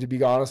I mean, to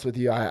be honest with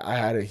you, I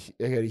had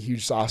a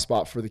huge soft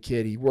spot for the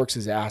kid. He works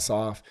his ass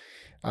off.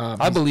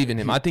 I believe in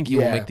him. I think he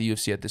will make the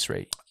UFC at this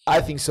rate. I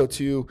think so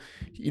too.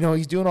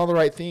 He's doing all the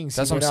right things.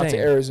 That's he went out to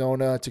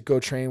Arizona to go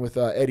train with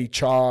Eddie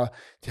Cha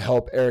to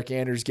help Eric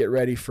Anders get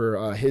ready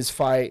for his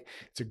fight.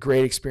 It's a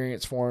great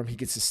experience for him. He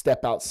gets to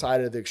step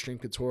outside of the Extreme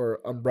Couture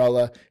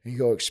umbrella and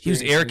go experience.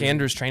 He was Eric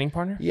Anders' training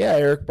partner? Yeah,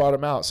 Eric brought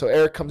him out. So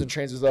Eric comes and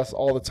trains with us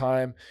all the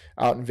time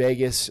out in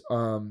Vegas.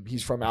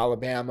 He's from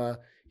Alabama.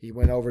 He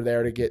went over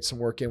there to get some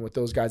work in with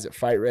those guys at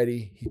Fight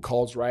Ready. He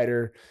calls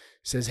Ryder,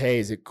 says, hey,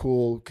 is it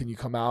cool? Can you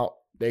come out?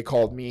 they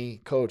called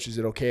me, coach, is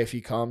it okay if he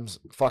comes?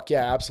 Fuck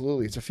yeah,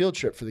 absolutely. It's a field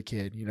trip for the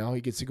kid. You know,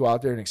 he gets to go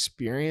out there and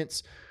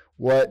experience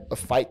what a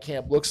fight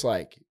camp looks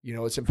like. You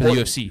know, it's important.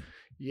 For the UFC.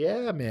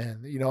 Yeah,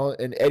 man. You know,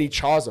 and Eddie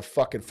Chaw's a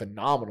fucking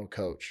phenomenal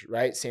coach,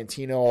 right?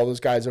 Santino, all those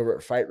guys over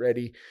at Fight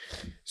Ready.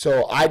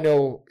 So I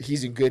know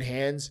he's in good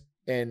hands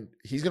and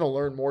he's going to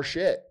learn more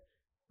shit,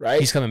 right?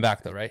 He's coming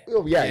back though, right?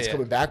 Oh, yeah, he's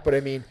coming back. But I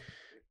mean,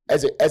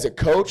 as a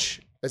coach,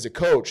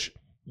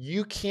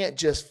 you can't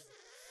just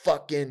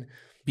fucking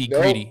be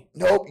greedy.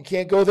 Nope, you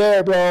can't go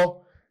there,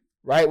 bro.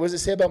 Right? What does it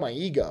say about my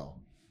ego?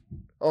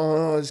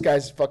 Oh, this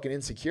guy's fucking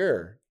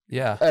insecure.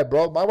 Yeah. Hey,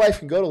 bro, my wife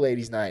can go to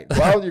ladies' night.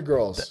 Go out with your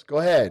girls. Go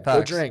ahead. Facts.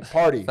 Go drink,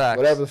 party, Facts.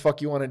 whatever the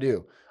fuck you want to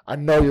do. I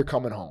know you're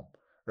coming home,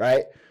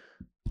 right?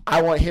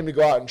 I want him to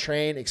go out and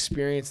train,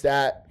 experience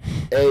that.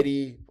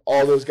 Eddie,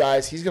 all those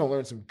guys. He's going to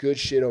learn some good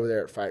shit over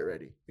there at Fight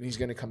Ready. And he's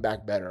going to come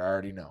back better. I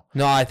already know.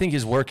 No, I think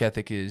his work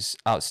ethic is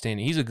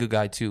outstanding. He's a good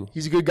guy too.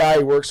 He's a good guy.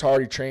 He works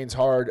hard. He trains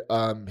hard.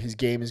 His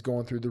game is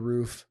going through the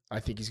roof. I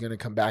think he's going to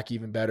come back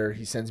even better.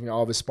 He sends me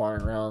all of his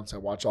sparring rounds. I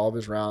watch all of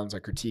his rounds. I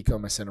critique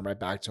him. I send him right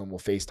back to him. We'll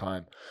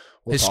FaceTime.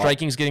 His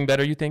striking's getting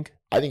better, you think?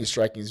 I think his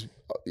striking's.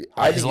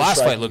 His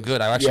last fight looked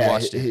good. I actually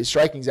watched it. His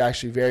striking's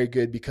actually very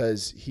good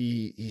because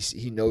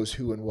he knows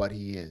who and what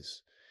he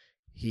is.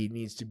 He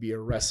needs to be a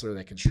wrestler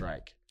that can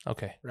strike.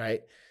 Okay.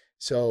 Right.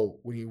 So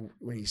when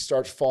he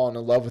starts falling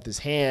in love with his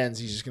hands,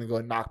 he's just going to go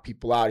and knock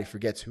people out. He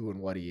forgets who and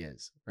what he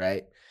is.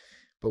 Right.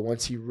 But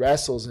once he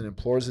wrestles and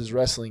implores his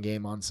wrestling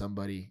game on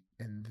somebody,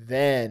 and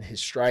then his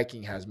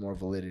striking has more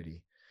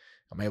validity.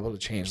 I'm able to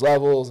change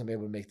levels. I'm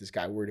able to make this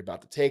guy worried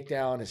about the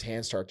takedown. His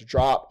hands start to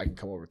drop. I can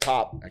come over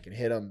top. I can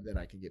hit him. Then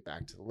I can get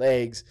back to the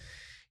legs,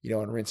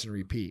 and rinse and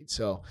repeat.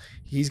 So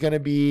he's going to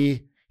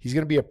be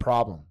a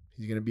problem.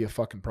 He's going to be a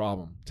fucking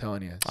problem, I'm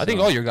telling you. I think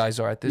all your guys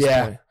are at this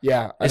point.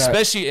 Yeah.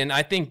 Especially, and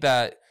I think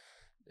that,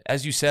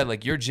 as you said,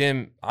 like your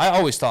gym, I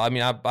always thought,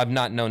 I've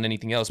not known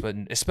anything else, but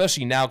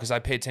especially now because I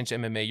pay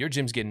attention to MMA, your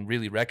gym's getting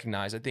really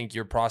recognized. I think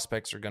your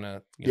prospects are going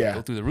to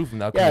go through the roof in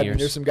the upcoming years.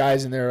 There's some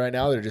guys in there right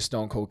now that are just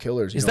stone cold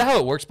killers. Is that how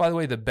it works, by the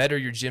way? The better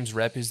your gym's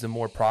rep is, the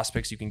more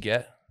prospects you can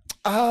get?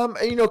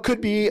 Could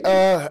be,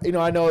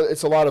 I know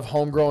it's a lot of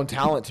homegrown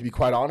talent, to be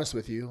quite honest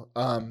with you.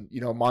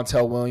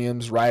 Montel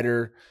Williams,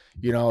 Ryder,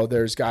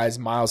 there's guys,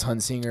 Miles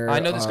Hunsinger. I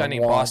know this guy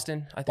named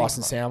Boston. I think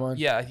Boston Salmon.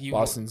 Yeah.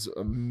 Boston's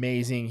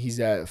amazing. He's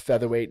at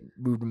featherweight,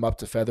 moved him up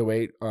to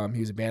featherweight. He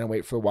was a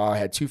bantamweight for a while. I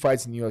had 2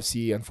 fights in the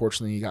UFC.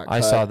 Unfortunately, he got cut.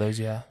 I saw those,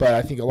 yeah. But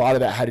I think a lot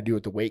of that had to do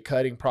with the weight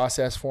cutting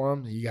process for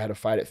him. He had to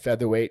fight at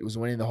featherweight, was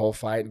winning the whole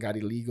fight and got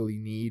illegally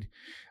kneed.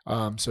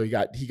 So he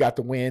got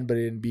the win, but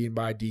it didn't beat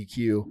by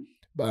DQ.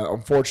 But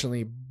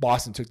unfortunately,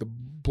 Boston took the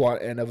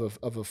blunt end of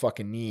a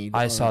fucking knee.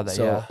 I saw that,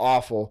 so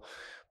awful.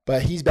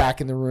 But he's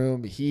back in the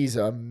room. He's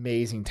an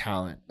amazing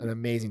talent.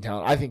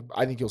 I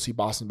think you'll see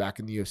Boston back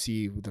in the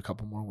UFC with a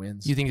couple more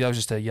wins. You think that was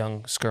just a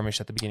young skirmish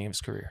at the beginning of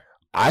his career?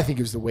 I think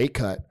it was the weight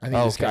cut. I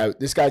think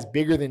this guy's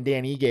bigger than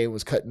Dan Ige and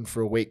was cutting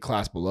for a weight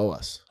class below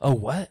us. Oh,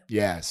 what?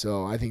 Yeah.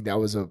 So I think that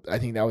was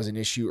an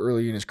issue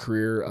early in his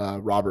career.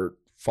 Robert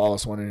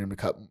Follis wanted him to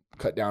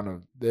cut down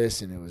to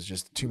this, and it was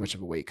just too much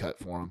of a weight cut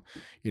for him.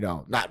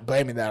 Not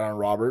blaming that on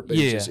Robert, but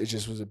it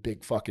just was a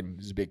big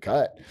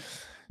cut.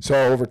 So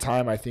over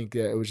time, I think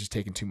that it was just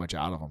taking too much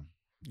out of him,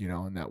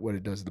 and that what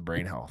it does to the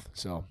brain health.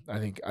 So I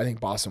think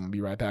Boston will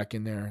be right back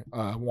in there.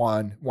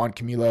 Juan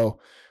Camilo,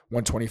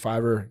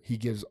 125er. He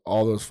gives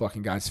all those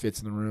fucking guys fits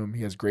in the room.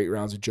 He has great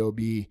rounds with Joe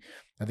B.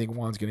 I think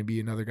Juan's going to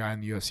be another guy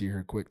in the UFC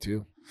here quick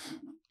too.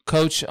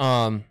 Coach,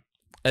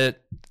 it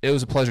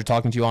was a pleasure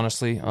talking to you,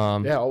 honestly.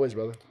 Yeah, always,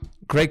 brother.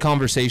 Great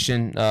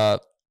conversation. A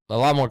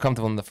lot more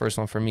comfortable than the first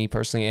one for me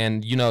personally.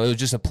 And, it was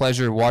just a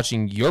pleasure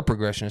watching your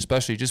progression,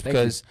 especially just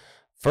because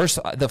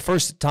the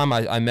first time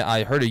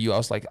I heard of you, I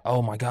was like,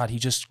 oh my God, he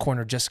just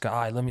cornered Jessica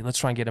Eye. Let's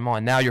try and get him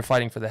on. Now you're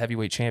fighting for the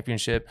heavyweight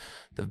championship,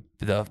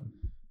 the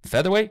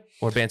featherweight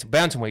or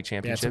bantamweight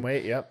championship.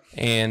 Bantamweight, yep.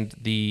 And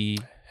the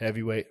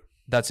heavyweight.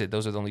 That's it.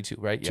 Those are the only 2,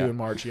 right? 2 in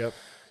March, yep.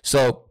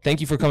 So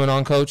thank you for coming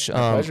on, Coach.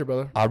 My pleasure,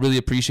 brother. I really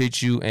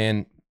appreciate you.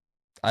 And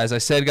as I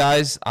said,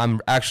 guys, I'm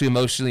actually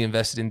emotionally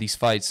invested in these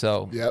fights.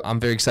 So I'm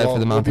very excited for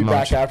the Mountain March.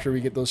 We'll be back after we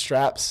get those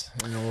straps,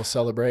 and we'll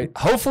celebrate.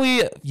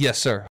 Hopefully, yes,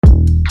 sir.